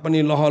पनि त्यहाँ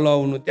पनि लहलह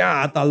हुनु, त्यहाँ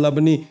हात हाल्दा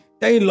पनि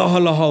त्यहीँ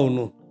लहलह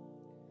हुनु,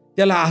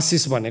 त्यसलाई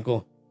आशिष भनेको।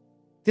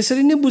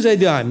 त्यसरी नै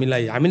बुझाइदियो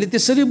हामीलाई। हामीले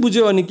त्यसरी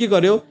बुझ्यो अनि के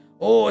गर्यो,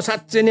 ओ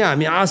साँच्चै नै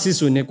हामी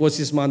आशिष हुने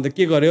कोसिसमा अन्त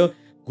के गर्यो,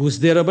 घुस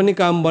दिएर पनि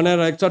काम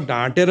बनाइरहेको छ,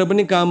 ढाँटेर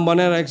पनि काम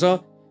बनाइरहेको छ,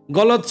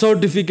 गलत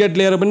सर्टिफिकेट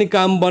लिएर पनि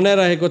काम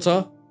बनाइरहेको छ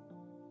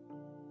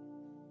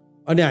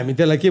अनि हामी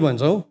त्यसलाई के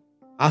भन्छौँ,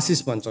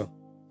 आशिष भन्छौँ।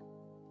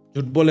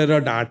 झुट बोलेर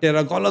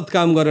ढाँटेर गलत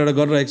काम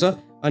गरिरहेको छ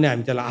अनि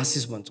हामी त्यसलाई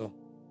आशिष भन्छौँ।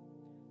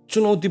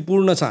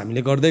 चुनौतीपूर्ण छ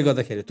हामीले गर्दै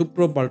गर्दाखेरि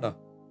थुप्रोपल्ट।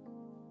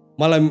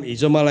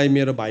 हिजो मलाई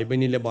मेरो भाइ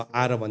बहिनीले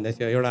आएर भन्दै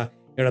थियो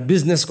एउटा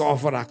बिजनेसको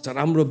अफर आएको छ,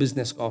 राम्रो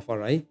बिजनेसको अफर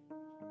है।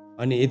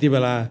 अनि यति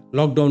बेला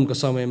लकडाउनको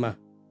समयमा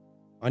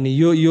अनि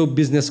यो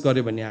बिजनेस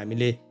गऱ्यो भने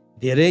हामीले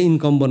धेरै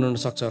इन्कम बनाउन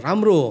सक्छ,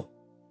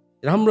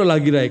 राम्रो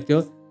लागिरहेको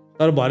थियो।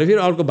 तर भरे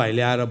फेरि अर्को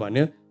भाइले आएर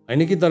भन्यो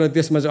होइन कि तर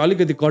त्यसमा चाहिँ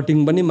अलिकति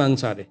कटिङ पनि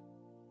माग्छ अरे।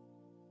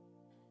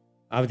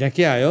 अब त्यहाँ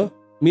के आयो,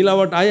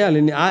 मिलावट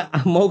आइहाल्यो नि।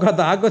 मौका त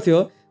आएको थियो,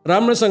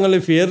 राम्रोसँगले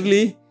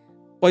फेयरली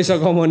पैसा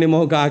कमाउने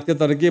मौका आएको थियो,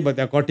 तर के भयो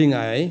त्यहाँ कटिङ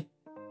आयो है।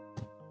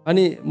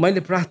 अनि मैले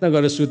प्रार्थना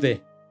गरेर सुतेँ।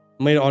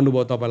 मेरो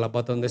अनुभव तपाईँलाई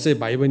बताउँदैछु,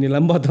 भाइ बहिनीलाई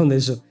पनि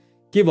बताउँदैछु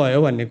के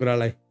भयो भन्ने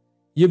कुरालाई।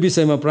 यो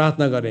विषयमा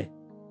प्रार्थना गरेँ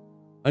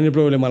अनि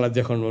प्रभुले मलाई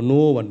देखाउनु भयो,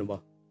 नो भन्नुभयो,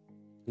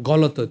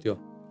 गलत हो, त्यो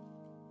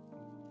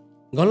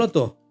गलत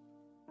हो।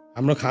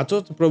 हाम्रो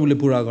खाँचो प्रभुले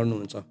पुरा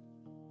गर्नुहुन्छ।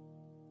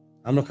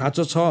 हाम्रो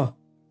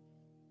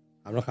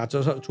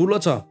खाँचो ठुलो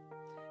छ।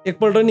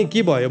 एकपल्ट नि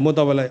के भयो म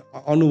तपाईँलाई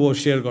अनुभव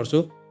सेयर गर्छु।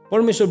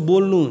 परमेश्वर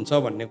बोल्नुहुन्छ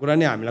भन्ने कुरा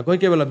नि हामीलाई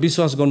कोही बेला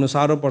विश्वास गर्नु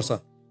साह्रो पर्छ।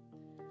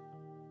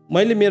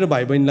 मैले मेरो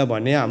भाइ बहिनीलाई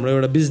भने हाम्रो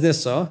एउटा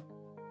बिजनेस छ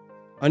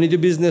अनि त्यो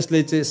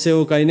बिजनेसले चाहिँ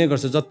सेवाकाई नै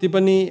गर्छ। जति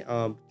पनि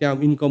त्यहाँ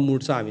इन्कम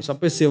उठ्छ हामी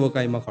सबै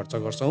सेवाकाईमा खर्च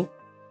गर्छौँ।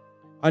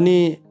 अनि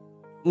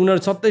उनीहरू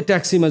सबै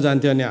ट्याक्सीमा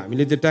जान्थ्यो अनि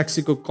हामीले त्यो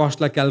ट्याक्सीको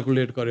कस्टलाई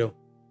क्यालकुलेट गऱ्यौँ।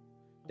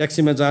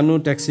 ट्याक्सीमा जानु,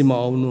 ट्याक्सीमा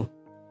आउनु।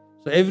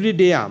 सो एभ्री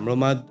डे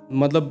हाम्रोमा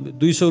मतलब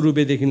 200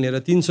 रुपियाँदेखि लिएर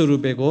 300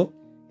 रुपियाँको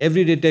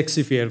एभ्री डे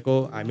ट्याक्सी फेयरको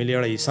हामीले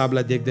एउटा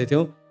हिसाबलाई देख्दै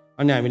थियौँ।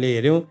 अनि हामीले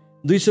हेऱ्यौँ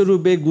 200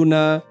 रुपियाँ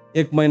गुणा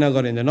 1 महिना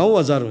गऱ्यो भने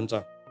 9,000 हुन्छ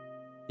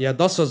या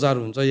 10,000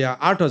 हुन्छ या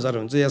 8,000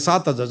 हुन्छ या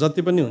 7,000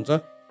 जति पनि हुन्छ।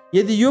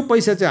 यदि यो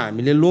पैसा चाहिँ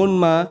हामीले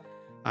लोनमा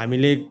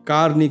हामीले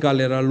कार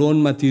निकालेर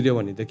लोनमा तिर्यो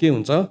भने त के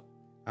हुन्छ,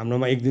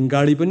 हाम्रोमा एक दिन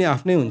गाडी पनि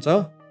आफ्नै हुन्छ।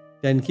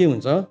 त्यहाँदेखि के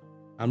हुन्छ,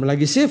 हाम्रो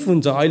लागि सेफ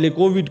हुन्छ। अहिले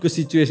कोभिडको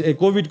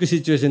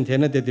सिचुएसन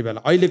थिएन त्यति बेला।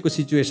 अहिलेको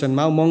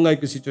सिचुएसनमा,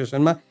 महँगाईको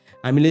सिचुएसनमा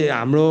हामीले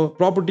हाम्रो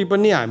प्रपर्टी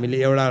पनि हामीले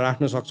एउटा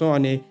राख्न सक्छौँ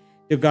अनि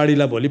त्यो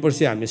गाडीलाई भोलि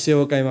पर्सि हामी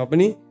सेवाकाईमा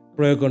पनि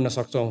प्रयोग गर्न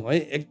सक्छौँ है।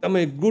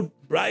 एकदमै गुड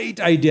ब्राइट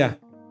आइडिया,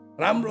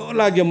 राम्रो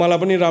लाग्यो, मलाई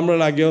पनि राम्रो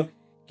लाग्यो।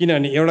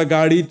 किनभने एउटा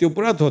गाडी त्यो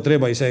पुरा थोत्रे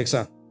भइसकेको छ,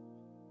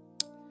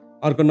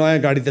 अर्को नयाँ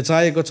गाडी त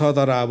चाहिएको छ,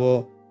 तर अब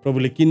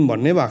प्रभुले किन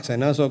भन्ने भएको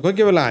छैन। सो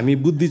कोही बेला हामी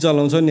बुद्धि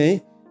चलाउँछौँ नि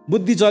है,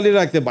 बुद्धि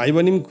चलिरहेको थियो। भाइ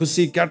बहिनी पनि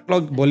खुसी,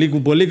 क्याटलग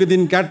भोलिको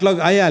दिन क्याटलग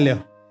आइहाल्यो,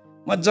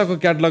 मजाको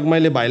क्याटलग।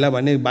 मैले भाइलाई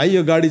भने, भाइ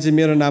यो गाडी चाहिँ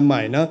मेरो नाममा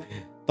होइन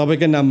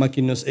तपाईँकै नाममा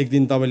किन्नुहोस्, एक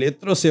दिन तपाईँले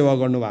यत्रो सेवा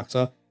गर्नुभएको छ,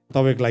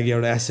 तपाईँको लागि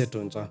एउटा एसेट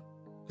हुन्छ।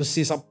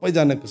 खुसी,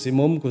 सबैजना खुसी, म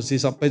पनि खुसी,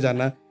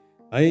 सबैजना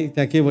है।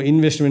 त्यहाँ के भयो,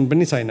 इन्भेस्टमेन्ट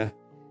पनि छैन।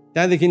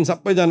 त्यहाँदेखि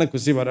सबैजना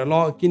खुसी भएर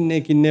ल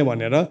किन्ने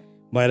भनेर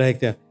भइरहेको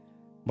थियो।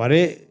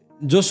 भरे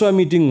जोसुवा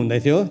मिटिङ हुँदै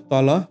थियो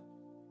तल,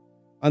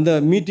 अन्त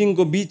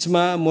मिटिङको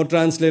बिचमा म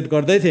ट्रान्सलेट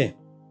गर्दै थिएँ।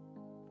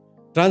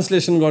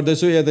 ट्रान्सलेसन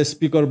गर्दैछु, यता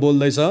स्पिकर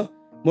बोल्दैछ,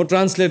 म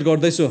ट्रान्सलेट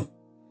गर्दैछु।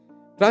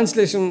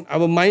 ट्रान्सलेसन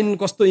अब माइन्ड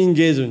कस्तो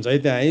इन्गेज हुन्छ है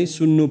त्यहाँ है,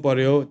 सुन्नु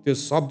पर्यो, त्यो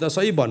शब्द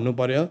सही भन्नु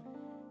पर्यो।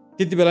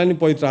 त्यति बेला नि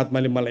पवित्र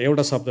आत्माले मलाई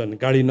एउटा शब्द भने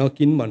गाडी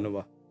नकिन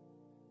भन्नुभयो।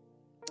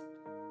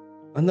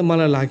 अन्त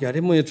मलाई लाग्यो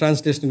अरे म यो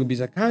ट्रान्सलेसनको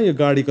बिचमा कहाँ यो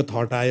गाडीको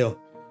थट आयो।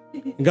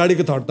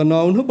 गाडीको थट त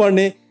नआउनु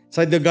पर्ने,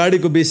 सायद त्यो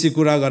गाडीको बेसी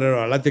कुरा गरेर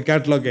होला, त्यो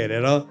क्याटलग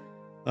हेरेर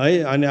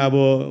है। अनि अब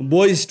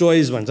बोइज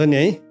टोइज भन्छ नि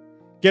है,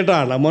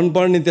 केटाहरूलाई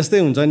मनपर्ने त्यस्तै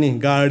हुन्छ नि,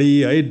 गाडी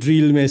है,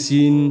 ड्रिल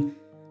मेसिन,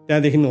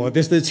 त्यहाँदेखि हो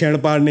त्यस्तै छेड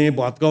पार्ने,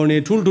 भत्काउने,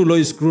 ठुल्ठुलो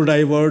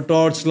स्क्रुड्राइभर,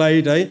 टर्च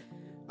लाइट है।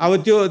 अब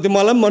त्यो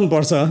मलाई पनि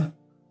मनपर्छ,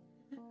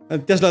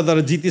 त्यसलाई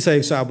तर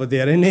जितिसकेको छु अब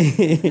धेरै नै।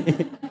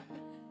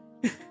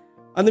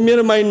 अन्त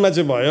मेरो माइन्डमा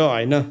चाहिँ भयो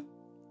होइन,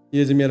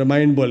 यो चाहिँ मेरो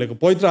माइन्ड बोलेको।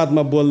 पवित्र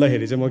आत्मा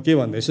बोल्दाखेरि चाहिँ म के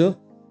भन्दैछु,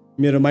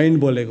 मेरो माइन्ड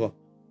बोलेको।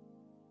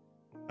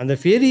 अन्त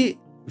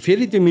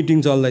फेरि त्यो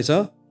मिटिङ चल्दैछ।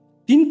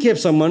 3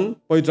 खेपसम्म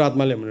पवित्र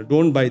आत्माले भन्नु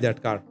डोन्ट बाई द्याट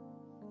कार,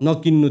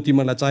 नकिन्नु,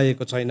 तिमीलाई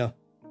चाहिएको छैन,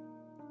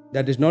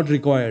 द्याट इज नट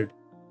रिक्वायर्ड।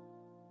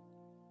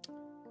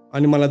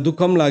 अनि मलाई दुःख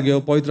पनि लाग्यो,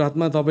 पवित्र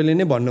आत्मा तपाईँले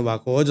नै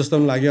भन्नुभएको हो जस्तो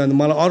पनि लाग्यो। अनि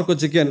मलाई अर्को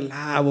चाहिँ के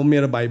ला, अब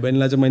मेरो भाइ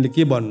बहिनीलाई चाहिँ मैले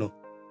के भन्नु,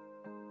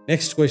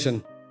 नेक्स्ट क्वेसन।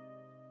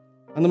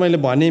 अन्त मैले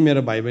भने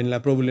मेरो भाइ बहिनीलाई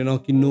प्रभुले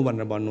नकिन्नु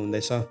भनेर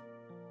भन्नुहुँदैछ,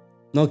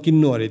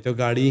 नकिन्नु अरे त्यो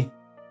गाडी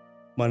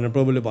भनेर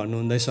प्रभुले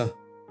भन्नुहुँदैछ।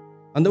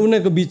 अन्त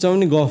उनीहरूको बिचमा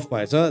पनि गफ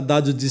भएछ,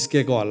 दाजु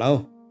जिस्केको होला हौ,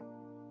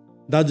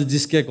 दाजु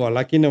जिस्केको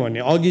होला, किनभने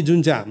अघि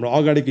जुन चाहिँ हाम्रो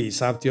अगाडिको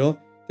हिसाब थियो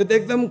त्यो त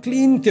एकदम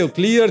क्लिन थियो,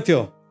 क्लियर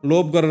थियो,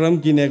 लोभ गरेर पनि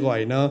किनेको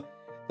होइन।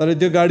 तर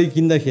त्यो गाडी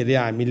किन्दाखेरि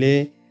हामीले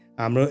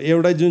हाम्रो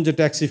एउटै जुन चाहिँ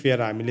ट्याक्सी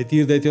फेयर हामीले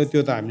तिर्दै थियो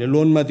त्यो त हामीले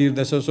लोनमा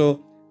तिर्दैछौँ, सो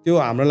त्यो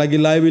हाम्रो लागि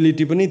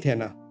लाइबिलिटी पनि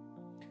थिएन।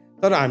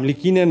 तर हामीले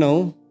किनेनौँ,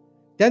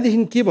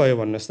 त्यहाँदेखि के भयो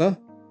भन्नुहोस् त,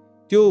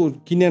 त्यो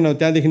किनेनौँ,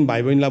 त्यहाँदेखि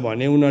भाइ बहिनीलाई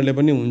भने, उनीहरूले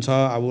पनि हुन्छ,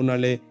 अब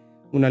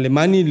उनीहरूले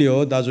मानिलियो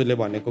दाजुले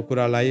भनेको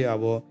कुरालाई।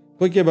 अब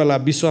कोही बेला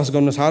विश्वास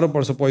गर्न साह्रो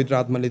पर्छ, पवित्र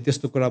आत्माले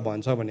त्यस्तो कुरा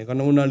भन्छ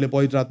भनेकन उनीहरूले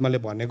पवित्र आत्माले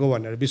भनेको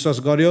भनेर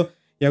विश्वास गर्यो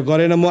या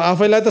गरेन। म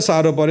आफैलाई त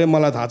साह्रो पर्यो,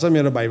 मलाई थाहा छ,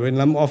 मेरो भाइ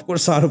बहिनीलाई पनि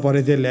अफकोर्स साह्रो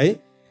पर्यो त्यसले है।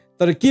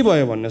 तर के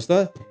भयो भन्नुहोस् त,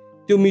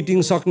 त्यो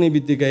मिटिङ सक्ने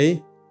बित्तिकै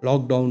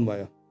लकडाउन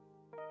भयो,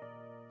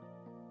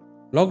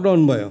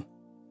 लकडाउन भयो।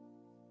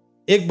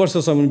 1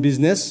 वर्षसम्म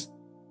बिजनेस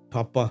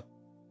ठप्प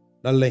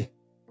डल्लै।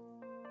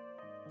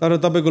 तर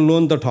तपाईँको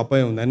लोन त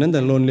ठप्पै हुँदैन नि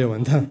त, लोन लियो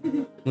भने त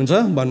हुन्छ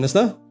भन्नुहोस् त,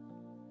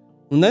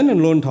 हुँदैन,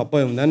 लोन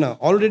ठप्पै हुँदैन।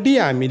 अलरेडी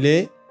हामीले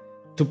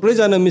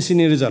थुप्रैजना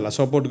मिसनरीजहरूलाई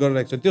सपोर्ट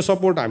गरिरहेको छ, त्यो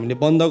सपोर्ट हामीले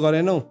बन्द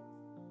गरेनौँ,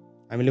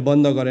 हामीले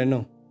बन्द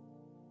गरेनौँ।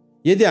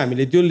 यदि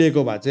हामीले त्यो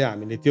लिएको भए चाहिँ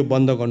हामीले त्यो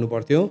बन्द गर्नु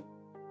पर्थ्यो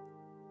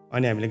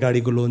अनि हामीले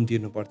गाडीको लोन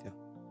तिर्नु पर्थ्यो।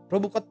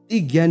 प्रभु कति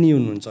ज्ञानी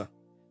हुनुहुन्छ।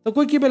 त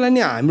कोही बेला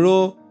नि हाम्रो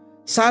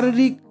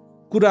शारीरिक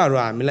कुराहरू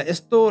हामीलाई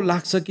यस्तो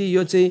लाग्छ कि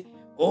यो चाहिँ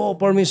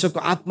परमेश्वरको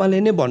आत्माले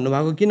नै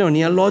भन्नुभएको, किनभने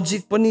यहाँ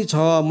लजिक पनि छ,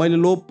 मैले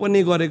लोभ पनि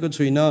गरेको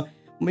छुइनँ,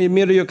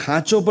 मेरो यो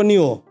खाँचो पनि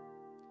हो।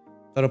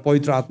 तर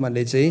पवित्र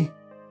आत्माले चाहिँ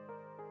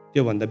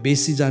त्योभन्दा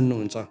बेसी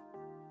जान्नुहुन्छ,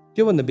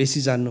 त्योभन्दा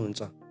बेसी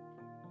जान्नुहुन्छ।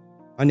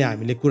 अनि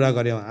हामीले कुरा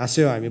गऱ्यौँ,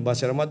 हाँस्यौँ, हामी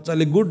बसेर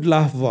मजाले गुड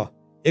लाफ भयो।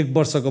 1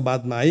 वर्षको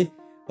बादमा है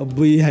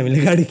बुई हामीले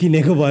गाडी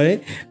किनेको भए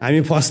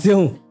हामी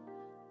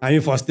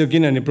फस्थ्यौँ,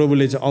 किनभने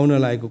प्रभुले चाहिँ आउन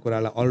लागेको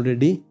कुरालाई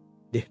अलरेडी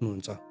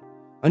देख्नुहुन्छ।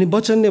 अनि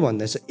वचनले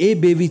भन्दैछ ए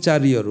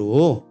बेविचारीहरू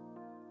हो।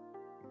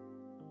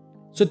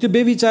 सो त्यो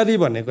बेविचारी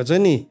भनेको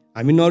चाहिँ नि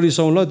हामी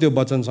नरिसाउँ ल, त्यो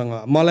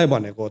वचनसँग मलाई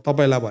भनेको,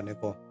 तपाईँलाई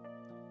भनेको,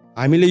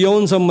 हामीले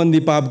यौन सम्बन्धी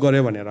पाप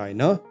गऱ्यो भनेर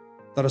होइन,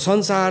 तर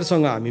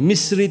संसारसँग हामी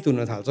मिश्रित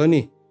हुन थाल्छौँ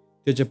नि,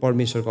 त्यो चाहिँ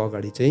परमेश्वरको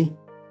अगाडि चाहिँ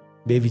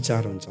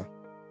बेविचार हुन्छ।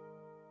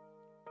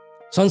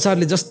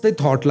 संसारले जस्तै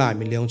थटलाई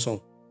हामी ल्याउँछौँ।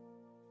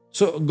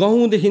 सो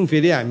गहुँदेखि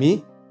फेरि हामी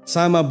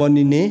सामा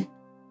बनिने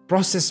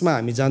प्रोसेसमा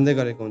हामी जान्दै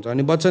गरेको हुन्छ।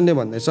 अनि वचनले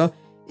भन्दैछ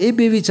ए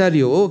बेविचारी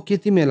हो, के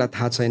तिमीहरूलाई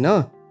थाहा छैन,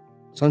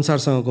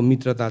 संसारसँगको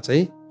मित्रता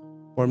चाहिँ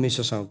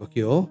परमेश्वरसँगको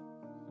के हो,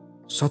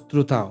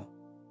 शत्रुता हो।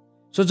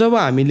 सो जब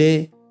हामीले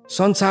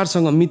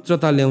संसारसँग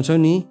मित्रता ल्याउँछौँ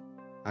नि,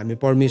 हामी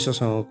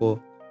परमेश्वरसँगको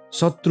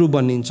शत्रु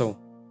बनिन्छौँ,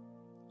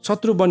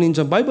 शत्रु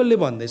बनिन्छौँ। बाइबलले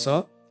भन्दैछ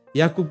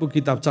याकुबको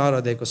किताब 4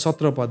 अध्यायको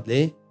 17 पदले,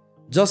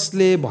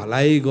 जसले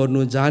भलाइ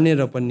गर्नु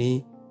जानेर पनि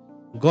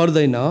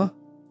गर्दैन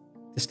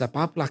त्यसलाई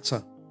पाप लाग्छ।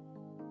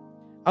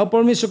 अब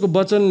परमेश्वरको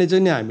वचनले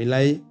चाहिँ नि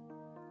हामीलाई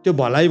त्यो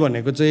भलाइ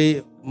भनेको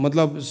चाहिँ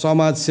मतलब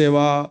समाज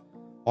सेवा,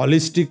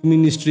 होलिस्टिक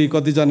मिनिस्ट्री,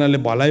 कतिजनाले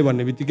भलाइ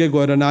भन्ने बित्तिकै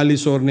गएर नाली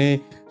सोर्ने,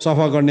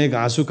 सफा गर्ने,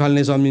 घाँस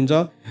उखाल्ने सम्झिन्छ।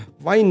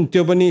 फाइन,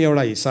 त्यो पनि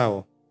एउटा हिस्सा हो,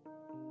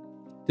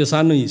 त्यो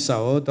सानो हिस्सा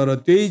हो, तर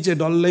त्यही चाहिँ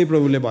डल्लै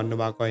प्रभुले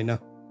भन्नुभएको होइन,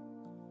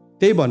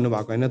 त्यही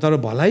भन्नुभएको होइन। तर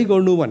भलाइ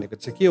गर्नु भनेको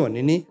चाहिँ के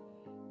भने नि,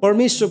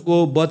 परमेश्वरको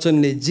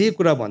वचनले जे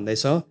कुरा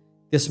भन्दैछ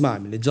त्यसमा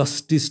हामीले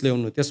जस्टिस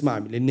ल्याउनु, त्यसमा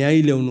हामीले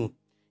न्याय ल्याउनु,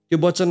 त्यो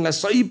वचनलाई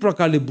सही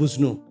प्रकारले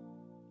बुझ्नु।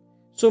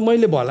 सो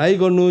मैले भलाइ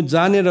गर्नु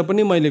जानेर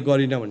पनि मैले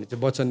गरिनँ भने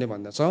चाहिँ वचनले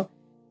भन्दछ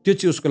त्यो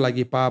चाहिँ उसको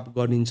लागि पाप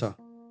गरिन्छ।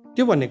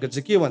 त्यो भनेको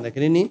चाहिँ के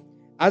भन्दाखेरि नि,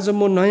 आज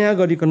म नयाँ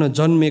गरिकन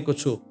जन्मेको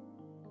छु,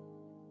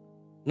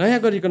 नयाँ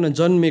गरिकन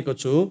जन्मेको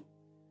छु,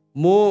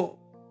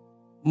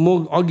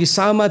 म अघि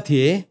सामा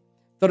थिएँ,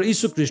 तर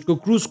यीशु ख्रीष्टको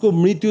क्रुसको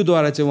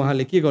मृत्युद्वारा चाहिँ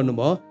उहाँले के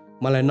गर्नुभयो,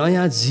 मलाई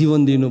नयाँ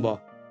जीवन दिनुभयो।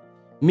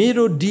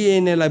 मेरो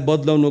डिएनएलाई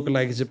बदलाउनको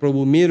लागि चाहिँ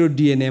प्रभु मेरो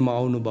डिएनएमा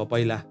आउनुभयो।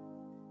 पहिला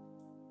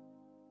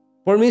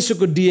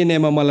परमेश्वरको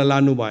डिएनएमा मलाई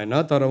लानु भएन,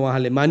 तर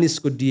उहाँले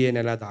मानिसको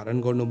डिएनएलाई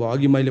धारण गर्नुभयो।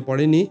 अघि मैले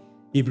पढेँ नि,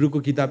 हिब्रूको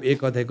किताब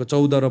 1 अध्यायको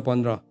 14 र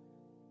 15,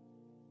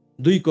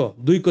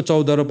 2 को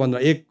 14 र 15,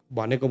 1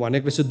 भनेको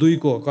रहेछ 2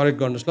 को, करेक्ट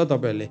गर्नुहोस् ल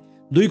तपाईँहरूले,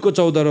 2 को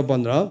 14 र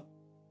 15।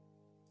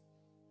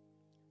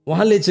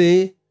 उहाँले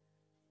चाहिँ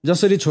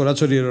जसरी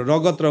छोराछोरीहरू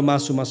रगत र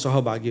मासुमा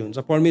सहभागी हुन्छ,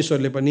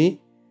 परमेश्वरले पनि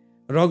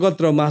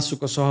रगत र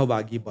मासुको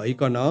सहभागी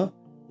भइकन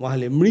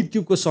उहाँले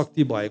मृत्युको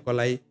शक्ति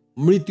भएकोलाई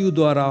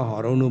मृत्युद्वारा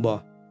हराउनु भयो।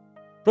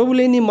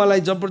 प्रभुले नि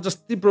मलाई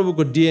जबरजस्ती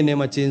प्रभुको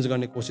डिएनएमा चेन्ज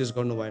गर्ने कोसिस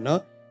गर्नु भएन,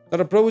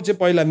 तर प्रभु चाहिँ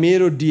पहिला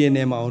मेरो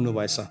डिएनएमा आउनु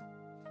भएछ,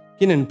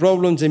 किनभने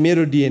प्रब्लम चाहिँ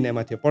मेरो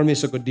डिएनएमा थियो,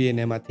 परमेश्वरको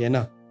डिएनएमा थिएन।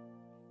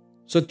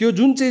 सो त्यो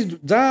जुन चाहिँ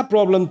जहाँ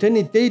प्रब्लम थियो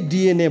नि, त्यही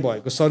डिएनए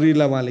भएको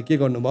शरीरलाई उहाँले के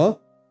गर्नुभयो,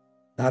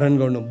 धारण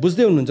गर्नु।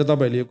 बुझ्दै हुनुहुन्छ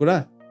तपाईँले यो कुरा?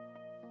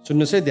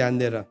 सुन्नुहोस् है ध्यान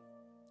दिएर।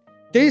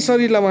 त्यही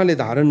शरीरलाई उहाँले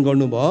धारण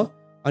गर्नुभयो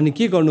अनि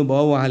के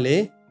गर्नुभयो, उहाँले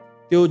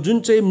त्यो जुन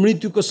चाहिँ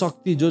मृत्युको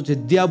शक्ति जो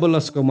चाहिँ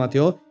दियाबलसकोमा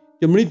थियो,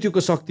 त्यो मृत्युको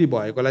शक्ति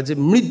भएकोलाई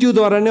चाहिँ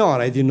मृत्युद्वारा नै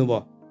हराइदिनु भयो।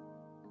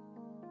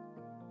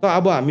 त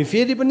अब हामी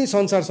फेरि पनि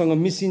संसारसँग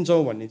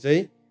मिसिन्छौँ भन्ने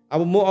चाहिँ,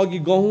 अब म अघि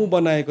गहुँ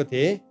बनाएको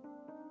थिएँ,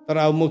 तर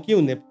अब म के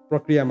हुने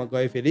प्रक्रियामा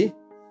गएँ, फेरि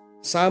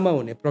सामा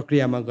हुने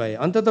प्रक्रियामा गएँ।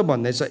 अन्त त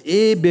भन्दैछ,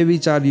 ए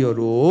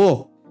व्यभिचारीहरू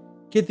हो,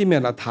 के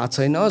तिमीहरूलाई थाहा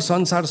छैन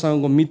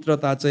संसारसँगको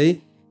मित्रता चाहिँ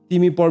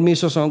तिमी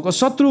परमेश्वरसँगको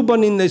शत्रु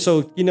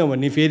बनिँदैछौ,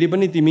 किनभने फेरि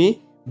पनि तिमी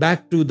ब्याक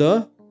टु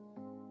द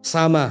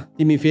सामा,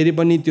 तिमी फेरि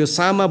पनि त्यो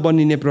सामा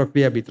बनिने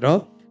प्रक्रियाभित्र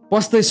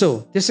पस्दैछौ।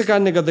 त्यसै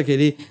कारणले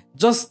गर्दाखेरि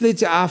जसले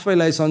चाहिँ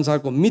आफैलाई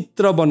संसारको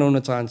मित्र बनाउन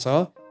चाहन्छ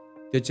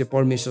त्यो चाहिँ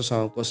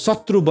परमेश्वरसँगको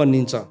शत्रु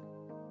बनिन्छ।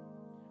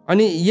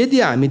 अनि यदि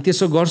हामी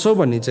त्यसो गर्छौँ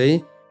भने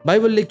चाहिँ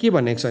बाइबलले के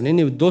भनेको छ भने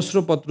नि,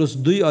 दोस्रो पत्रुस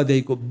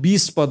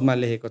 2:20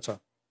 लेखेको छ।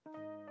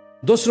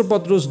 दोस्रो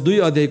पत्रुस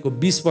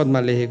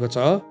 2:20 लेखेको छ,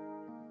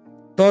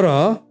 तर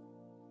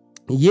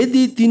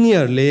यदि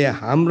तिनीहरूले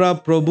हाम्रा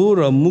प्रभु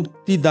र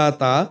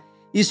मुक्तिदाता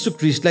यीशु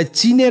ख्रीष्टलाई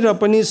चिनेर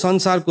पनि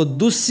संसारको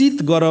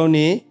दूषित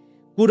गराउने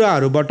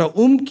कुराहरूबाट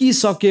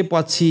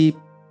उम्किसकेपछि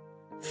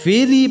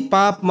फेरि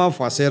पापमा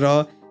फसेर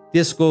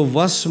त्यसको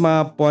वशमा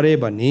परे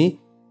भने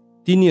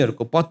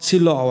तिनीहरूको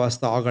पछिल्लो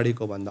अवस्था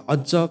अगाडिको भन्दा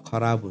अझ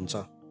खराब हुन्छ।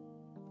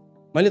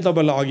 मैले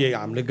तपाईँलाई अघि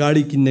हामीले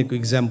गाडी किन्नेको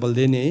इक्जाम्पल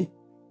दिएँ नि,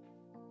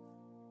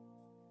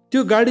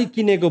 त्यो गाडी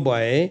किनेको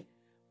भए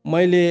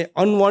मैले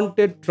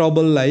अनवान्टेड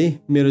ट्रबललाई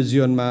मेरो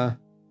जीवनमा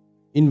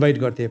इन्भाइट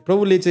गर्थेँ।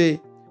 प्रभुले चाहिँ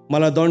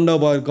मलाई दण्ड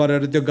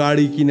गरेर त्यो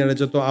गाडी किनेर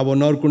चाहिँ तँ अब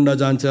नरकुण्ड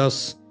जान्छस्,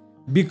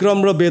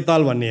 विक्रम र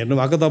बेताल भन्ने हेर्नु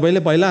भएको तपाईँले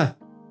पहिला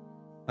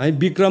है?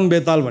 विक्रम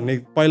बेताल भन्ने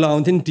पहिला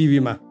आउँथ्यो नि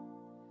टिभीमा।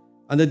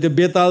 अन्त त्यो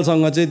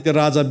बेतालसँग चाहिँ त्यो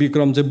राजा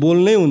विक्रम चाहिँ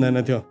बोल्नै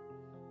हुँदैन थियो।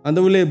 अन्त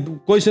उसले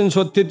क्वेसन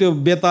सोध्थ्यो, त्यो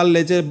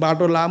बेतालले चाहिँ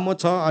बाटो लामो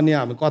छ अनि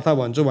हामी कथा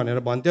भन्छु भनेर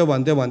भन्थ्यो।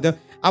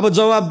 अब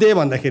जवाब दे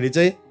भन्दाखेरि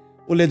चाहिँ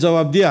उसले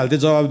जवाब दिइहाल्थ्यो।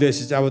 जवाब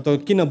दिएपछि चाहिँ अब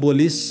त किन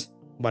बोलिस्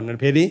भनेर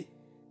फेरि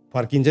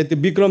फर्किन्छ। त्यो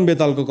विक्रम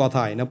बेतालको कथा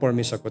होइन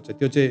परमेश्वरको चाहिँ,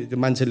 त्यो चाहिँ त्यो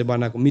मान्छेले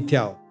बनाएको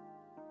मिथ्या हो।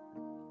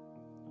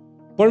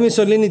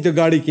 परमेश्वरले नि त्यो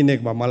गाडी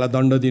किनेको भए मलाई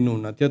दण्ड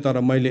दिनुहुन्न थियो, तर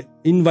मैले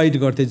इन्भाइट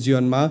गर्थेँ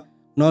जीवनमा।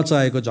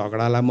 नचाहेको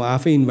झगडालाई म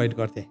आफै इन्भाइट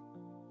गर्थेँ।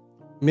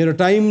 मेरो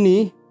टाइम नि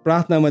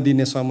प्रार्थनामा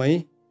दिने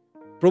समय,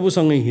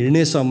 प्रभुसँग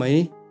हिँड्ने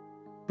समय,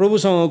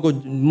 प्रभुसँगको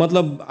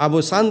मतलब अब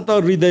शान्त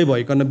हृदय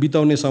भइकन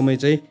बिताउने समय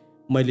चाहिँ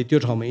मैले त्यो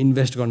ठाउँमा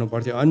इन्भेस्ट गर्नु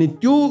पर्थ्यो। अनि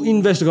त्यो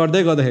इन्भेस्ट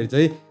गर्दै गर्दाखेरि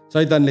चाहिँ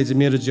शैतानले चाहिँ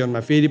मेरो जीवनमा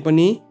फेरि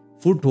पनि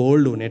फुट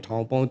होल्ड हुने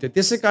ठाउँ पाउँथ्यो।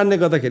 त्यसै कारणले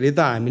गर्दाखेरि त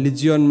हामीले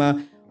जीवनमा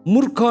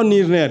मूर्ख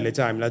निर्णयहरूले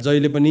चाहिँ हामीलाई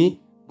जहिले पनि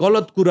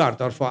गलत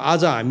कुराहरूतर्फ,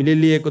 आज हामीले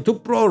लिएको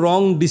थुप्रो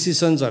रङ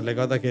डिसिसन्सहरूले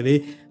गर्दाखेरि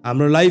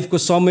हाम्रो लाइफको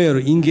समयहरू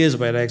इङ्गेज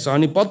भइरहेको छ।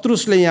 अनि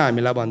पत्रुसले यहाँ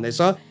हामीलाई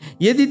भन्दैछ,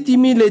 यदि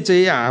तिमीले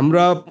चाहिँ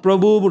हाम्रा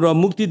प्रभु र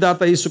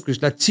मुक्तिदाता यीशु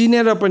ख्रीष्टलाई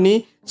चिनेर पनि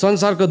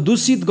संसारको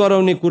दूषित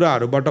गराउने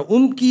कुराहरूबाट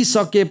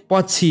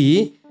उम्किसकेपछि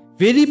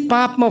फेरि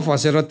पापमा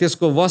फसेर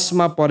त्यसको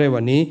वशमा पऱ्यो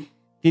भने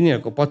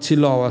तिनीहरूको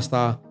पछिल्लो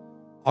अवस्था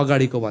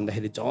अगाडिको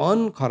भन्दाखेरि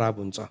झन् खराब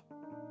हुन्छ।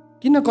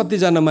 किन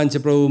कतिजना मान्छे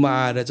प्रभुमा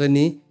आएर चाहिँ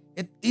नि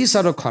यति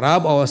साह्रो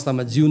खराब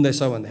अवस्थामा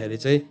जिउँदैछ भन्दाखेरि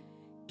चाहिँ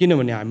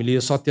किनभने हामीले यो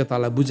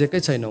सत्यतालाई बुझेकै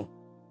छैनौँ।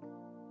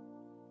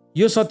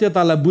 यो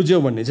सत्यतालाई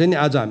बुझ्यौँ भने चाहिँ नि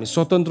आज हामी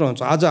स्वतन्त्र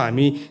हुन्छौँ। आज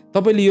हामी,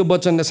 तपाईँले यो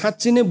वचनलाई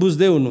साँच्चै नै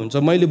बुझ्दै हुनुहुन्छ,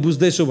 मैले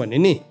बुझ्दैछु भने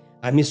नि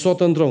हामी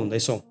स्वतन्त्र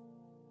हुँदैछौँ।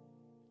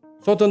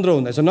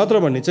 नत्र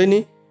भने चाहिँ नि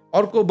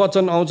अर्को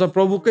वचन आउँछ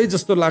प्रभुकै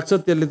जस्तो लाग्छ,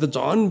 त्यसले त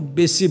झन्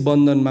बेसी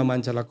बन्धनमा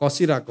मान्छेलाई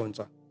कसिरहेको हुन्छ।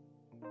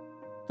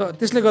 त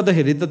त्यसले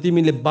गर्दाखेरि त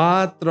तिमीले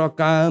बात र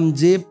काम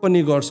जे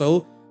पनि गर्छौ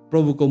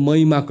प्रभुको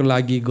महिमाको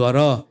लागि गर।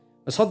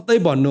 सधैँ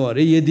भन्नु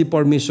अरे यदि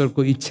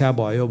परमेश्वरको इच्छा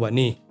भयो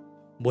भने,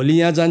 भोलि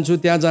यहाँ जान्छु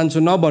त्यहाँ जान्छु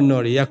नभन्नु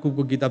अरे।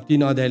 याकुबको किताब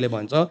 3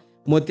 भन्छ,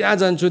 म त्यहाँ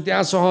जान्छु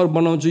त्यहाँ सहर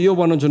बनाउँछु यो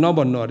बनाउँछु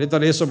नभन्नु अरे,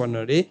 तर यसो भन्नु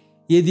अरे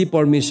यदि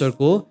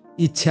परमेश्वरको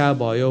इच्छा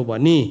भयो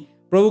भने।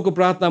 प्रभुको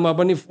प्रार्थनामा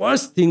पनि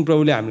फर्स्ट थिङ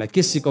प्रभुले हामीलाई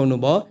के सिकाउनु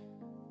भयो,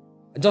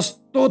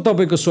 जस्तो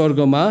तपाईँको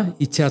स्वर्गमा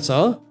इच्छा छ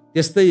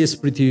त्यस्तै यस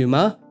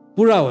पृथ्वीमा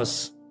पुरा होस्।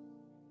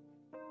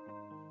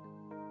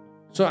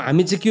 सो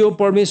हामी चाहिँ के हो,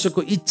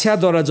 परमेश्वरको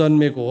इच्छाद्वारा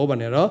जन्मेको हो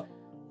भनेर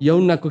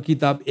यूहन्नाको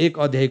किताब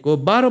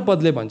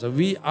 1:12 भन्छ,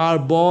 we are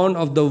born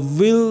of the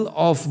will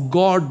of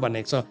God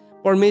भनेको छ।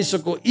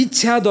 परमेश्वरको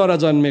इच्छाद्वारा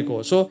जन्मेको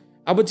हो। सो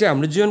अब चाहिँ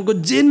हाम्रो जीवनको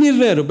जे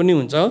निर्णयहरू पनि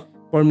हुन्छ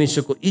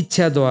परमेश्वरको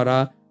इच्छाद्वारा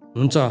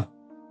हुन्छ।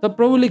 त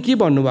प्रभुले के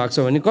भन्नुभएको छ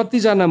भने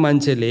कतिजना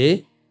मान्छेले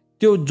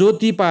त्यो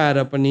ज्योति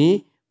पाएर पनि,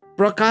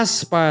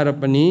 प्रकाश पाएर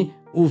पनि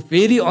ऊ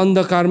फेरि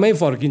अन्धकारमै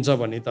फर्किन्छ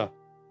भने त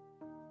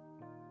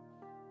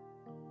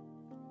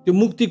त्यो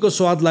मुक्तिको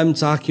स्वादलाई पनि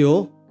चाख्यो,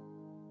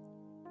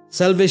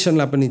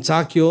 सेल्भेसनलाई पनि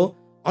चाख्यो,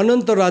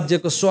 अनन्त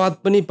राज्यको स्वाद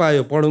पनि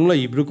पायो। पढौँ ल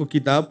हिब्रूको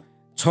किताब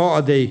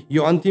 6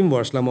 यो अन्तिम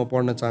भर्सलाई म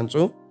पढ्न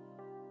चाहन्छु।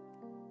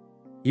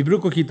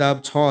 हिब्रूको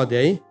किताब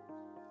 6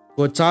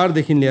 4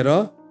 लिएर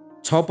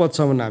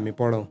 6 हामी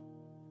पढौँ।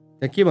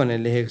 त्यहाँ के भनेर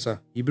लेखेको छ,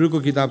 हिब्रूको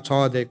किताब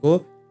 6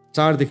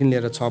 4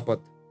 लिएर 6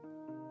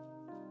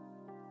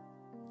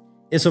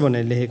 यसो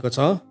भनेर लेखेको छ,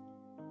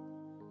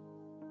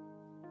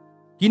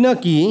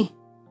 किनकि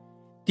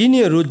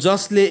तिनीहरू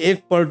जसले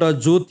एकपल्ट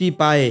ज्योति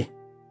पाए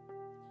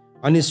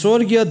अनि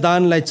स्वर्गीय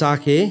दानलाई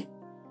चाखे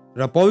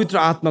र पवित्र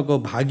आत्माको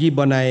भागी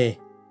बनाए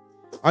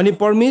अनि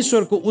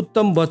परमेश्वरको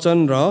उत्तम वचन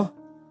र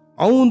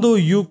आउँदो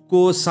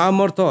युगको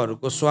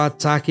सामर्थ्यहरूको स्वाद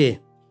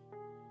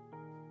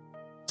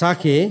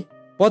चाखे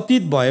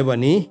पतित भयो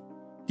भने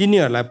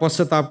तिनीहरूलाई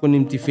पश्चातापको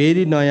निम्ति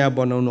फेरि नयाँ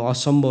बनाउनु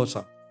असम्भव छ।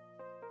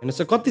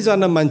 हेर्नुहोस्,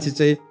 कतिजना मान्छे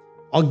चाहिँ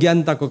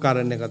अज्ञानताको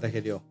कारणले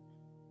गर्दाखेरि हो,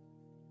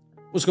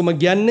 उसकोमा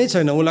ज्ञान नै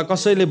छैन, उसलाई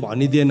कसैले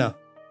भनिदिएन।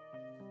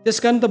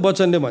 त्यसकारण त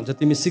वचनले भन्छ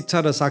तिमी शिक्षा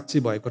र साक्षी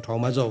भएको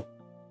ठाउँमा जाऊ।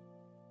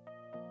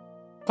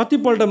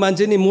 कतिपल्ट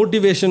मान्छे नि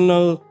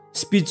मोटिभेसनल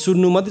स्पिच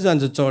सुन्नु मात्रै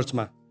जान्छ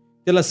चर्चमा,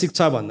 त्यसलाई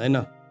शिक्षा भन्दैन,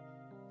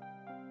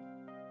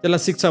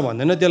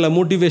 त्यसलाई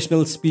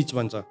मोटिभेसनल स्पिच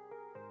भन्छ।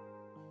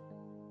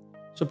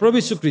 सो प्रभु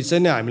यीशु ख्रीष्ट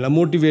नै हामीलाई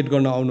मोटिभेट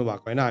गर्न आउनु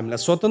भएको होइन, हामीलाई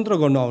स्वतन्त्र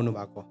गर्न आउनु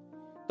भएको।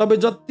 तपाईँ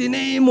जति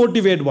नै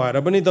मोटिभेट भएर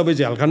पनि तपाईँ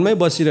झ्यालखानमै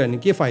बसिरह्यो भने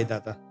के फाइदा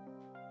त,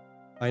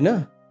 होइन?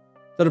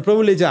 तर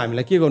प्रभुले चाहिँ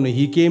हामीलाई के गर्नु,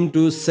 ही came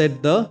to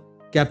set the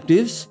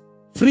क्याप्टिभ्स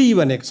free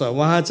भनेको छ।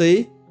 उहाँ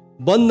चाहिँ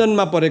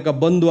बन्धनमा परेका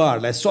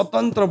बन्धुवाहरूलाई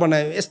स्वतन्त्र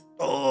बनायो।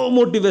 यस्तो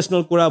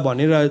मोटिभेसनल कुरा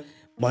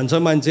भन्छ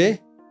मान्छे,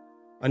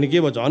 अनि के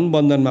भयो, झन्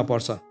बन्धनमा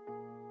पर्छ।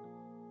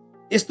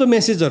 यस्तो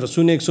मेसेजहरू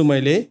सुनेको छु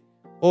मैले।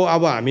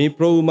 अब हामी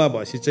प्रभुमा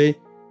भएपछि चाहिँ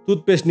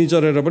टुथपेस्ट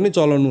निचोरेर पनि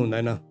चलाउनु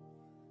हुँदैन,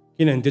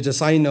 किनभने त्यो चाहिँ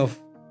साइन अफ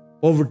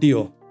पोभर्टी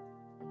हो।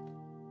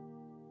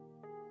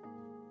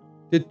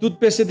 त्यो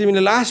टुथपेस्ट चाहिँ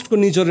तिमीले लास्टको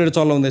निचोरेर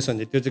चलाउँदैछ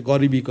भने त्यो चाहिँ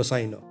गरिबीको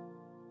साइन हो।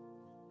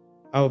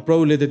 अब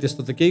प्रभुले त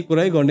त्यस्तो त केही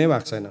कुरै गर्नै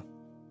भएको छैन।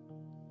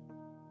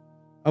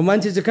 अब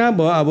मान्छे चाहिँ कहाँ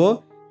भयो, अब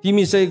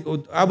तिमी चाहिँ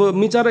अब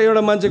बिचरा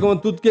एउटा मान्छेकोमा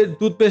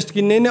टुथपेस्ट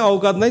किन्ने नै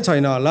औकात नै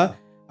छैन होला।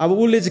 अब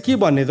उसले चाहिँ के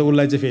भन्ने त,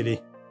 उसलाई चाहिँ फेरि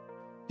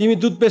तिमी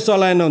टुथपेस्ट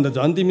चलाएन भने त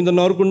झन् तिमी त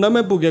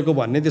नरकुण्डमै पुगेको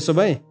भन्ने। त्यसो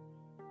भए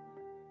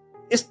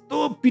यस्तो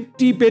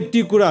पिट्टी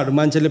पेट्टी कुराहरू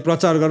मान्छेले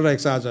प्रचार गरिरहेको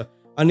छ आज।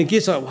 अनि के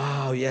छ,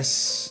 वाह यस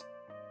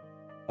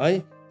है,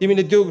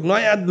 तिमीले त्यो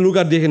नयाँ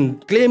लुगा देख्यो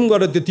क्लेम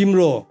गर त्यो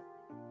तिम्रो हो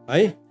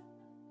है।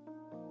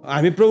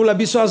 हामी प्रभुलाई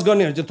विश्वास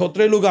गर्नेहरू चाहिँ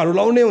थोत्रै लुगाहरू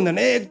लाउनै हुँदैन,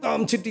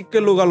 एकदम छिटिक्कै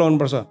लुगा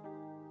लाउनुपर्छ।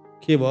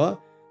 के भयो,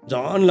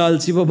 झन्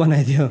लालची पो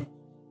बनाइदियो।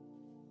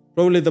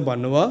 प्रभुले त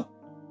भन्नुभयो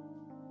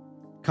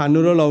खानु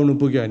र लाउनु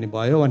पुग्यो भने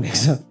भयो भनेको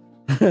छ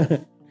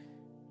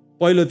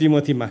पहिलो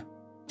तिमोथीमा।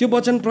 त्यो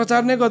वचन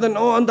प्रचार नै गर्दैन।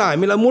 अन्त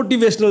हामीलाई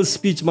मोटिभेसनल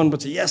स्पिच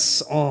मनपर्छ, यस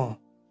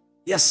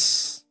यस।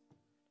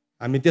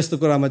 हामी त्यस्तो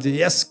कुरामा चाहिँ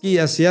यस कि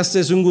यस, यस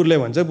चाहिँ सुँगुरले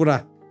भन्छ पुरा,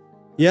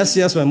 यस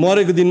यस भयो।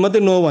 मरेको दिन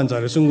मात्रै नो भन्छ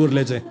अरे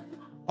सुँगुरले चाहिँ,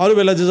 अरू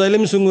बेला चाहिँ जहिले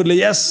पनि सुँगुरले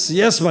यस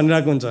यस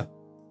भनिरहेको हुन्छ।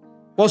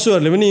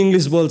 पशुहरूले पनि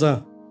इङ्ग्लिस बोल्छ,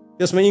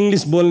 त्यसमा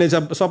इङ्ग्लिस बोल्ने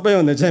चाहिँ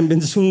सबैभन्दा च्याम्पियन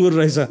चाहिँ सुँगुर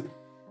रहेछ।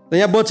 त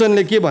यहाँ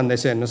वचनले के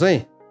भन्दैछ हेर्नुहोस् है,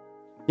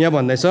 यहाँ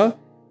भन्दैछ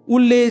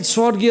उसले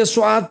स्वर्गीय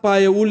स्वाद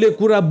पायो, उसले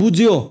कुरा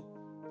बुझ्यो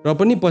र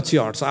पनि पछि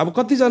हट्छ। अब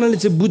कतिजनाले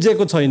चाहिँ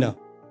बुझेको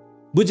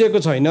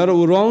छैन र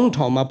ऊ रङ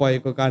ठाउँमा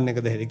पाएको कारणले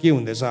गर्दाखेरि के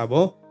हुँदैछ, अब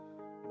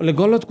उसले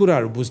गलत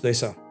कुराहरू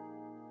बुझ्दैछ।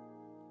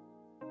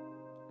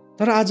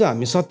 तर आज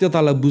हामी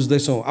सत्यतालाई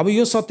बुझ्दैछौँ। अब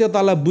यो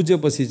सत्यतालाई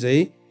बुझेपछि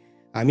चाहिँ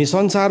हामी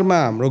संसारमा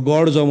हाम्रो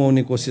गढ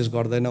जमाउने कोसिस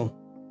गर्दैनौँ,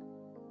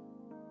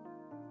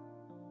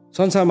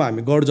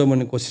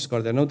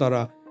 तर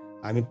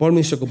हामी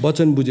परमेश्वरको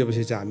वचन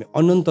बुझेपछि चाहिँ हामी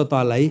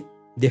अनन्ततालाई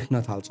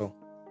देख्न थाल्छौँ,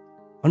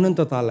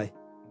 अनन्ततालाई।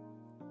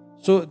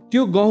 सो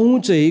त्यो गहुँ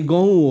चाहिँ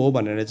गहुँ हो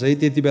भनेर चाहिँ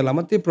त्यति बेला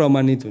मात्रै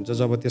प्रमाणित हुन्छ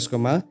जब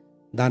त्यसकोमा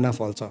दाना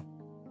फल्छ।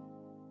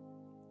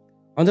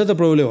 अन्त त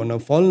प्रभुले भन्नु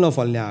फल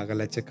नफल्ने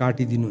हाँगालाई चाहिँ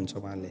काटिदिनुहुन्छ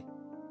उहाँले।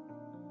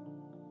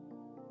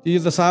 यो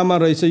त सामा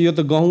रहेछ, यो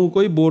त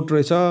गहुँकै बोट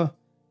रहेछ,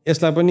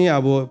 यसलाई पनि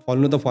अब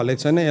फल्नु त फलेको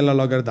छैन, यसलाई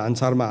लगेर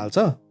धानसारमा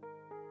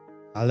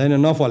हाल्दैन,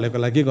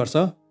 नफलेकोलाई के गर्छ,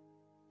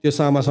 त्यो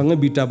सामासँगै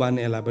बिटा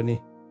बाँध्ने, यसलाई पनि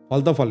फल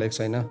त फलेको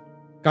छैन।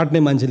 काट्ने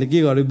मान्छेले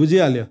के गर्यो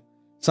बुझिहाल्यो,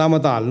 सामा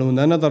त हाल्नु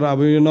हुँदैन, तर अब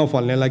यो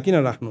नफल्नेलाई किन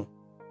राख्नु,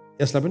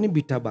 यसलाई पनि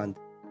बिटा बाँध।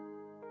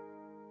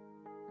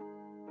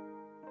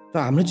 त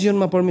हाम्रो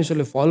जीवनमा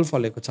परमेश्वरले फल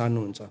फलेको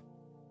चाहनुहुन्छ।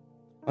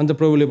 अन्त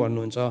प्रभुले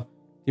भन्नुहुन्छ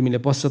तिमीले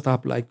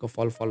पश्चाताप लायकको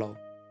फल फलाऊ।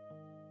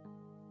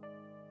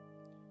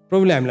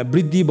 प्रभुले हामीलाई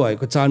वृद्धि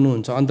भएको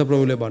चाहनुहुन्छ। अन्त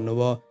प्रभुले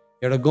भन्नुभयो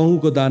एउटा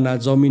गहुँको दाना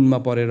जमिनमा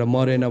परेर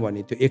मरेन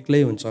भने त्यो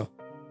एक्लै हुन्छ,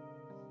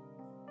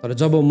 तर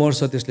जब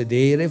मर्छ त्यसले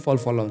धेरै फल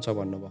फलाउँछ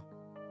भन्नुभयो।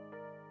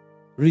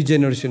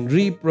 रिजेनरेसन,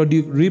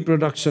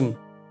 रिप्रोडक्सन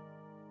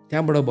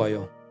त्यहाँबाट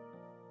भयो।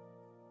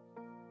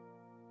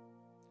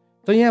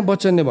 त यहाँ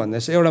वचनले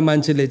भन्दैछ एउटा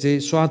मान्छेले चाहिँ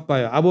स्वाद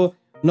पायो। अब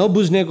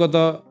नबुझ्नेको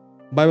त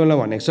बाइबलमा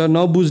भनेको छ,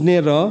 नबुझ्ने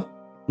र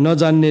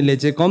नजान्नेले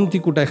चाहिँ कम्ती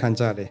कुटाइ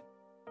खान्छ अरे,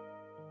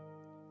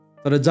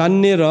 तर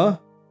जान्ने र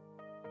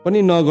पनि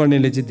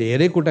नगर्नेले चाहिँ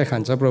धेरै कुटाइ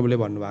खान्छ प्रभुले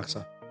भन्नुभएको छ।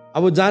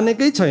 अब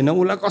जानेकै छैन,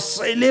 उसलाई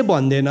कसैले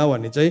भन्दैन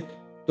भने चाहिँ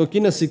तँ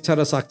किन शिक्षा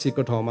र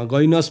साक्षीको ठाउँमा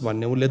गइनस्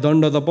भन्ने उसले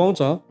दण्ड त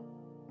पाउँछ,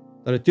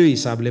 तर त्यो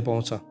हिसाबले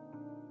पाउँछ,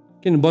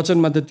 किन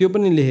वचनमा त त्यो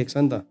पनि लेखेको छ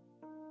नि त।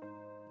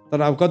 तर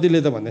अब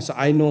कतिले त भन्दैछ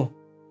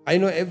आई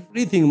नो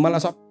एभ्रिथिङ,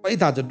 मलाई सबै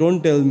थाहा छ,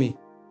 डोन्ट टेल मी।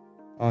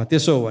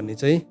 त्यसो हो भने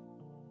चाहिँ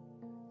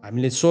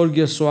हामीले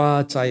स्वर्गीय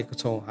स्वाद चाहेको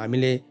छौँ,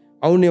 हामीले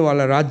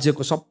आउनेवाला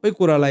राज्यको सबै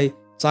कुरालाई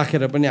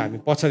चाखेर पनि हामी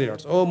पछाडि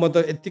हट्छौँ। म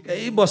त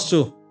यत्तिकै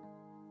बस्छु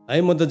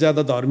है, म त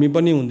ज्यादा धर्मी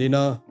पनि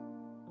हुँदिनँ।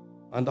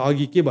 अन्त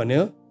अघि के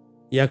भन्यो,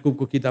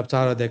 याकुबको किताब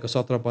 4 अध्यायको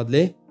 17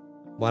 पदले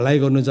भलाइ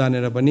गर्नु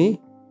जानेर पनि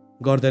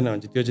गर्दैन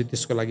भने त्यो चाहिँ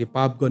त्यसको लागि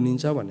पाप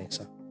गनिन्छ भनेको छ।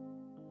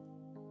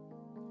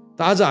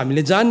 त आज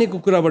हामीले जानेको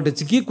कुराबाट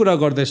चाहिँ के कुरा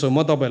गर्दैछौँ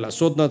म तपाईँलाई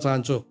सोध्न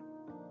चाहन्छु।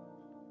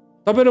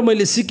 तपाईँ र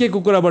मैले सिकेको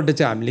कुराबाट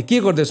चाहिँ हामीले के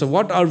गर्दैछौँ?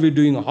 What are we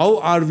doing? How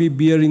are we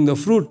bearing the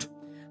fruit?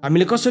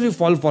 हामीले कसरी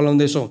फल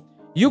फलाउँदैछौँ?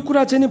 यो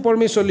कुरा चाहिँ नि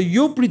परमेश्वरले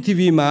यो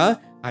पृथ्वीमा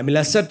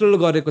हामीलाई सेटल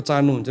गरेको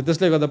चाहनुहुन्छ।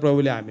 त्यसले गर्दा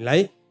प्रभुले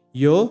हामीलाई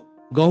यो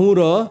गहुँ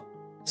र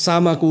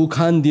सामाको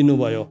उखान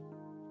दिनुभयो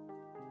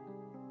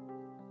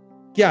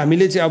कि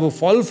हामीले चाहिँ अब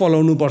फल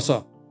फलाउनु पर्छ।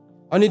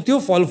 अनि त्यो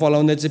फल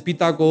फलाउँदा चाहिँ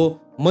पिताको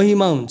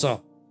महिमा हुन्छ।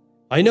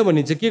 होइन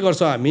भने चाहिँ के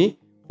गर्छौँ हामी?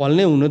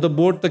 फल्ने हुनु त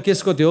बोट त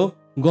केसको थियो?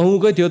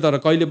 गहुँकै थियो, तर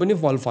कहिले पनि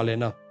फल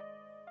फलेन।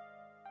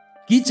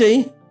 कि चाहिँ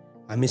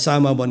हामी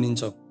सामा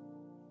बनिन्छौँ,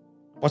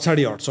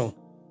 पछाडि हट्छौँ।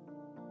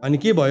 अनि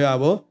के भयो?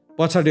 अब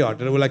पछाडि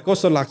हटेर उसलाई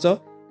कस्तो लाग्छ?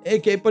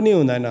 केही पनि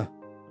हुँदैन।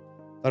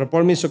 तर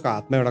परमेश्वरको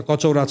हातमा एउटा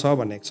कचौरा छ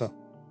भनेको छ।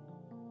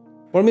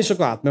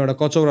 परमेश्वरको हातमा एउटा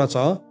कचौरा छ,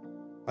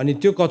 अनि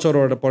त्यो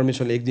कचौराबाट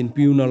परमेश्वरले एक दिन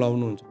पिउन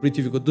लाउनुहुन्छ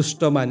पृथ्वीको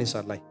दुष्ट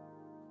मानिसहरूलाई।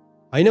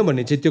 होइन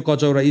भने चाहिँ त्यो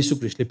कचौरा यीशु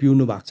ख्रीष्टले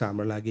पिउनु भएको छ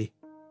हाम्रो लागि।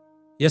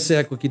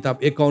 यशायाको किताब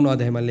 51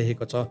 अध्यायमा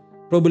लेखेको छ,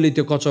 प्रभुले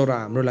त्यो कचौरा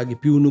हाम्रो लागि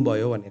पिउनु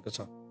भयो भनेको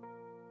छ।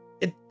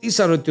 यति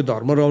साह्रो त्यो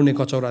धर्म रहने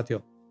कचौरा थियो।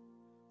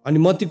 अनि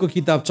मत्तीको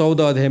किताब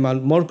 14 अध्यायमा,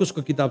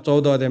 मर्कुसको किताब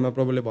 14 अध्यायमा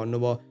प्रभुले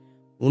भन्नुभयो,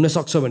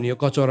 हुनसक्छ भने यो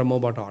कचौरा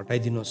मबाट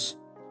हटाइदिनुहोस्।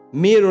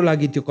 मेरो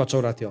लागि त्यो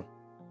कचौरा थियो।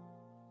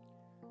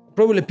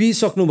 प्रभुले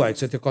पिइसक्नु भएको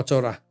छ त्यो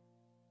कचौरा।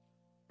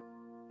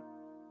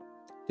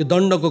 त्यो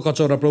दण्डको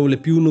कचौरा प्रभुले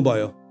पिउनु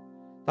भयो।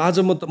 आज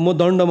म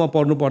दण्डमा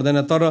पर्नु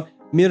पर्दैन, तर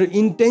मेरो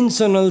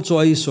इन्टेन्सनल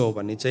चोइस हो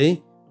भने चाहिँ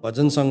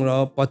भजन सङ्ग्रह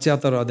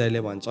 75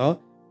 अध्यायले भन्छ,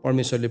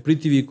 परमेश्वरले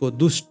पृथ्वीको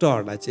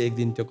दुष्टहरूलाई चाहिँ एक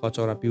दिन त्यो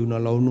कचौरा पिउन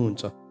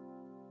लाउनुहुन्छ।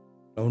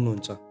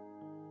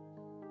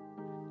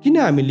 किन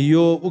हामीले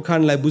यो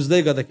उखानलाई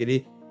बुझ्दै गर्दाखेरि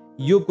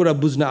यो कुरा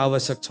बुझ्न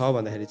आवश्यक छ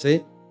भन्दाखेरि चाहिँ,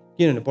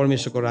 किनभने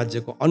परमेश्वरको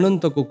राज्यको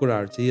अनन्तको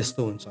कुराहरू चाहिँ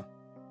यस्तो हुन्छ।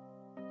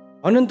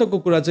 अनन्तको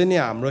कुरा चाहिँ नि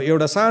हाम्रो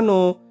एउटा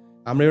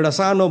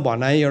सानो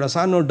भनाइ, एउटा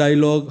सानो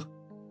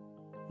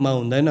डायलगमा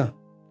हुँदैन।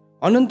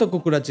 अनन्तको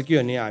कुरा चाहिँ के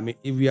हो भने हामी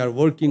we are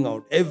working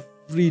out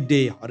every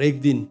day,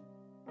 हरेक दिन।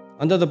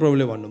 अन्त त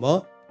प्रभुले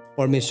भन्नुभयो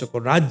परमेश्वरको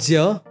राज्य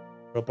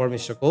र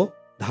परमेश्वरको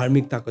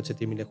धार्मिकताको चाहिँ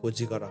तिमीले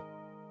खोजी गर।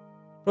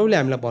 प्रभुले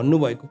हामीलाई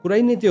भन्नुभएको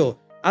कुरै नै त्यो।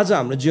 आज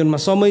हाम्रो जीवनमा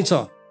समय छ।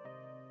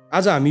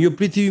 आज हामी यो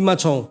पृथ्वीमा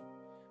छौँ।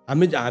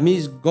 हामी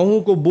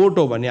गहुँको बोट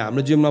हो भने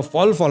हाम्रो जीवनमा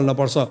फल फल्न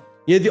पर्छ।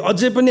 यदि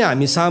अझै पनि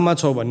हामी सामा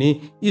छौँ भने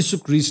यीशु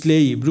ख्रीष्टले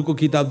हिब्रूको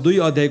किताब 2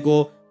 अध्यायको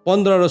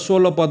 15 र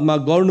 16 पदमा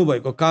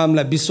गर्नुभएको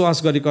कामलाई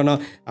विश्वास गरिकन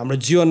हाम्रो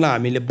जीवनलाई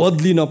हामीले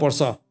बदलिन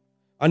पर्छ।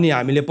 अनि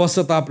हामीले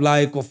पश्चाताप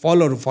लागेको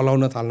फलहरू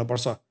फलाउन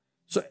थाल्नुपर्छ।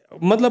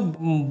 मतलब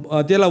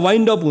त्यसलाई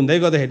वाइन्ड अप हुँदै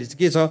गर्दाखेरि चाहिँ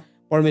के छ?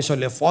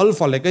 परमेश्वरले फल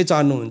फलेकै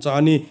चाहनुहुन्छ।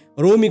 अनि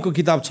रोमीको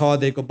किताब 6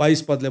 अध्यायको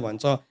 22 पदले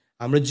भन्छ,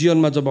 हाम्रो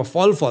जीवनमा जब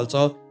फल फल्छ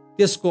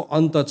त्यसको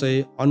अन्त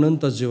चाहिँ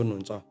अनन्त जीवन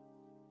हुन्छ।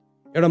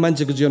 एउटा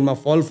मान्छेको जीवनमा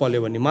फल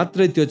फल्यो भने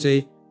मात्रै त्यो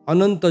चाहिँ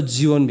अनन्त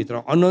जीवनभित्र,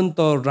 अनन्त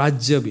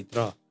राज्यभित्र,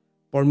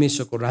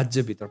 परमेश्वरको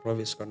राज्यभित्र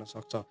प्रवेश गर्न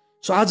सक्छ।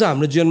 सो आज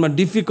हाम्रो जीवनमा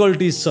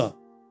डिफिकल्टिज छ,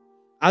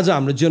 आज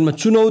हाम्रो जीवनमा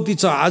चुनौती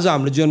छ, आज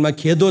हाम्रो जीवनमा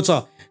खेदो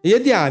छ।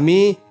 यदि हामी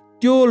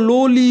त्यो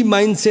लोली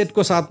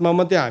माइन्डसेटको साथमा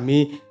मात्रै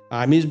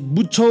हामी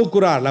बुझ्छौँ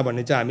कुराहरूलाई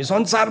भने चाहिँ हामी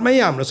संसारमै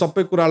हाम्रो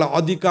सबै कुरालाई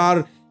अधिकार,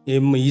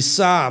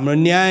 हिस्सा, हाम्रो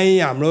न्याय,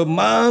 हाम्रो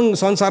माग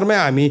संसारमै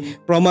हामी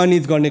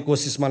प्रमाणित गर्ने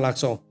कोसिसमा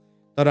लाग्छौँ।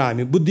 तर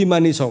हामी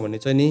बुद्धिमानी छौँ भने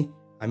चाहिँ नि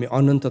हामी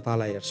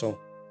अनन्ततालाई हेर्छौँ।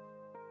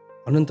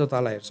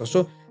 सो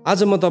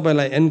आज म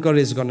तपाईँलाई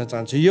एन्करेज गर्न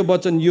चाहन्छु। यो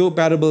वचन, यो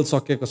प्याराबल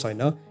सकेको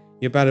छैन।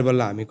 यो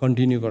प्याराबललाई हामी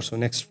कन्टिन्यू गर्छौँ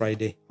नेक्स्ट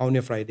फ्राइडे, आउने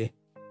फ्राइडे।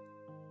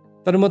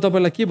 तर म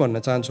तपाईँलाई के भन्न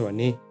चाहन्छु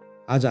भने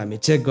आज हामी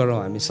चेक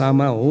गरौँ, हामी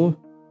सामा हो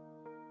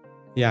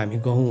या हामी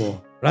गहुँ हो?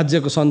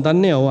 राज्यको सन्तान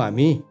नै हो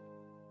हामी?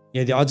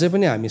 यदि अझै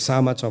पनि हामी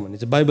सामा छौँ भने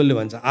चाहिँ बाइबलले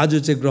भन्छ आज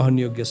चाहिँ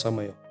ग्रहणयोग्य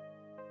समय हो।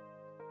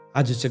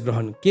 आज चाहिँ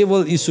ग्रहण,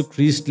 केवल यीशु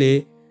ख्रीष्टले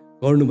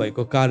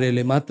गर्नुभएको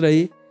कार्यले मात्रै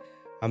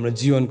हाम्रो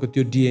जीवनको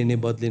त्यो डिएनए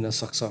बदलिन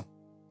सक्छ।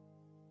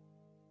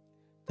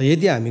 त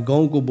यदि हामी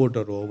गाउँको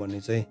बोटहरू हो भने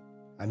चाहिँ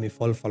हामी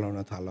फल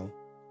फलाउन थालौँ।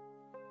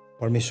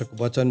 परमेश्वरको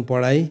वचन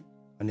पढाइ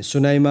अनि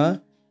सुनाइमा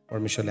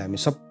परमेश्वरले हामी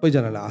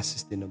सबैजनालाई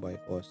आशिष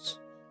दिनुभएको होस्।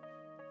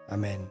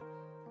 आमेन।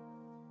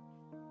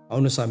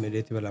 आउनुहोस् हामीहरू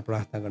यति बेला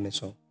प्रार्थना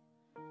गर्नेछौँ।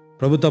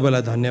 प्रभु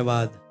तपाईँलाई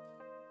धन्यवाद।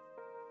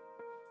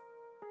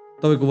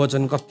 तपाईँको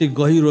वचन कति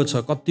गहिरो छ,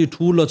 कति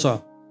ठुलो छ,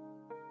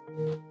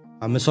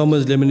 हामी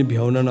समझले पनि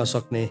भ्याउन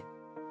नसक्ने।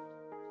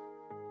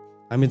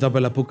 हामी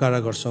तपाईँलाई पुकारा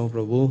गर्छौँ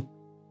प्रभु।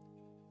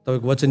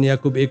 तपाईँको वचन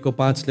याकुब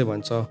 1:5ले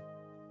भन्छ,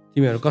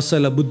 तिमीहरू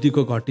कसैलाई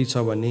बुद्धिको घटी छ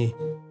भने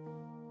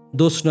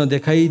दोष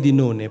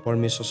नदेखाइदिनु हुने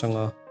परमेश्वरसँग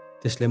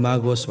त्यसले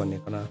मागोस्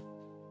भनेको न।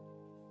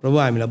 प्रभु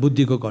हामीलाई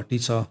बुद्धिको घटी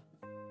छ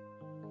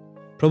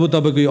प्रभु।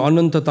 तपाईँको यो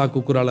अनन्तताको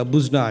कुरालाई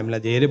बुझ्न हामीलाई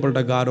धेरैपल्ट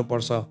गाह्रो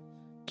पर्छ,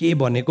 के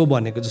भनेको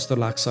जस्तो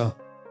लाग्छ।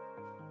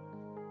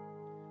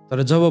 तर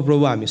जब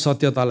प्रभु हामी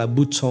सत्यतालाई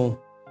बुझ्छौँ,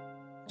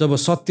 जब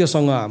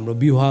सत्यसँग हाम्रो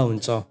विवाह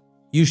हुन्छ,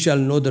 यु स्याल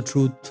नो द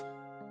ट्रुथ।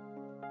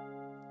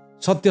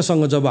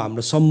 सत्यसँग जब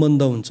हाम्रो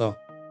सम्बन्ध हुन्छ,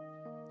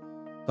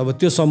 तब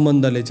त्यो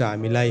सम्बन्धले चाहिँ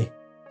हामीलाई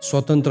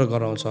स्वतन्त्र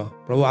गराउँछ।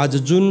 प्रभु, आज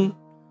जुन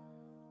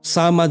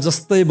सामा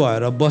जस्तै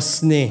भएर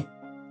बस्ने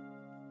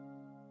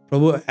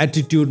प्रभु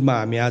एटिट्युडमा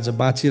हामी आज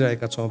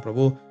बाँचिरहेका छौँ,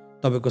 प्रभु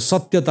तपाईँको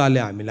सत्यताले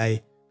हामीलाई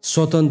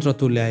स्वतन्त्र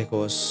तुल्याएको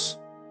होस्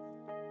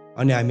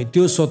अनि हामी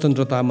त्यो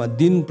स्वतन्त्रतामा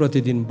दिन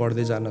प्रतिदिन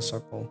बढ्दै जान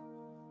सकौँ।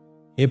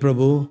 हे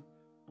प्रभु,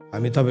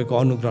 हामी तपाईँको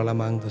अनुग्रहलाई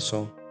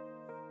माग्दछौँ।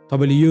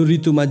 तपाईँले यो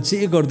ऋतुमा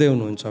जे गर्दै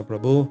हुनुहुन्छ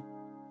प्रभु,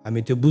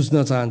 हामी त्यो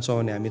बुझ्न चाहन्छौँ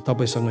अनि हामी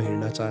तपाईँसँग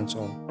हिँड्न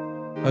चाहन्छौँ।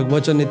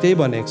 वचनले त्यही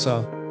भनेको छ,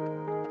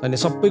 तैँले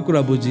सबै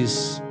कुरा बुझिस्,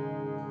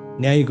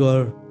 न्याय गर,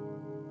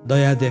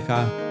 दया देखा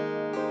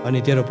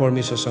अनि तेरो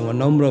परमेश्वरसँग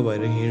नम्र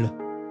भएर हिँड।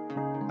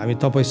 हामी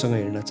तपाईँसँग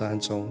हिँड्न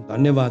चाहन्छौँ।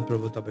 धन्यवाद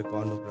प्रभु तपाईँको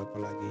अनुग्रहको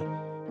लागि।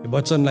 यो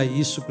वचनलाई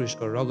यीशु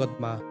ख्रीष्टको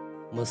रगतमा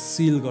म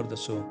सिल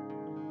गर्दछु,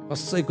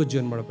 कसैको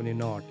जीवनबाट पनि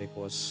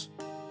नहटेको होस्,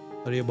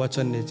 तर यो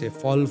वचनले चाहिँ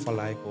फल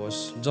फलाएको होस्,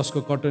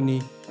 जसको कटनी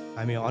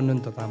हामी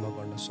अनन्ततामा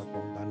गर्न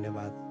सकौँ।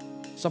 धन्यवाद।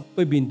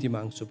 सबै बिन्ती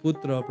माग्छु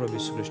पुत्र प्रभु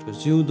यीशु ख्रीष्टको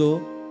जिउँदो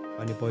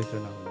अनि पवित्र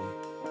नामले,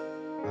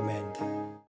 आमेन।